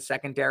back in the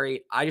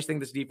secondary. I just think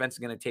this defense is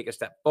going to take a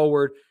step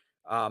forward.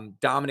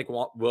 Dominic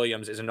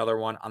Williams is another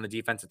one on the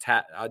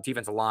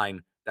defensive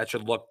line that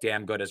should look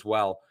damn good as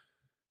well.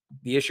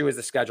 The issue is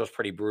the schedule is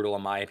pretty brutal,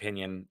 in my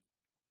opinion.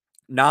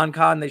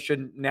 Non-con, they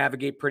should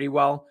navigate pretty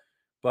well,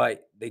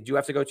 but they do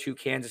have to go to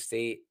Kansas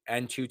State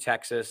and to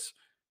Texas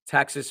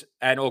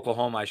and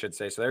Oklahoma, I should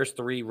say. So there's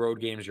 3 road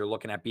games you're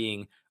looking at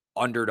being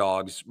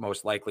underdogs,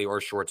 most likely,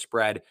 or short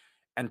spread.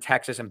 And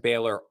Texas and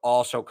Baylor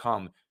also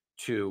come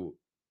to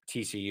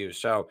TCU.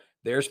 So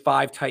there's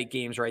 5 tight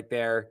games right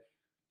there.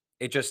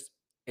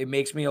 It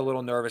makes me a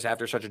little nervous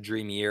after such a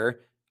dream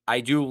year.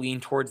 I do lean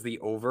towards the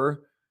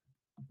over.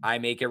 I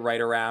make it right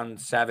around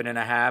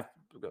 7.5.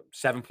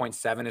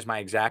 7.7 is my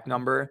exact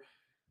number.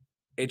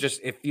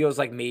 It feels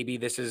like maybe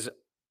this is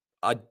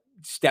a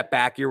step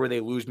back year where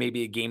they lose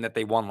maybe a game that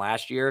they won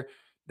last year.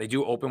 They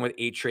do open with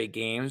 8 straight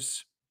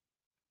games.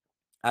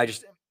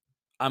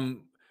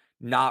 I'm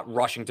not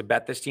rushing to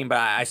bet this team, but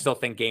I still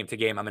think game to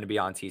game, I'm going to be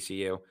on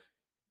TCU.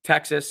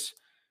 Texas,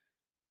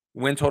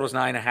 win totals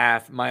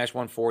 9.5, minus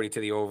 140 to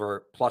the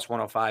over, plus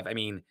 105. I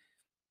mean,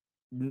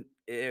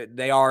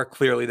 they are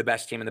clearly the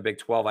best team in the Big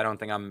 12. I don't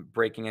think I'm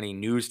breaking any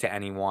news to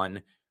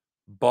anyone,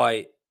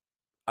 but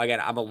again,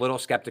 I'm a little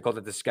skeptical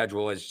that the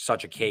schedule is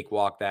such a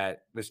cakewalk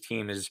that this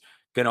team is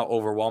going to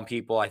overwhelm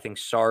people. I think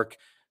Sark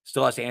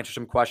still has to answer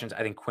some questions.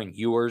 I think Quinn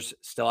Ewers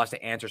still has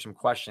to answer some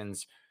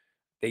questions.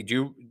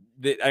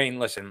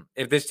 Listen,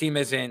 if this team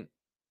isn't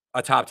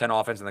a top 10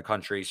 offense in the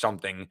country,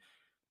 something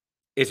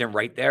isn't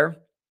right there.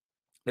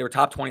 They were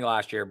top 20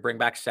 last year, bring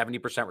back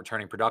 70%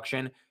 returning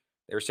production.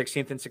 They were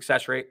 16th in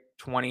success rate,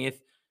 20th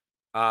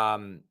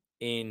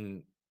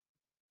in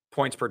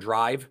points per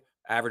drive,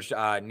 averaged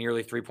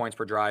nearly 3 points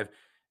per drive.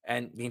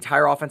 And the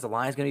entire offensive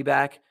line is going to be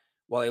back.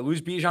 While they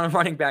lose Bijan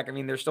running back, I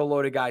mean, they're still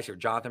loaded guys here.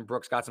 Jonathan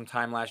Brooks got some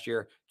time last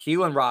year.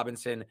 Keelan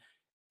Robinson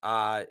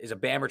is a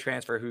Bama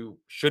transfer who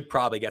should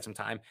probably get some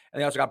time.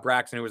 And they also got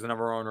Braxton, who was the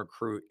number 1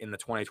 recruit in the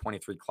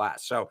 2023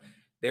 class. So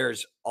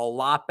there's a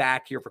lot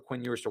back here for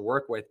Quinn Ewers to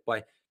work with,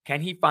 but can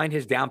he find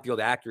his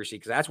downfield accuracy?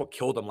 Because that's what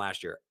killed him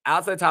last year.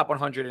 Outside the top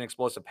 100 in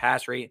explosive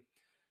pass rate,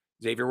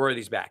 Xavier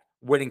Worthy's back.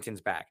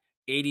 Whittington's back.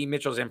 A.D.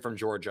 Mitchell's in from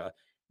Georgia.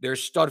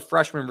 There's stud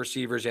freshman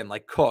receivers in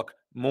like Cook,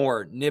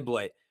 Moore,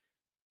 Niblett.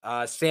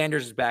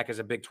 Sanders is back as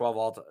a Big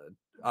 12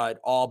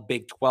 all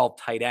Big 12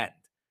 tight end.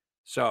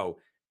 So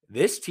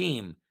this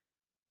team,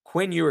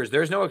 Quinn Ewers,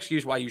 there's no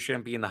excuse why you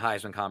shouldn't be in the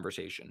Heisman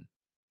conversation.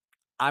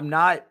 I'm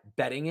not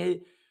betting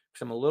it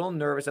because I'm a little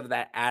nervous of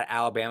that at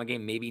Alabama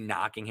game, maybe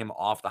knocking him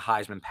off the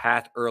Heisman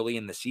path early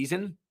in the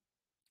season.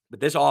 But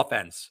this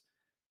offense,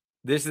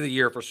 this is the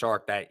year for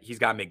Sark that he's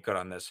got to make good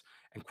on this.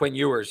 And Quinn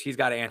Ewers, he's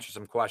got to answer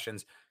some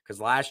questions because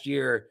last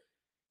year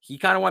he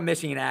kind of went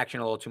missing in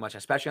action a little too much,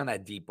 especially on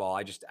that deep ball.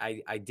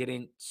 I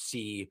didn't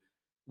see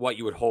what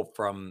you would hope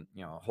from,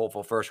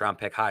 hopeful first round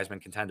pick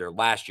Heisman contender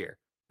last year.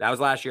 That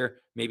was last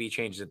year. Maybe he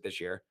changes it this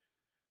year.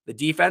 The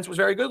defense was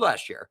very good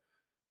last year.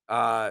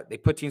 They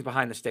put teams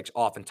behind the sticks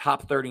often,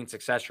 top 30 in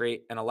success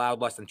rate and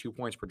allowed less than 2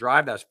 points per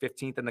drive. That was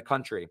 15th in the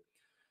country.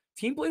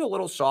 Team played a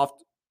little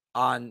soft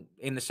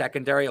in the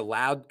secondary,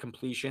 allowed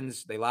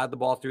completions. They allowed the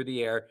ball through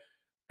the air,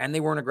 and they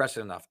weren't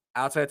aggressive enough.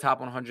 Outside the top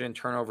 100 in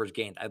turnovers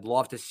gained. I'd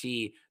love to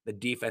see the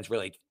defense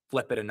really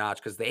flip it a notch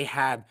because they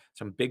have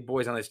some big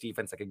boys on this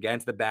defense that could get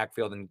into the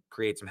backfield and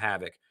create some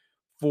havoc.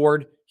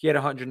 Ford, he had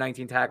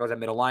 119 tackles at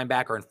middle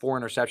linebacker and 4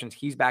 interceptions.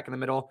 He's back in the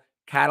middle.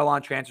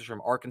 Catalan transfers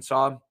from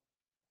Arkansas.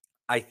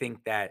 I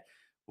think that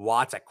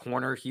Watts at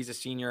corner, he's a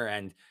senior,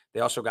 and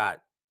they also got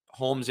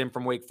Holmes in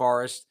from Wake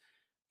Forest.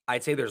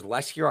 I'd say there's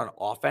less here on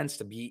offense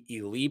to be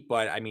elite,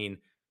 but I mean,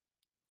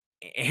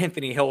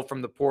 Anthony Hill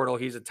from the portal,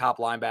 he's a top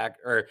linebacker,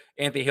 or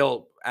Anthony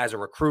Hill as a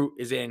recruit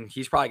is in.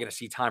 He's probably going to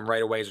see time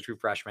right away as a true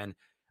freshman.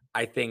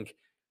 I think,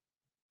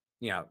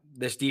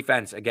 this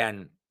defense,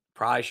 again,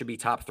 probably should be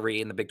top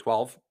 3 in the Big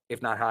 12,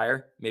 if not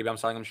higher. Maybe I'm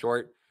selling them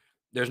short.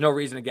 There's no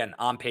reason, again,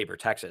 on paper,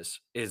 Texas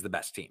is the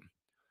best team.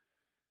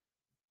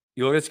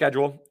 You look at the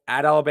schedule,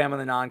 at Alabama,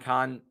 the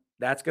non-con,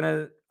 that's going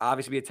to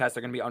obviously be a test.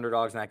 They're going to be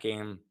underdogs in that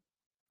game.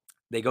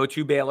 They go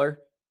to Baylor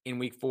in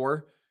week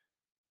 4.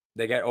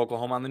 They get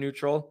Oklahoma on the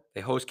neutral.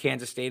 They host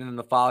Kansas State, and then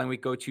the following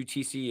week go to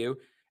TCU,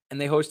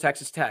 and they host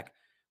Texas Tech.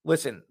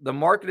 Listen, the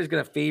market is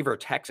going to favor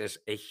Texas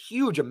a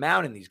huge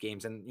amount in these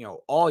games, and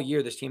all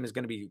year this team is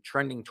going to be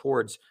trending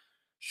towards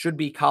should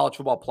be college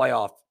football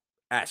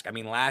playoff-esque. I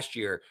mean, last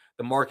year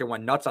the market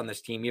went nuts on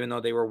this team, even though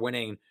they were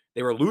winning,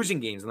 they were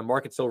losing games, and the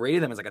market still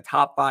rated them as like a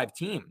top 5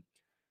 team.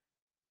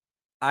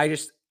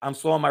 I'm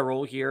slow on my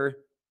roll here.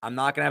 I'm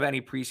not going to have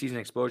any preseason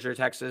exposure to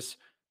Texas.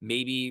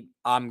 Maybe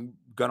I'm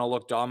going to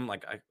look dumb.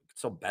 Like I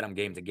still bet them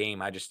game to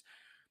game.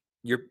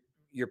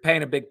 You're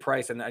paying a big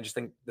price. And I just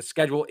think the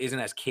schedule isn't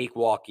as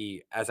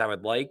cakewalky as I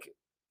would like.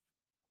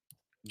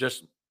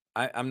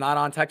 I'm not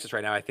on Texas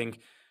right now. I think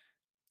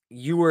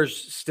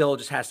Ewers still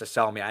just has to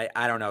sell me.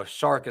 I don't know.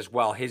 Sark as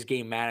well. His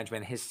game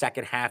management, his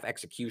second half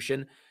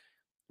execution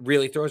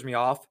really throws me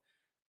off.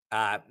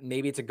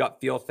 Maybe it's a gut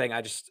feel thing.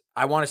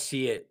 I want to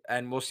see it.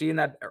 And we'll see in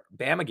that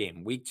Bama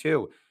game, week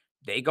 2.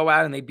 They go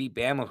out and they beat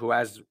Bama, who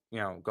has,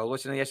 go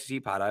listen to the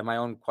SEC pod. I have my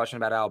own question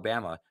about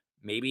Alabama.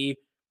 Maybe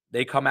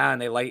they come out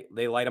and they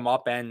light them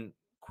up and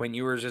Quinn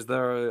Ewers is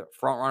the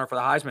front runner for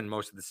the Heisman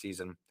most of the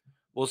season.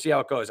 We'll see how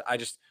it goes.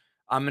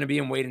 I'm going to be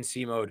in wait and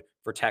see mode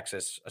for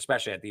Texas,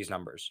 especially at these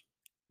numbers.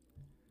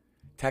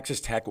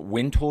 Texas Tech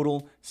win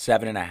total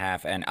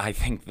 7.5, and I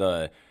think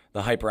the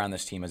hype around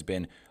this team has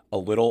been a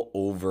little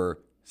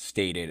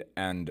overstated.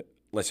 And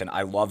listen,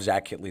 I love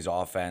Zach Kitley's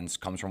offense.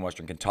 Comes from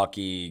Western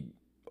Kentucky,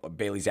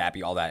 Bailey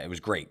Zappi, all that. It was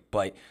great,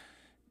 but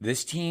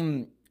this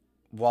team,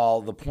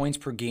 while the points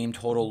per game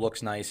total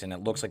looks nice and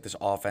it looks like this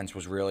offense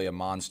was really a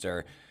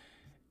monster,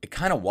 it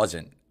kind of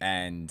wasn't.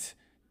 And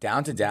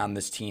down to down,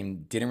 this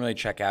team didn't really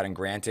check out. And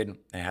granted,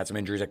 they had some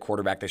injuries at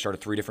quarterback. They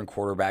started 3 different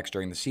quarterbacks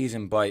during the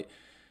season, but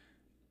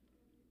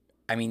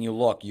I mean, you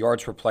look,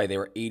 yards per play, they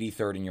were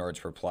 83rd in yards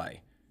per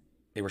play.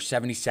 They were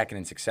 72nd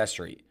in success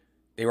rate.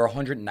 They were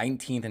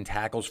 119th in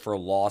tackles for a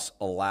loss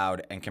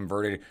allowed and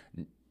converted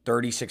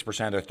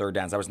 36% of their third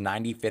downs. That was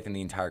 95th in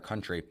the entire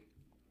country.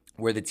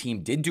 Where the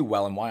team did do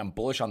well and why I'm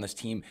bullish on this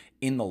team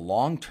in the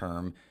long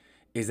term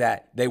is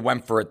that they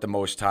went for it the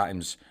most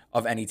times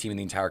of any team in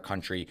the entire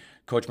country.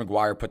 Coach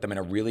McGuire put them in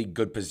a really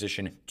good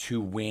position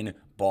to win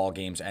ball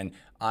games. And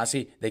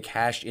honestly, they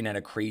cashed in at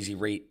a crazy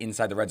rate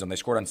inside the red zone. They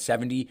scored on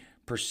 70%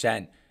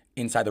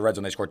 inside the red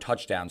zone. They scored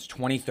touchdowns,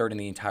 23rd in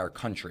the entire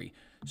country.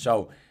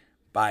 So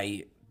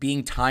by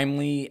being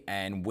timely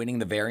and winning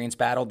the variance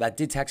battle, that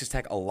did Texas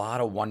Tech a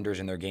lot of wonders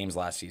in their games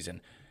last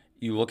season.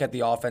 You look at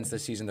the offense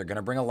this season, they're going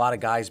to bring a lot of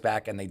guys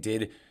back, and they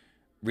did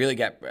really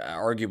get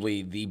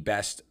arguably the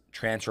best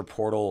transfer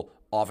portal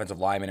offensive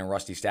lineman in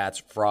Rusty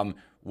Stats from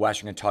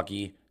Western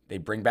Kentucky. They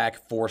bring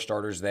back 4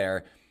 starters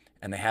there,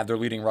 and they have their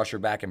leading rusher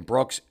back in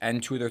Brooks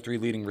and 2 of their 3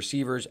 leading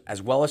receivers,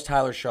 as well as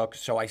Tyler Shook.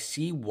 So I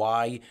see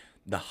why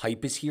the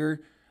hype is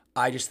here.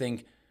 I just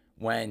think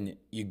when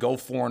you go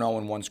 4-0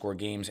 in one-score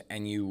games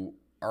and you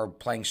are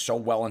playing so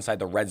well inside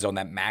the red zone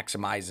that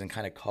maximizes and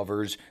kind of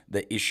covers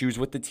the issues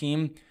with the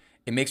team,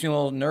 it makes me a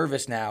little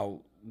nervous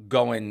now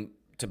going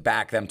to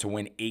back them to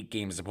win 8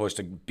 games as opposed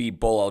to be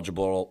bowl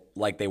eligible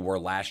like they were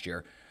last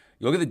year.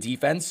 You look at the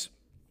defense,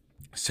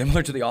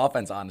 similar to the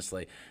offense,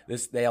 honestly.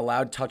 They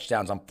allowed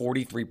touchdowns on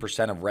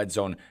 43% of red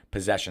zone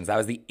possessions. That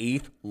was the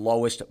 8th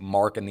lowest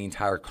mark in the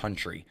entire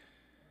country.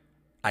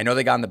 I know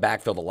they got in the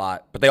backfield a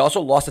lot, but they also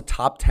lost a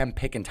top 10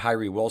 pick in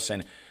Tyree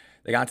Wilson.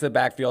 They got into the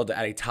backfield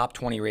at a top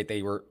 20 rate.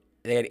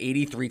 They had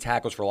 83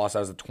 tackles for loss. That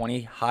was the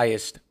 20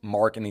 highest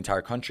mark in the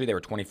entire country. They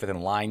were 25th in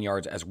line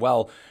yards as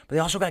well. But they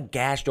also got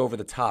gashed over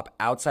the top,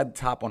 outside the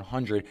top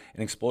 100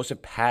 in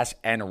explosive pass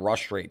and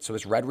rush rate. So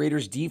this Red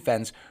Raiders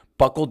defense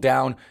buckled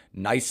down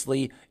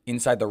nicely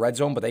inside the red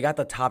zone, but they got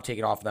the top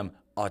taken off them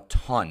a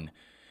ton.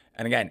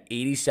 And again,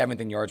 87th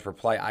in yards per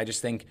play. I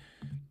just think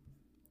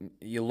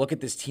you look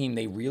at this team,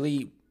 they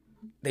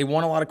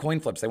won a lot of coin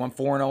flips. They went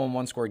 4-0 in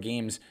one-score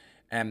games.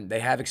 And they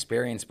have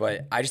experience,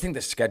 but I just think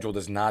the schedule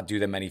does not do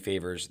them any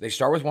favors. They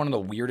start with one of the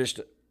weirdest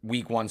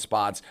week 1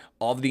 spots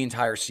of the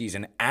entire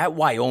season at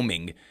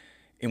Wyoming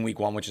in week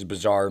 1, which is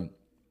bizarre.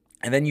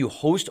 And then you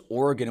host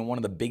Oregon in one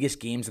of the biggest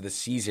games of the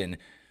season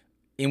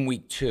in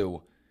week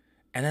 2.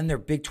 And then their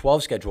Big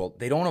 12 schedule,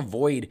 they don't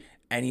avoid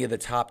any of the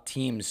top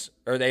teams,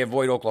 or they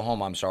avoid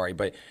Oklahoma, I'm sorry,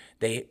 but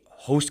they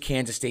host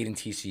Kansas State and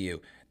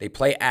TCU. They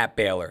play at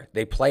Baylor.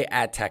 They play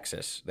at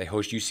Texas. They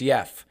host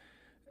UCF.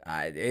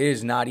 It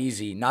is not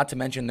easy, not to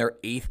mention their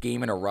 8th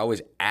game in a row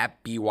is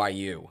at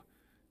BYU,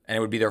 and it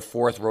would be their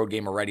 4th road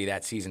game already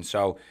that season.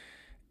 So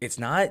it's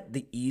not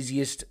the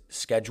easiest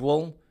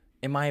schedule,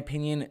 in my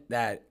opinion,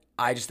 that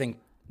I just think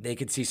they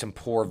could see some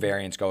poor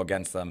variance go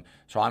against them.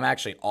 So I'm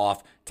actually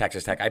off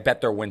Texas Tech. I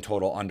bet their win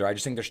total under. I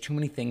just think there's too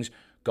many things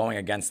going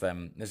against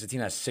them. This is a team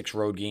that has 6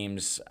 road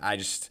games.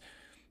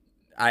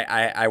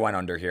 I went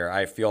under here.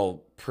 I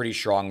feel pretty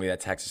strongly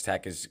that Texas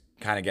Tech is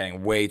kind of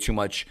getting way too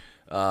much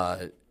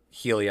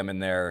helium in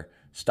their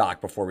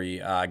stock before we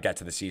get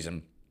to the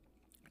season.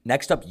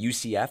 Next up,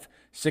 UCF,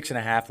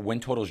 6.5 win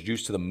totals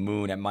juiced to the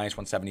moon at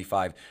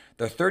 -175.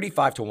 They're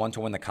 35-1 to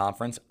win the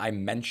conference. I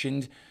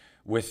mentioned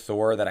with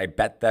Thor that I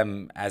bet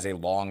them as a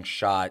long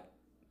shot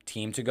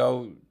team to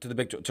go to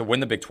to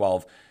win the Big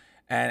 12.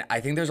 And I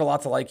think there's a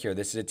lot to like here.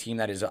 This is a team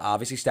that is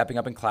obviously stepping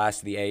up in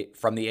class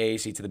from the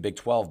AAC to the Big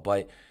 12,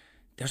 but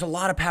there's a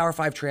lot of Power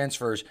 5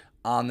 transfers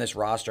on this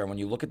roster. And when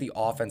you look at the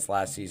offense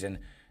last season,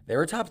 they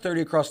were top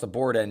 30 across the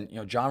board,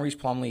 and John Reese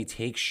Plumlee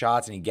takes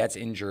shots and he gets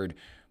injured.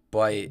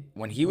 But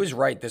when he was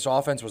right, this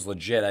offense was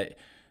legit.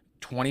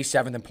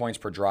 27th in points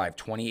per drive,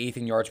 28th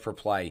in yards per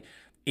play,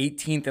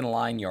 18th in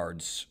line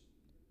yards,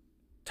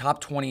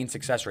 top 20 in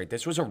success rate.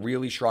 This was a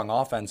really strong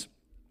offense.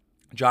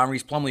 John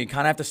Reese Plumlee, you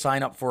kind of have to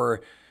sign up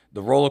for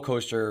the roller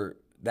coaster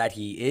that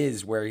he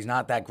is, where he's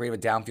not that great of a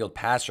downfield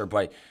passer.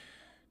 But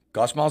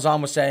Gus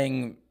Malzahn was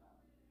saying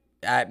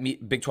at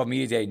Big 12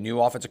 Media Day,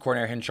 new offensive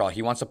coordinator Hinshaw,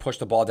 he wants to push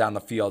the ball down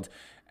the field,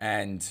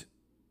 and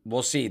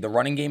we'll see. The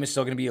running game is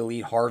still going to be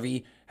elite.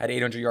 Harvey had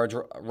 800 yards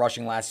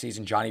rushing last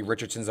season. Johnny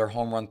Richardson's their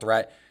home run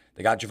threat.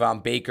 They got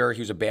Javon Baker.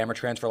 He was a Bama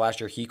transfer last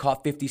year. He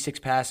caught 56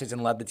 passes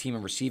and led the team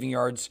in receiving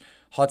yards.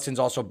 Hudson's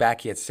also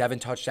back. He had 7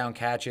 touchdown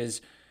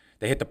catches.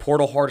 They hit the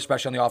portal hard,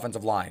 especially on the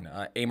offensive line.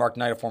 Mark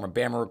Knight, a former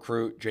Bama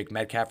recruit. Jake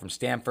Metcalf from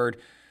Stanford.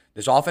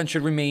 This offense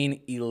should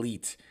remain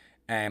elite.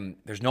 And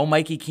there's no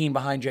Mikey Keene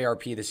behind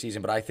JRP this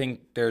season, but I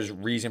think there's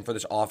reason for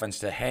this offense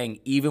to hang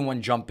even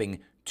when jumping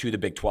to the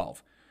Big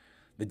 12.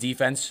 The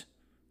defense,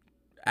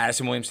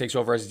 Addison Williams takes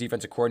over as the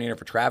defensive coordinator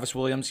for Travis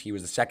Williams. He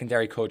was the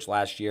secondary coach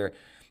last year.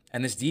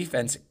 And this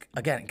defense,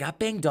 again, got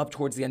banged up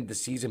towards the end of the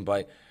season,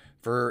 but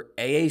for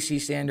AAC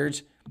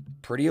standards,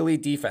 pretty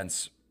elite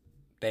defense.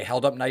 They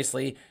held up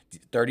nicely,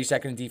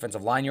 32nd in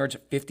defensive line yards,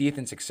 50th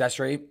in success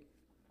rate.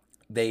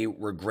 They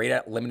were great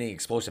at limiting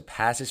explosive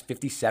passes,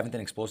 57th in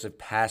explosive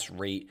pass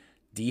rate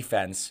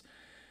defense.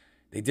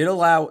 They did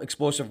allow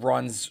explosive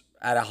runs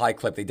at a high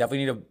clip. They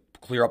definitely need to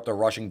clear up the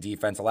rushing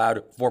defense.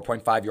 Allowed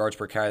 4.5 yards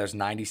per carry. That's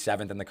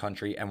 97th in the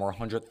country, and we're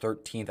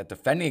 113th at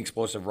defending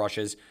explosive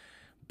rushes.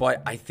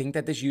 But I think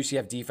that this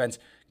UCF defense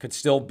could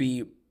still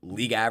be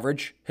league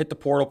average. Hit the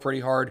portal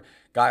pretty hard.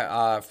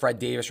 Got Fred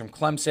Davis from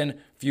Clemson.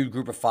 Few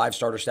group of 5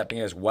 starters stepping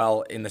in as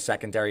well in the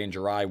secondary in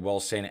Jari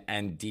Wilson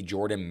and D.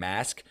 Jordan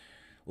Mask.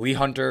 Lee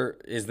Hunter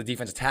is the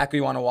defensive tackle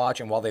you want to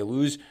watch. And while they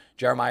lose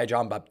Jeremiah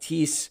John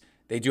Baptiste,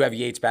 they do have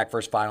Yates back for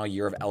his final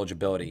year of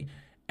eligibility.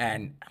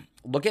 And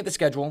look at the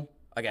schedule.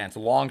 Again, it's a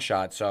long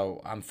shot,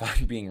 so I'm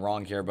fine being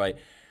wrong here. But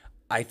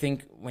I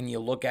think when you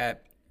look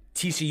at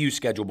TCU's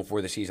schedule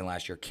before the season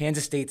last year,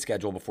 Kansas State's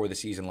schedule before the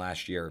season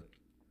last year,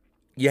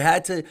 you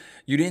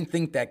didn't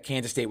think that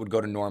Kansas State would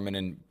go to Norman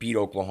and beat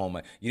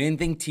Oklahoma. You didn't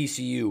think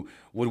TCU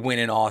would win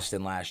in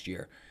Austin last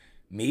year.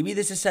 Maybe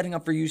this is setting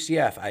up for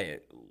UCF.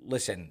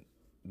 Listen,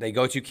 they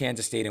go to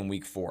Kansas State in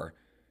week 4.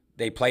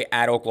 They play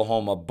at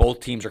Oklahoma.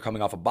 Both teams are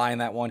coming off a bye in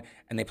that one.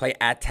 And they play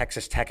at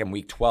Texas Tech in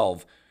week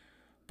 12.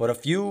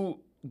 But you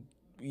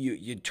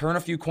turn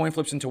a few coin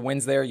flips into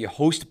wins there. You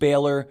host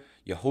Baylor.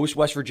 You host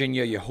West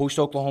Virginia. You host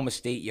Oklahoma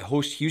State. You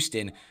host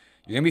Houston.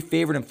 You're going to be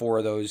favored in 4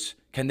 of those.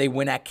 Can they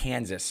win at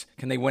Kansas?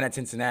 Can they win at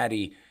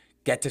Cincinnati?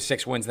 Get to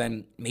 6 wins,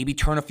 then maybe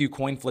turn a few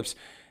coin flips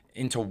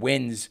into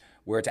wins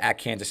where it's at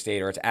Kansas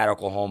State or it's at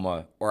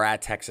Oklahoma or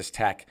at Texas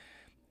Tech.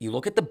 You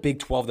look at the Big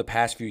 12 the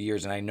past few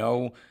years, and I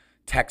know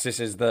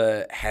Texas is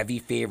the heavy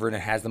favorite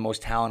and has the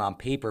most talent on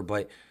paper,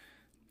 but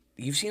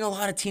you've seen a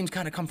lot of teams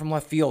kind of come from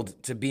left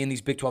field to be in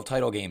these Big 12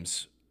 title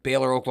games.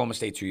 Baylor, Oklahoma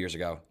State 2 years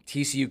ago.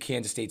 TCU,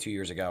 Kansas State 2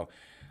 years ago.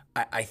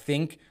 I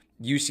think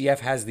UCF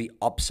has the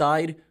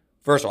upside.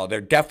 First of all, they're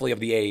definitely of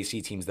the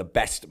AAC teams, the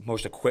best,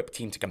 most equipped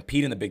team to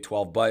compete in the Big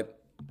 12, but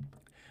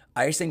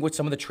I just think with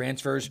some of the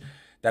transfers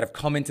that have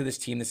come into this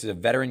team. This is a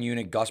veteran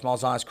unit. Gus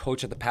Malzahn has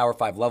coached at the Power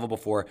 5 level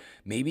before.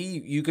 Maybe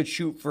you could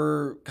shoot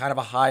for kind of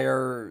a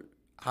higher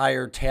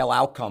tail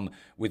outcome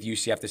with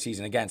UCF this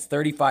season. Again, it's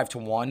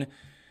 35-1.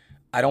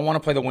 I don't want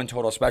to play the win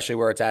total, especially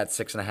where it's at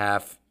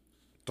 6.5.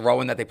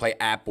 Throw in that they play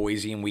at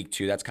Boise in week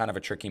 2. That's kind of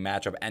a tricky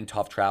matchup and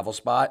tough travel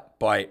spot.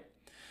 But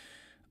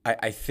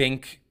I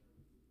think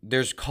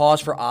there's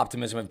cause for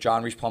optimism if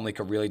John Reese Plumlee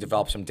could really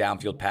develop some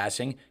downfield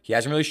passing. He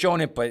hasn't really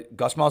shown it, but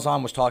Gus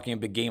Malzahn was talking a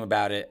big game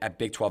about it at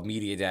Big 12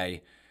 Media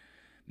Day.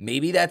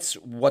 Maybe that's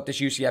what this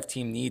UCF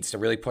team needs to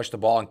really push the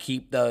ball and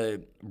keep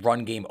the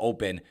run game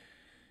open.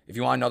 If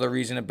you want another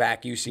reason to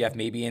back UCF,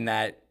 maybe in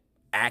that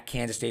at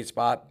Kansas State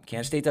spot.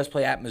 Kansas State does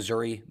play at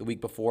Missouri the week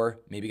before.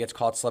 Maybe gets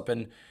caught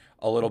slipping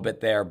a little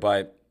bit there,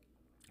 but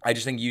I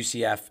just think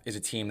UCF is a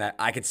team that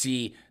I could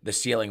see the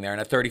ceiling there.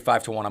 And at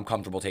 35-1, I'm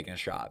comfortable taking a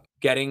shot.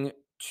 Getting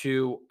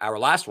to our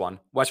last one,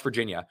 West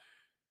Virginia.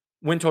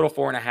 Win total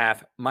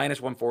 4.5,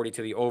 minus 140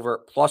 to the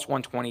over, plus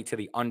 120 to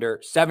the under,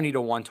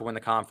 70-1 to win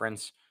the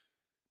conference.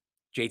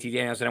 JT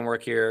Daniels didn't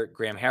work here.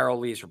 Graham Harrell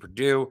leaves for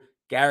Purdue.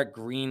 Garrett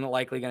Green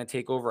likely going to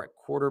take over at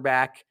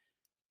quarterback.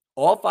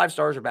 All 5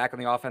 stars are back on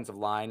the offensive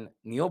line.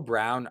 Neil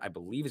Brown, I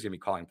believe, is going to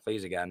be calling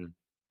plays again.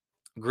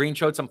 Green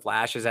showed some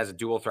flashes as a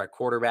dual threat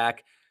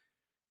quarterback.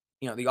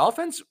 The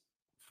offense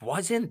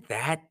wasn't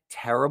that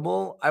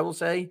terrible, I will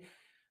say.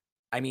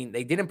 I mean,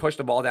 they didn't push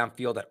the ball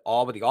downfield at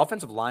all, but the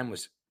offensive line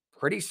was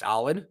pretty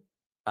solid.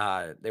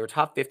 They were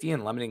top 50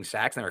 in limiting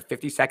sacks, and they were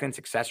 52nd in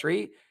success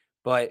rate,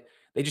 but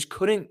they just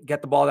couldn't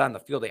get the ball down the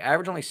field. They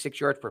averaged only 6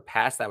 yards per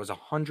pass. That was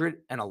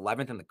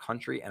 111th in the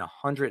country and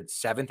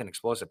 107th in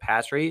explosive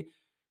pass rate.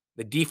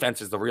 The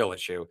defense is the real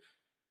issue.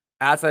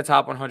 Outside the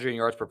top 100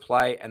 yards per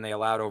play, and they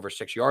allowed over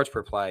 6 yards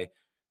per play.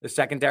 The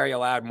secondary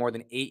allowed more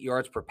than 8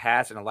 yards per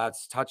pass and allowed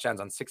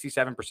touchdowns on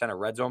 67% of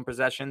red zone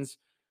possessions.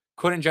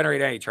 Couldn't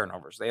generate any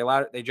turnovers.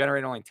 They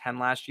generated only 10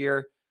 last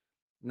year.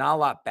 Not a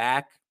lot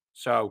back.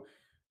 So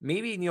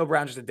maybe Neil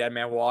Brown's just a dead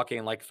man walking.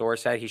 And like Thor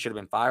said, he should have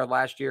been fired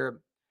last year.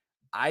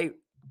 I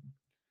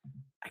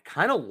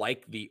kind of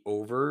like the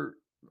over.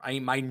 I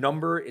mean, my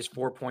number is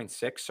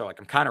 4.6, so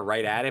I'm kind of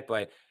right at it.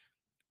 But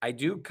I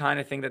do kind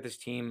of think that this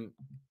team,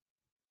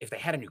 if they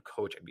had a new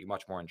coach, I'd be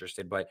much more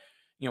interested. But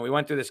we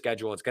went through the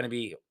schedule. It's going to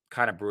be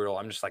kind of brutal.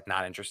 I'm just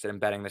not interested in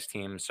betting this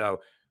team.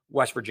 So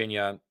West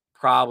Virginia,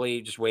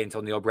 probably just wait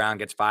until Neil Brown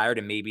gets fired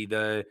and maybe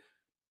the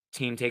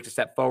team takes a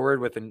step forward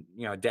with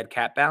a dead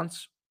cat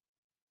bounce.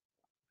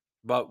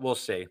 But we'll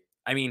see.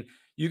 I mean,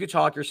 you could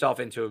talk yourself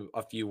into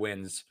a few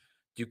wins.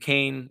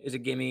 Duquesne is a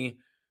gimme.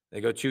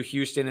 They go to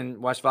Houston,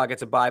 and Westphal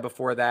gets a bye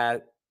before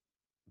that.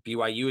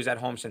 BYU is at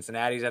home.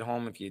 Cincinnati's at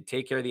home. If you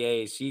take care of the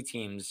AAC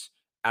teams,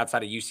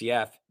 outside of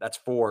UCF. That's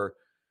 4.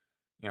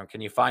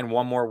 Can you find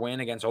one more win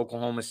against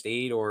Oklahoma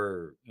State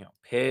or,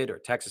 Pitt or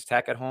Texas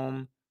Tech at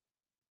home?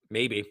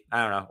 Maybe.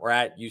 I don't know. Or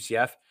at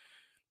UCF.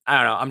 I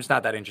don't know. I'm just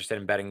not that interested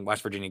in betting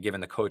West Virginia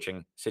given the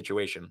coaching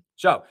situation.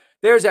 So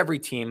there's every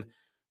team.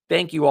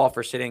 Thank you all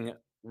for sitting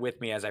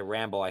with me as I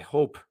ramble. I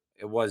hope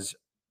it was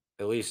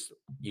at least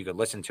you could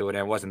listen to it and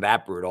it wasn't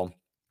that brutal.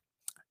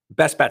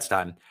 Best bets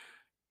time.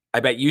 I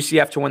bet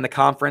UCF to win the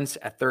conference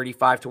at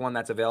 35-1.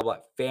 That's available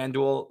at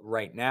FanDuel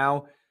right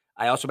now.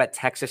 I also bet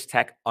Texas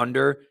Tech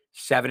under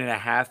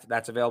 7.5.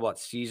 That's available at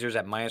Caesars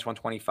at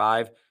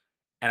 -125.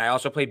 And I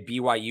also played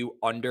BYU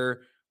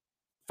under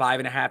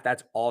 5.5.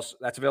 That's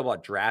available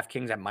at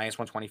DraftKings at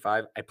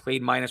 -125. I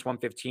played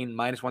 -115.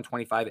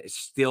 -125 is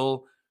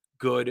still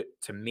good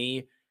to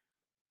me.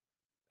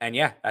 And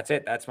yeah, that's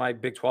it. That's my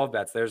Big 12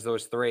 bets. There's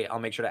those 3. I'll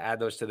make sure to add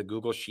those to the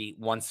Google Sheet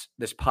once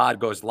this pod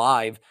goes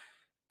live.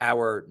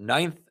 Our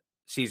 9th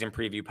season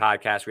preview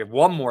podcast. We have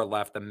one more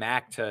left, the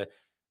MAC, to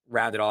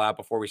round it all out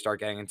before we start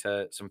getting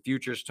into some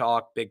futures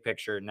talk, big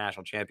picture,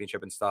 national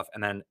championship and stuff,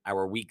 and then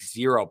our week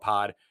 0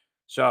 pod.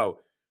 So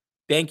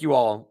thank you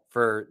all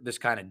for this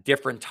kind of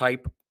different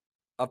type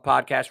of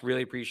podcast.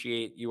 Really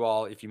appreciate you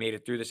all if you made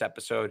it through this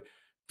episode.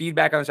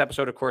 Feedback on this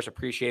episode, of course,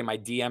 appreciate. My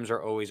DMs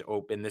are always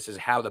open. This is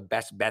how the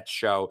Best Bets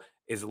show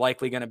is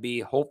likely going to be.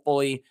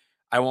 Hopefully,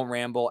 I won't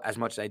ramble as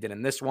much as I did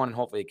in this one.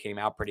 Hopefully, it came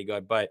out pretty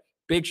good. But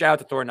big shout out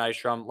to Thor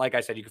Nystrom. Like I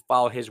said, you can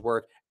follow his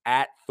work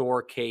at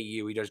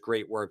ThorKU. He does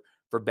great work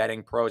for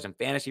betting pros and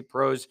fantasy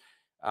pros.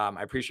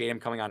 I appreciate him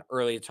coming on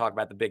early to talk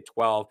about the Big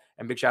 12.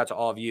 And big shout out to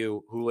all of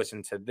you who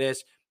listen to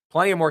this.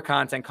 Plenty of more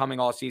content coming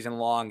all season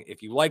long.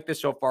 If you like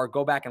this so far,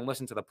 go back and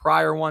listen to the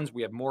prior ones.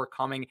 We have more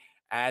coming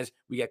as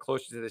we get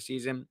closer to the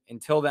season.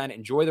 Until then,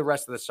 enjoy the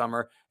rest of the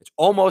summer. It's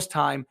almost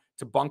time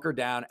to bunker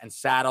down and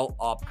saddle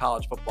up.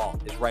 College football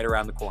is right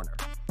around the corner.